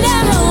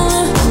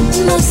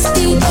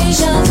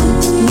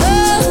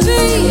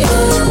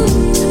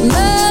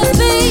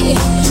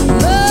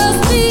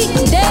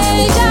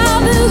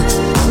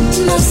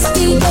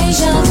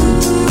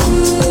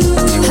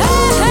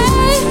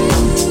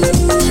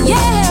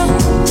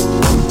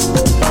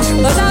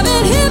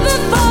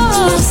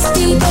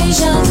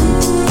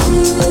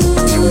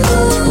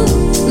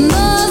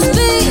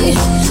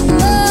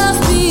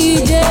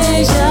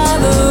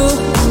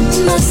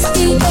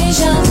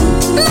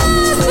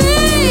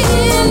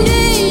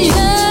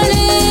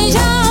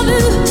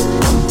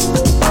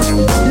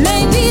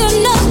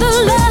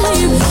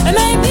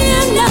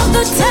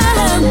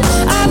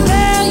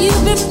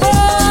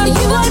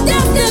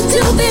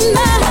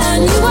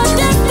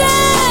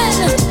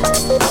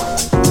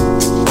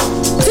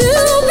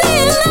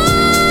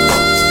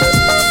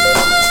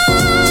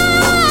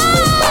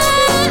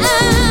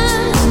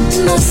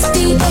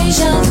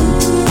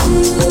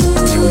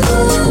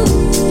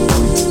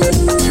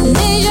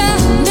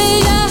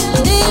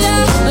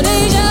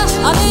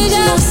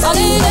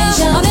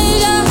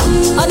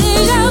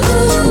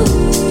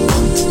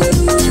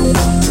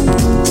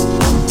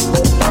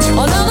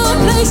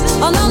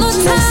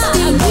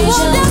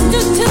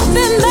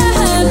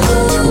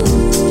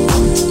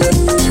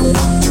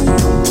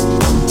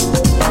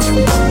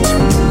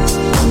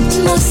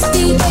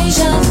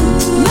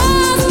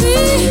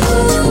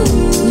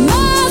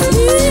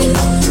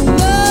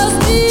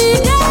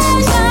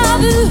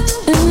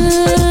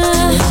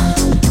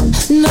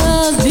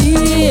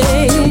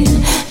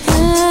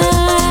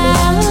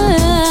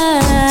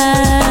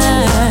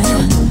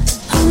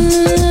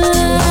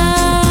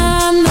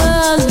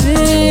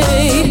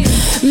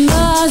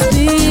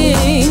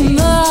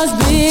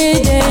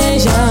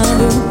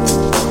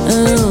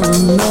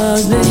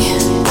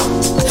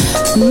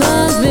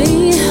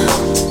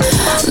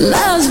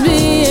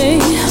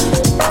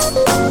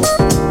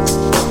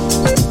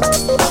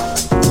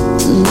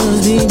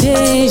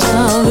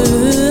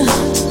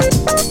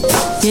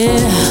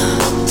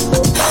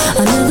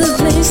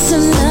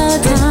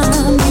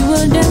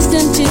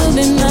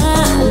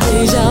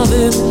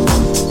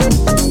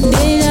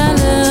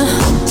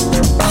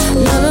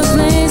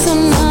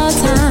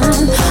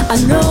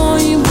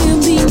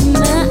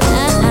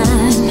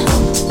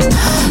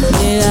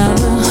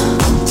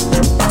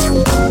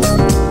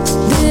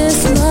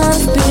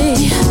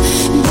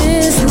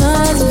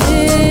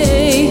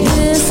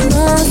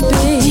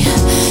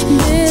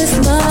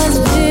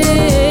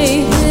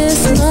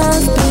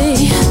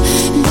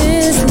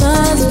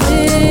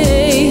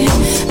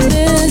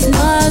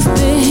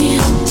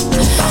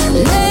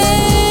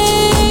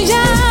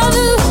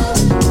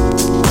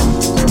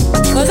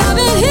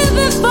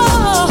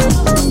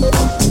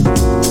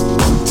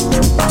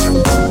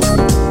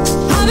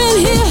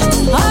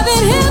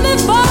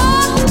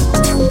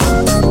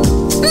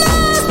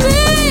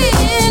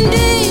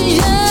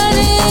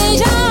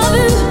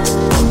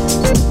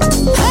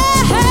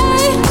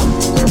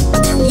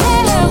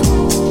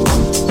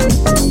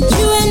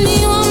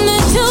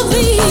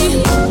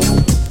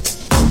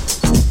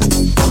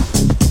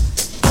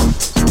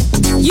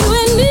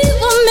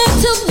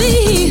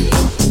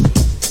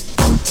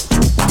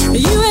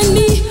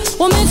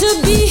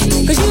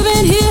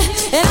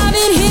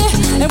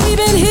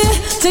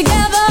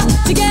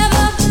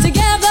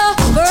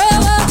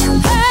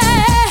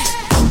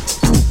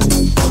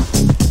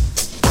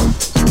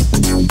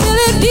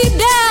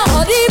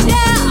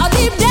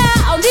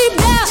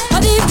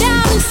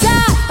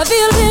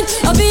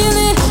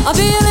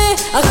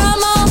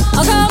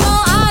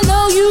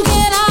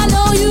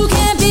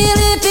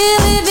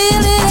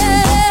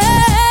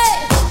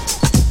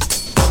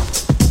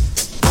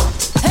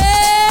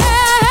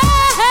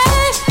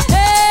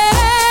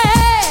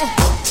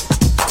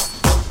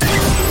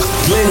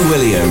Glenn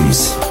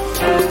Williams.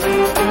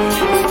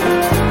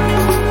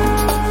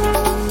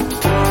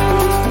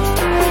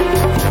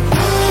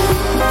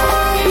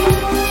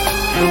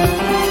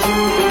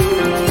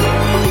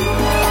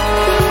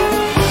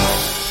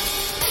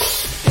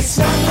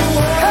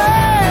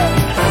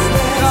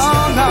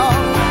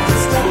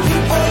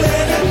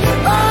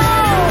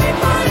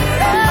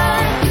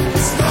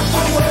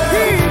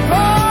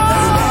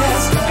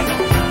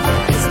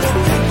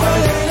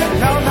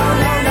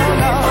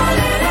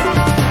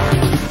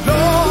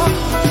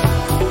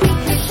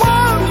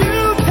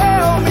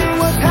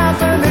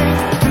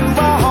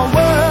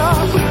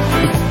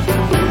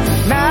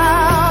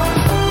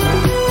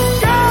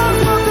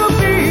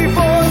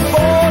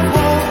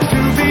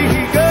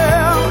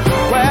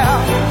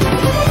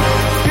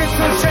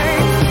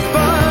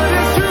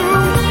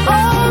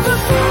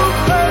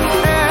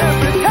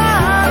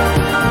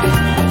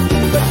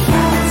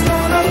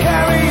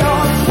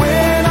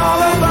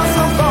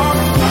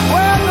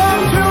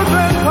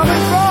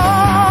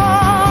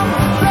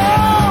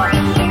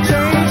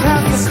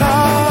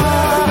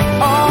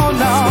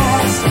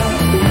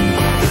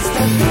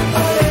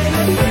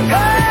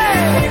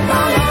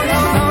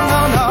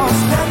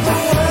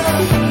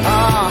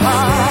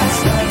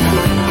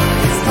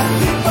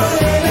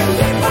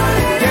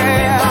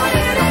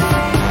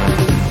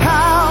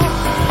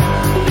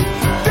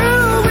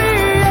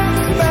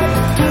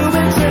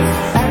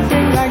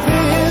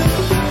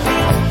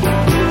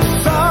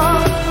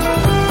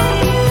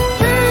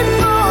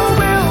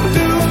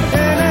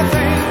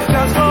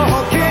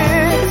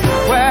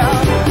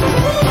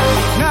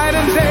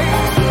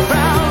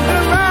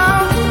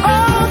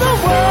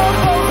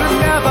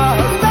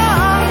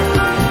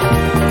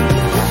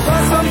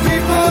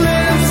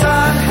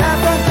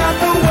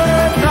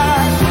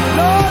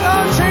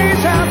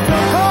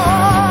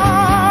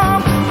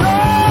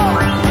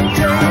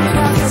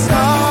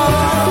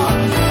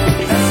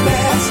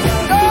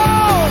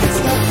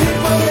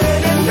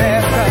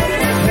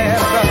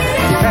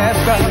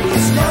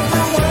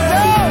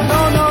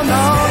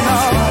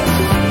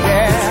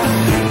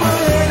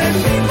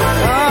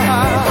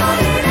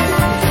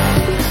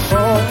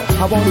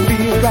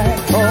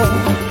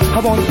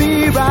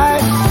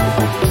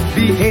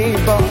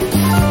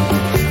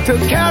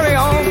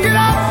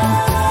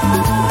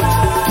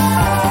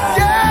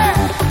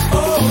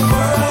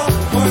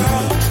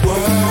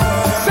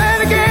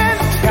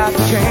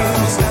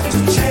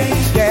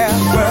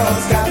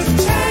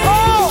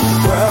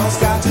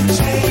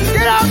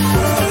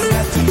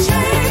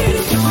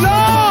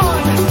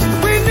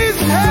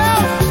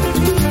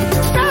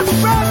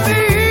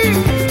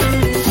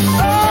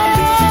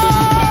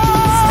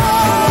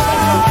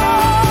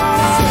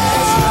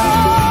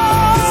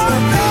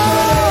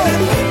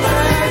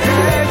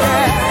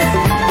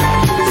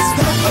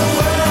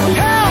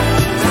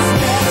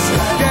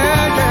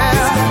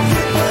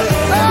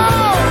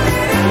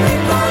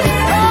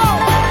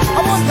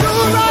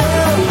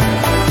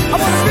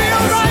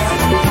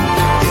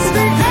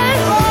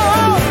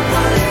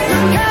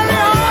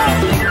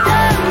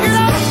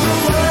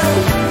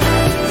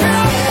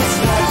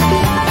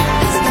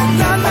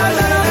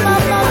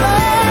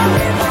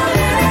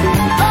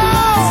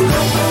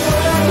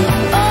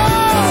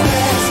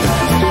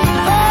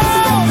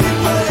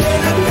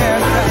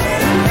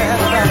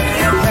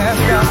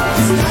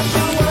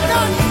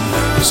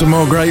 Some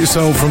more great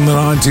soul from the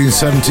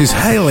 1970s.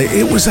 Haley,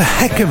 it was a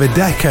heck of a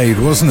decade,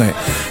 wasn't it?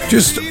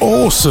 Just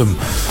awesome.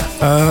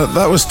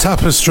 That was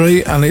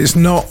Tapestry, and it's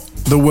not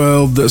the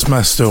world that's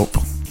messed up.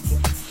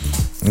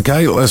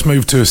 Okay, let's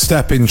move to a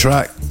stepping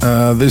track.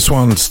 This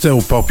one's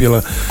still popular.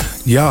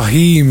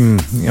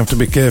 Jaheim. You have to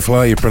be careful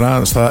how you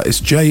pronounce that.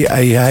 It's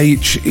Jaheim.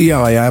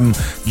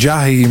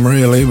 Jaheim,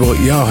 really, but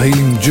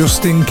Jaheim,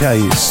 just in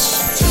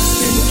case.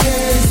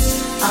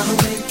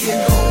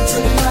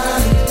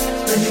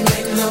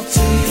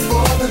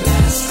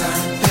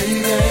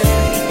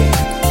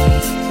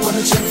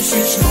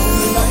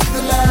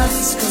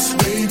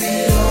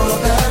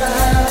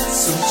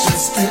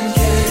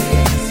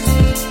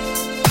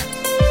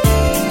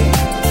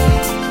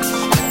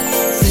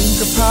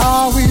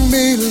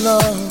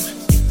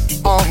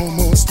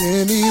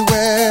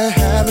 Anywhere,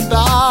 haven't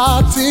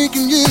I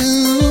taken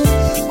you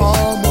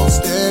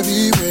almost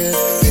everywhere?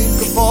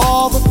 Think of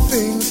all the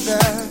things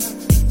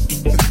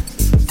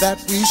that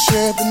we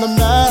shared, and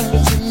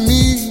imagine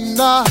me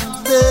not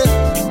there.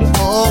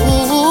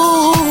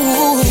 Oh,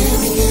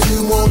 give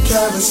you more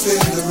carrots than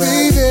the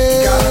rain.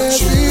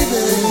 Got you,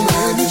 anything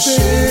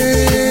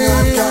I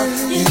got,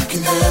 you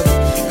can have it,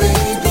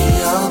 baby.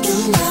 I'll do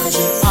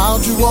magic. I'll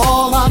do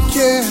all I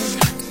can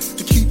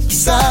to keep you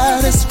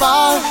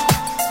satisfied.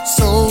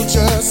 So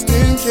just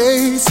in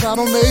case I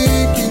don't make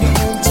it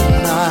home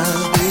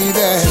tonight, baby.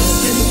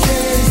 Just in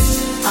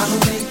case I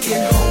don't make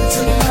it home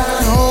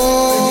tonight.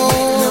 Oh,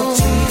 making up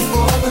to you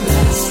for the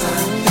last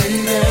time,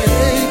 baby.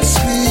 Makes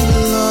me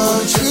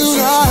love you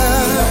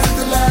right. Like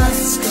the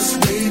last, 'cause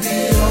baby,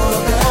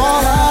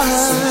 all I have.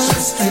 So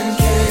just in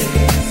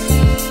case.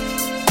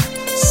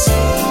 So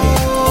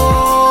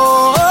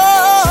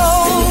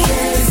just in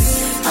case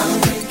I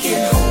don't make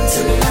it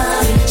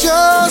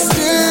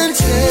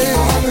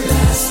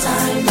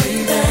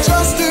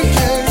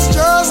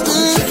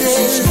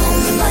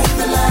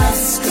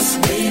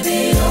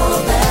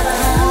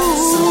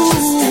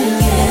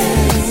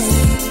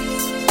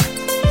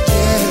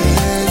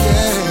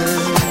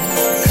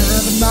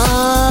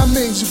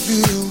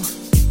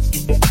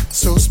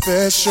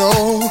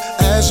special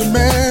as your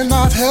man.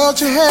 I've held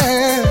your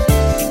hand,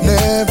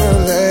 never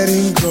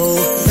letting go.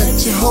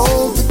 Let you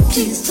hold the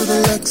keys to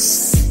the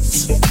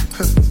Lexus.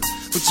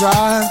 But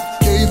I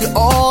gave you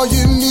all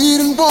you need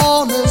and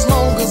want as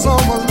long as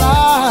I'm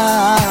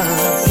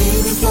alive.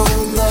 Even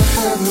from the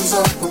heavens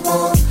up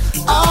above,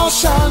 I'll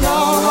shine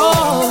out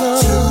on.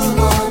 Too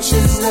much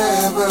is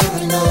never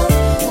enough.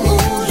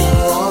 Oh,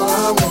 you're all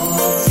I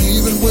want.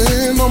 Even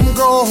when I'm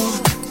gone,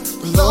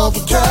 love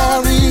will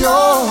carry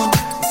on.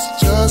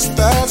 It's just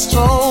that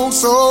strong,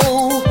 so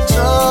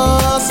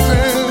just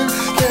in,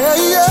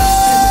 yeah.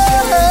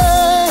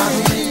 I'll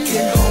make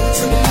it home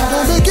tonight.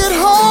 I'll make it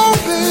home,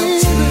 baby.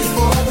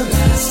 For the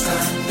last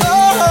time,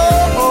 baby.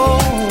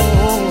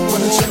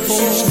 Wanna cherish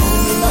each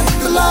moment like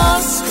the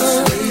last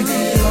time, baby.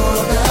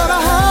 Got a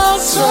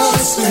house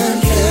just in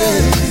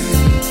case.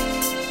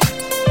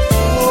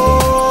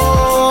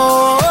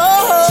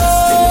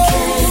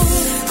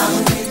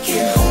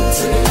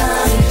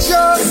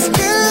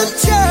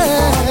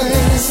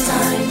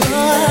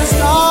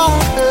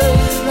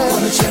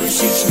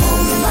 Cherish each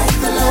moment like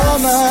the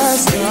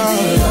last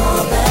time.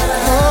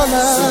 The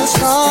last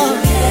time.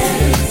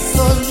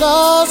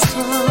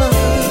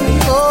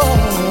 Oh,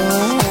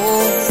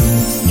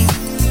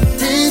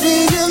 baby,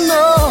 you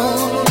know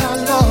I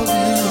love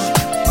you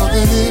more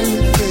than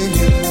anything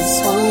in this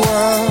whole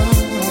world.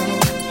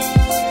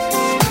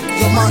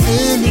 You're my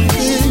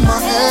anything, my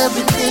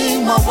everything,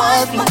 my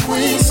wife, my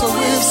queen. So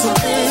if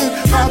something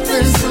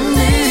happens to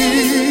me,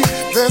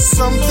 there's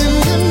something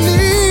you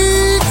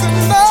need to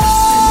know.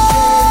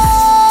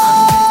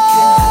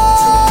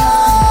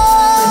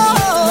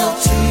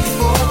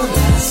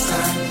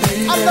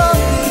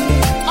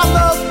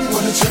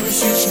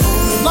 Cherish each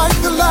moment like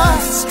the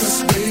last,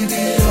 'cause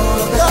baby,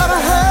 you're gotta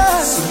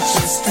have. So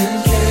just in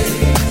case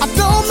I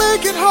don't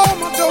make it home,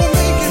 I don't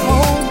make it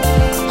home,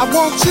 I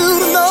want you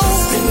to know.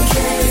 Just in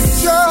case,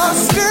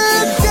 just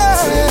in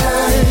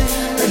case.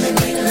 Let me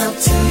make love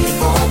to you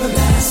for the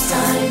last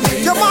time,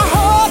 baby. You're my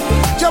heart,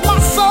 you're my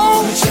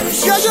soul.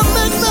 Yeah, you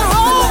make me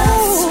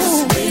whole.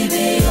 'Cause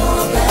baby,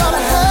 you're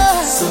gotta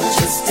have. So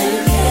just in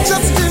case,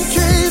 just in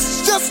case,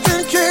 just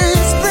in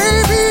case,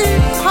 baby,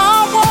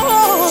 I want.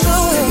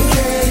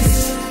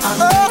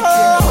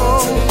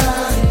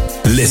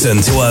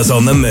 Listen to us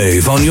on the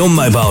move on your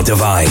mobile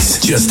device.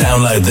 Just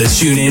download the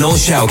TuneIn or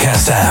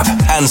Shoutcast app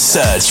and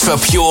search for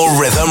Pure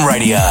Rhythm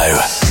Radio.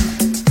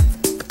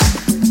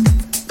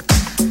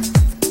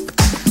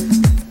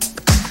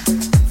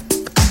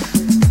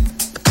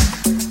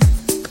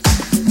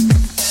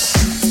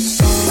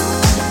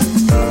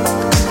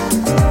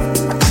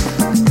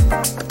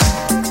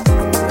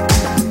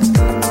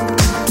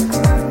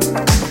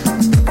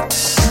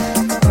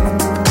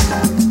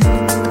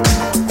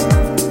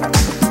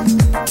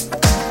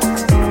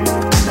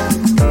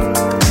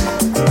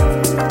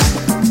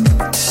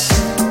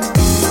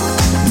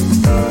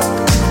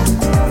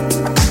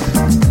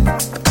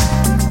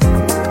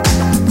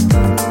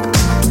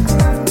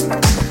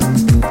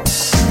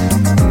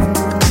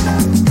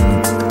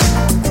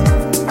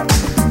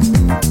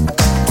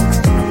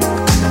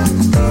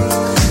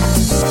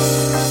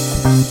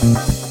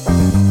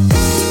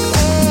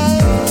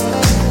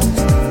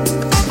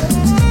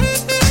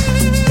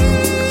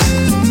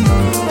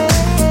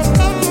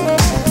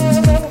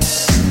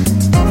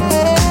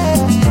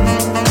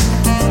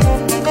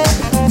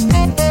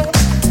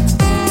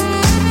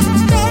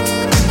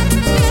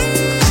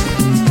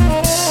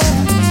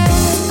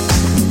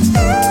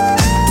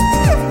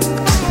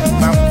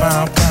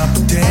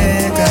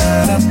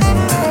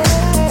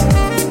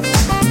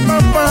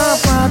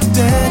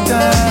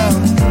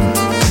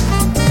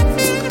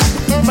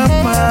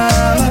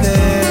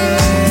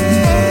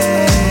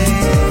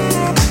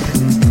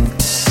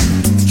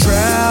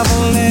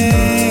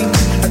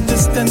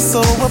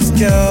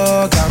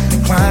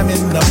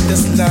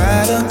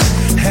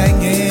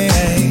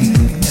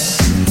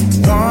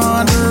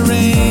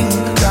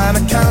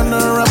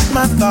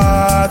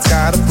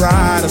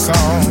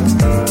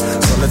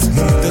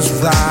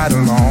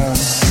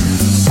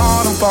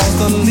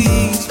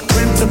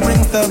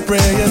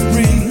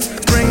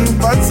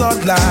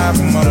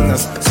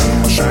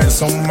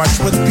 So much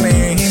with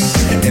gleam,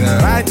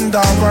 enlightened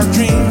all our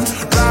dreams,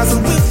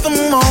 rising with the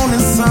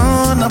morning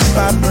sun, up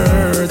by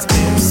birds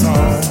in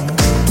song.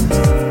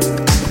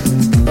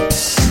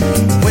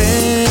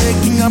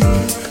 Waking up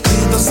to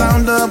the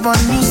sound of a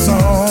new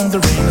song, the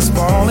rain is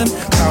falling,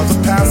 clouds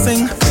are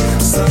passing,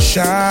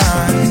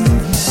 sunshine.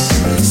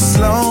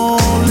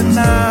 Slowly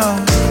now,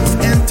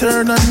 we've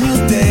entered a new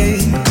day,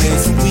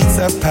 days and weeks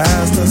have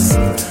passed us,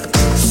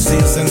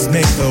 seasons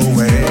make the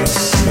way.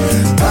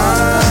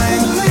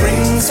 Time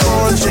brings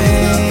for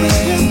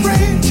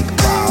change,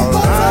 while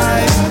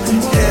life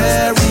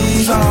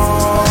carries on.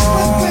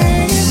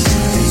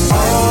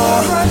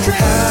 All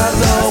have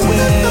the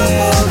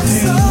will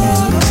to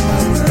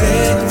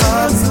pick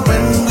us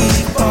when we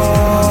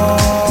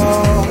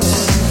fall.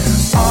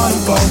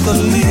 Autumn falls the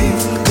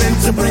leaves,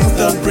 winter brings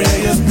the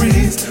brilliant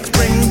breeze,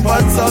 spring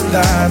buds are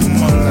live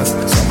among us.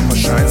 Summer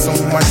shines so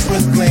much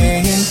with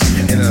gleam,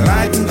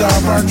 enlightened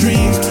of our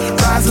dreams,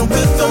 rising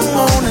with the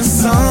morning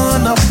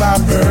sun of our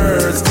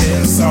birds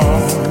in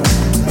song.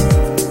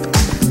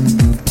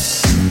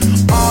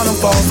 Autumn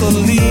falls the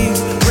leaves,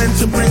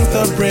 winter brings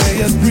the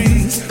brightest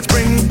breeze,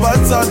 spring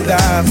buds are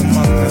live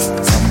among us,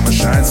 summer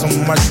shines so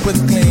much with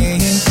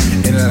gleam,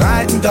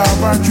 enlightened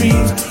of our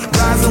dreams,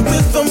 rising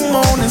with the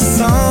morning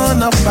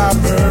sun of our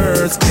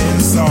birds in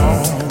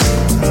song.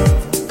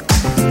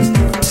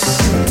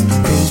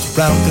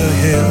 Round the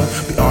hill,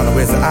 beyond the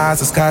waves of eyes,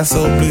 the sky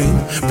so blue.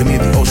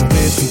 Beneath the ocean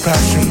waves come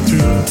crashing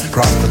through.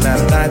 Cross the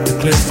land of night, the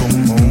clear full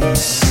moon.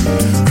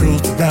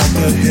 Cruise around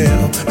the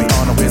hill,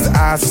 beyond the waves of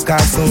eyes, the sky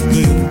so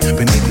blue.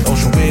 Beneath the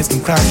ocean waves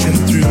come crashing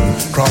through.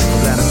 Cross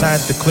the land of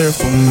night, the clear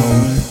full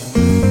moon.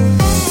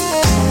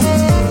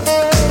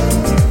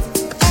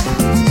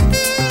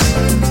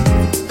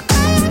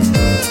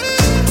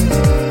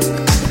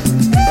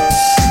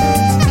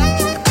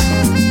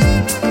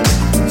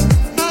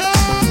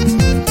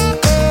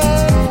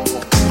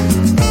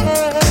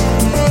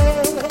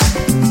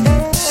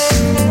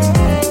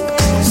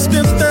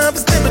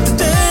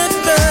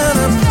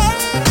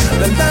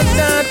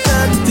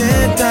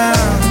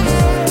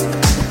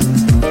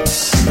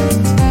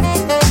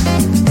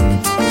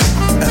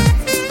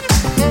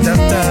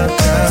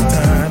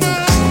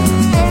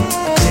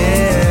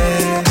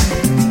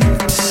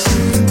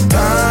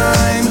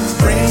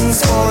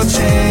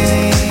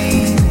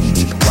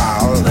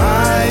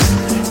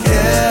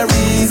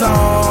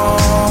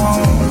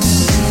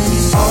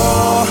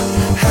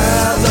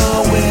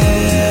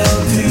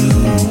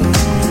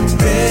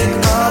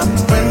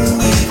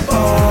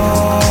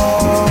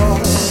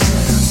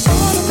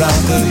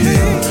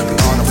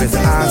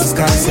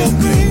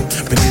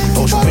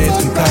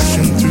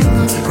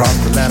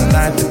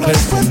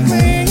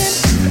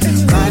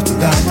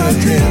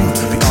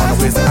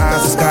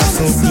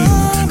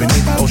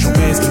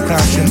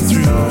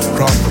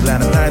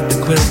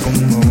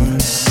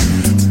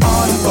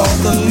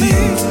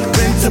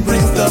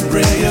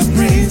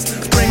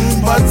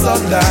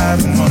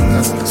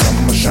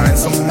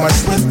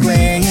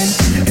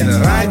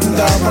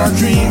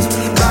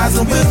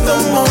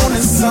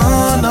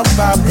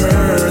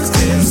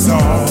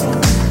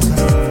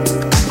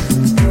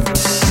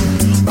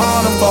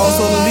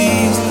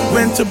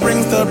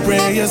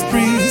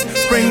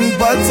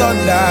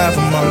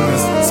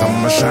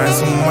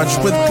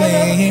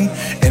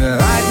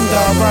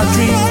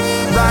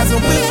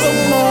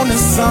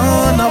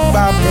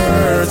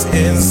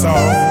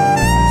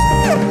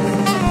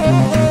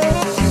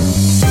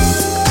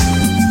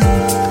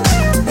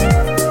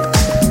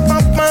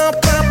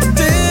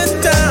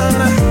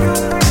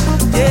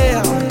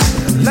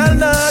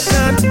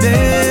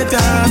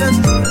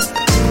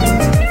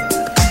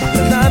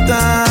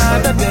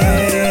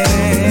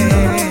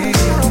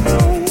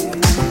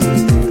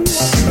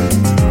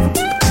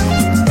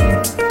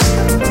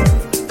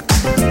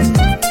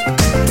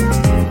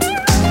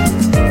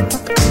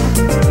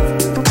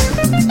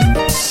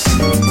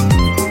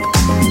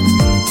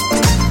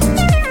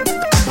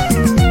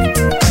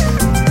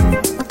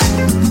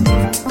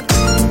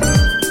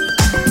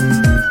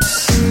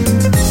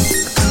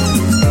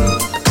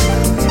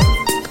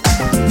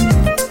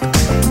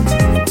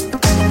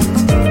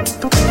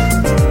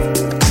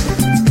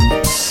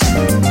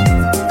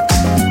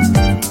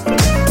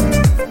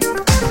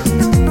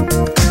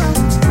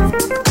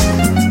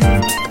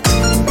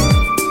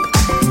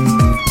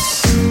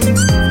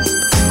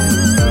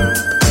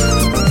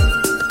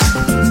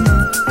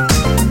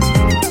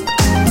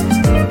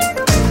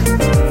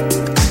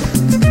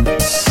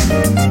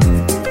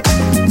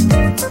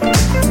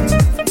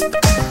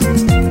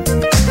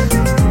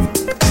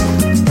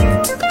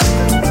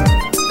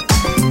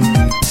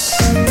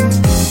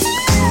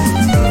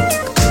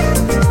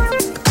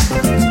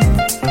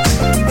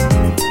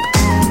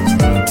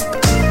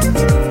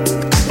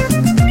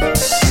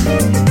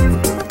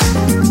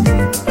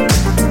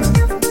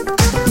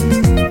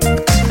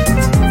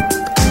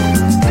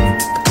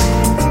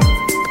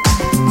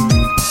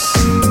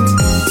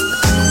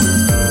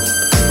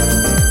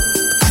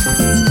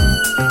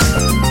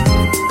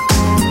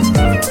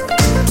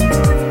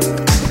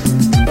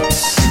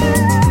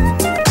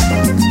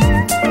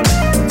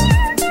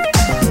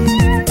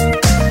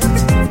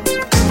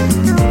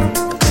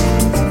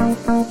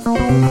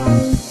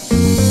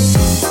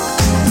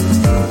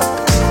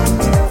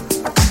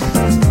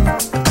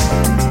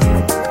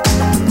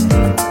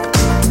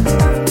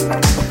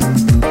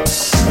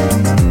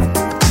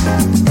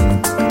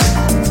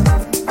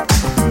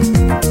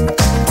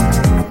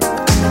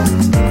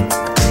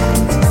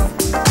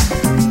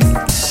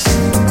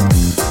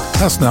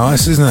 That's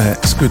nice, isn't it?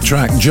 It's a good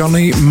track.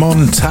 Johnny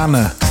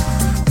Montana,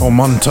 or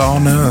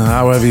Montana,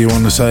 however you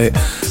want to say it.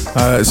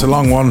 It's a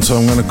long one, so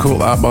I'm going to cut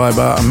that by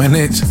about a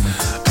minute.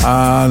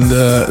 And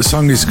the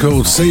song is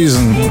called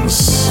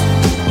Seasons.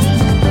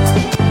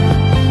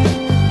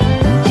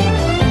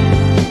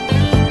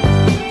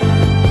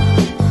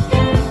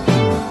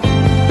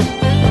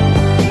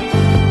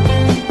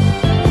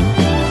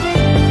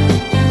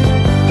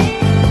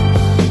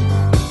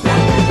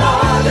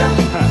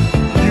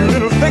 You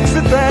little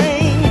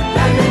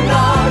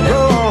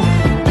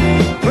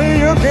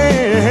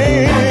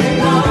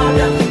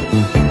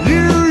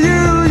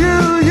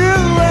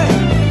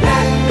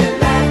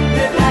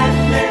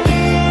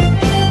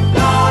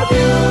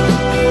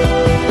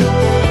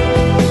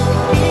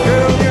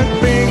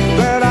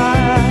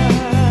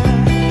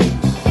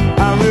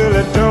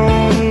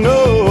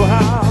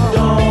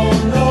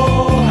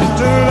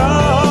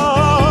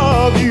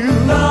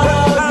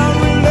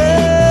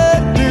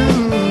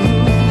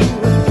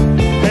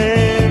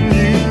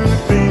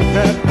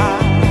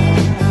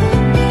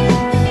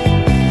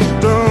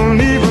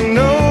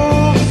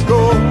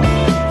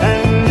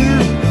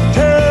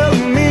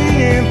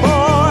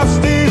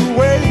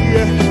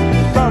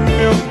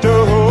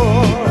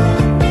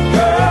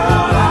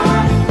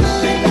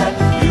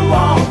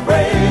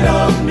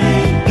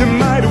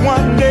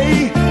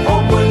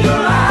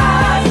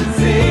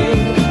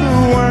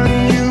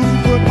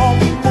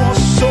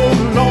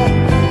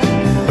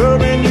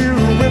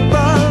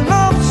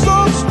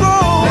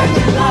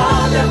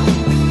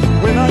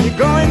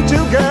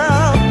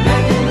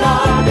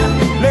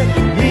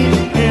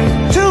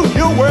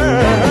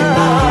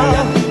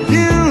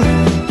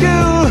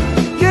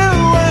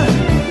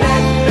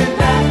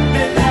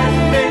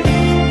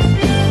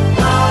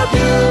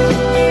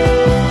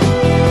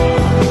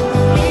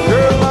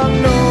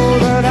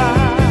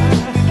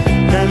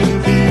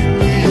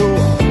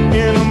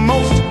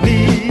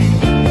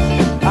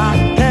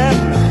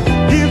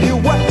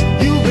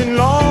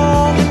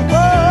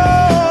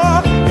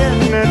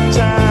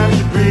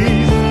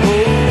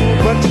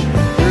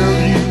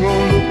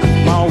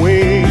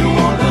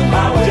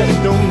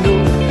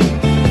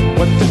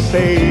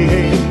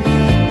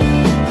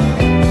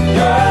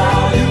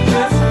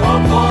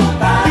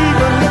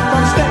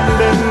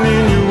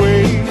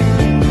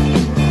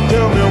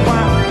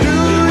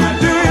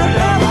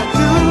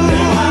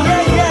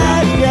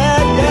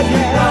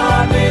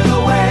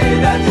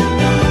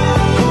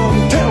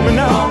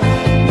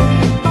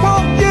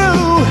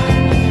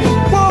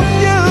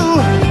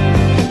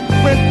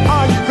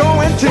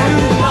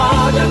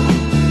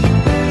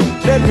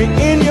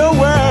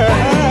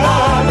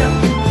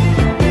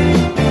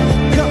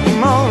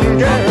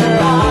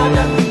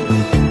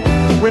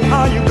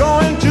you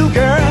going to,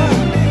 girl?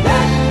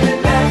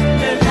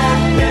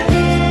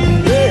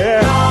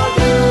 Yeah.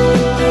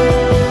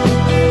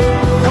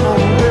 Come on,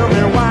 tell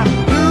me why.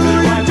 Do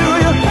you have to?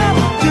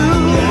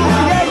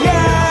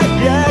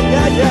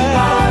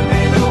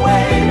 Yeah. The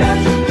way that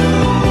you do.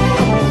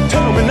 Come on,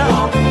 tell me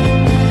now.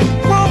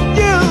 Won't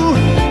you?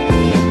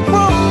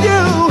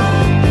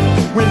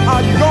 When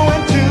are you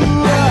going to?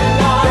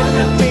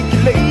 Take you,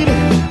 lady,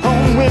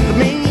 home with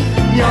me.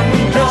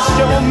 Just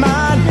your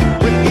mind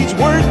with each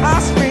word I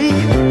speak.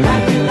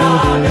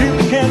 You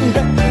can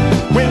bet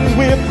when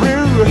we're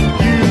through,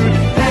 you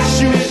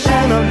should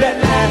have let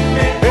me.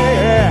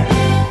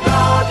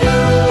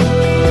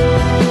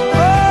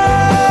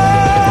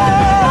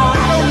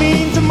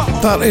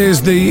 That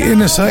is the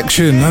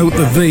intersection, note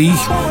the V.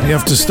 You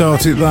have to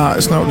start it that.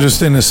 It's not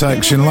just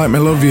intersection. Like Me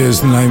Love You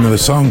is the name of the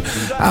song.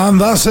 And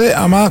that's it.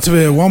 I'm out of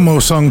here. One more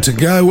song to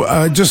go.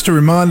 Just a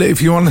reminder,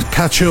 if you want to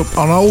catch up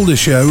on older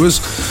shows,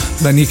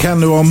 then you can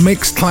do on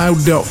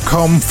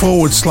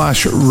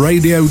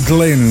mixcloud.com/Radio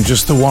Glyn,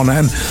 just the one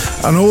N.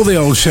 And all the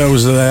old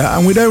shows are there.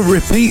 And we don't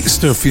repeat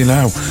stuff, you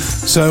know.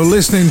 So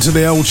listening to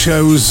the old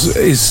shows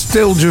is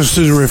still just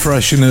as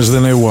refreshing as the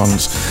new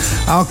ones.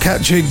 I'll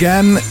catch you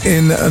again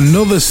in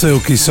another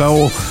Silky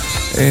Soul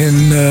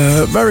in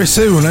very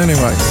soon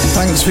anyway.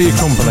 Thanks for your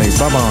company.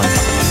 Bye bye.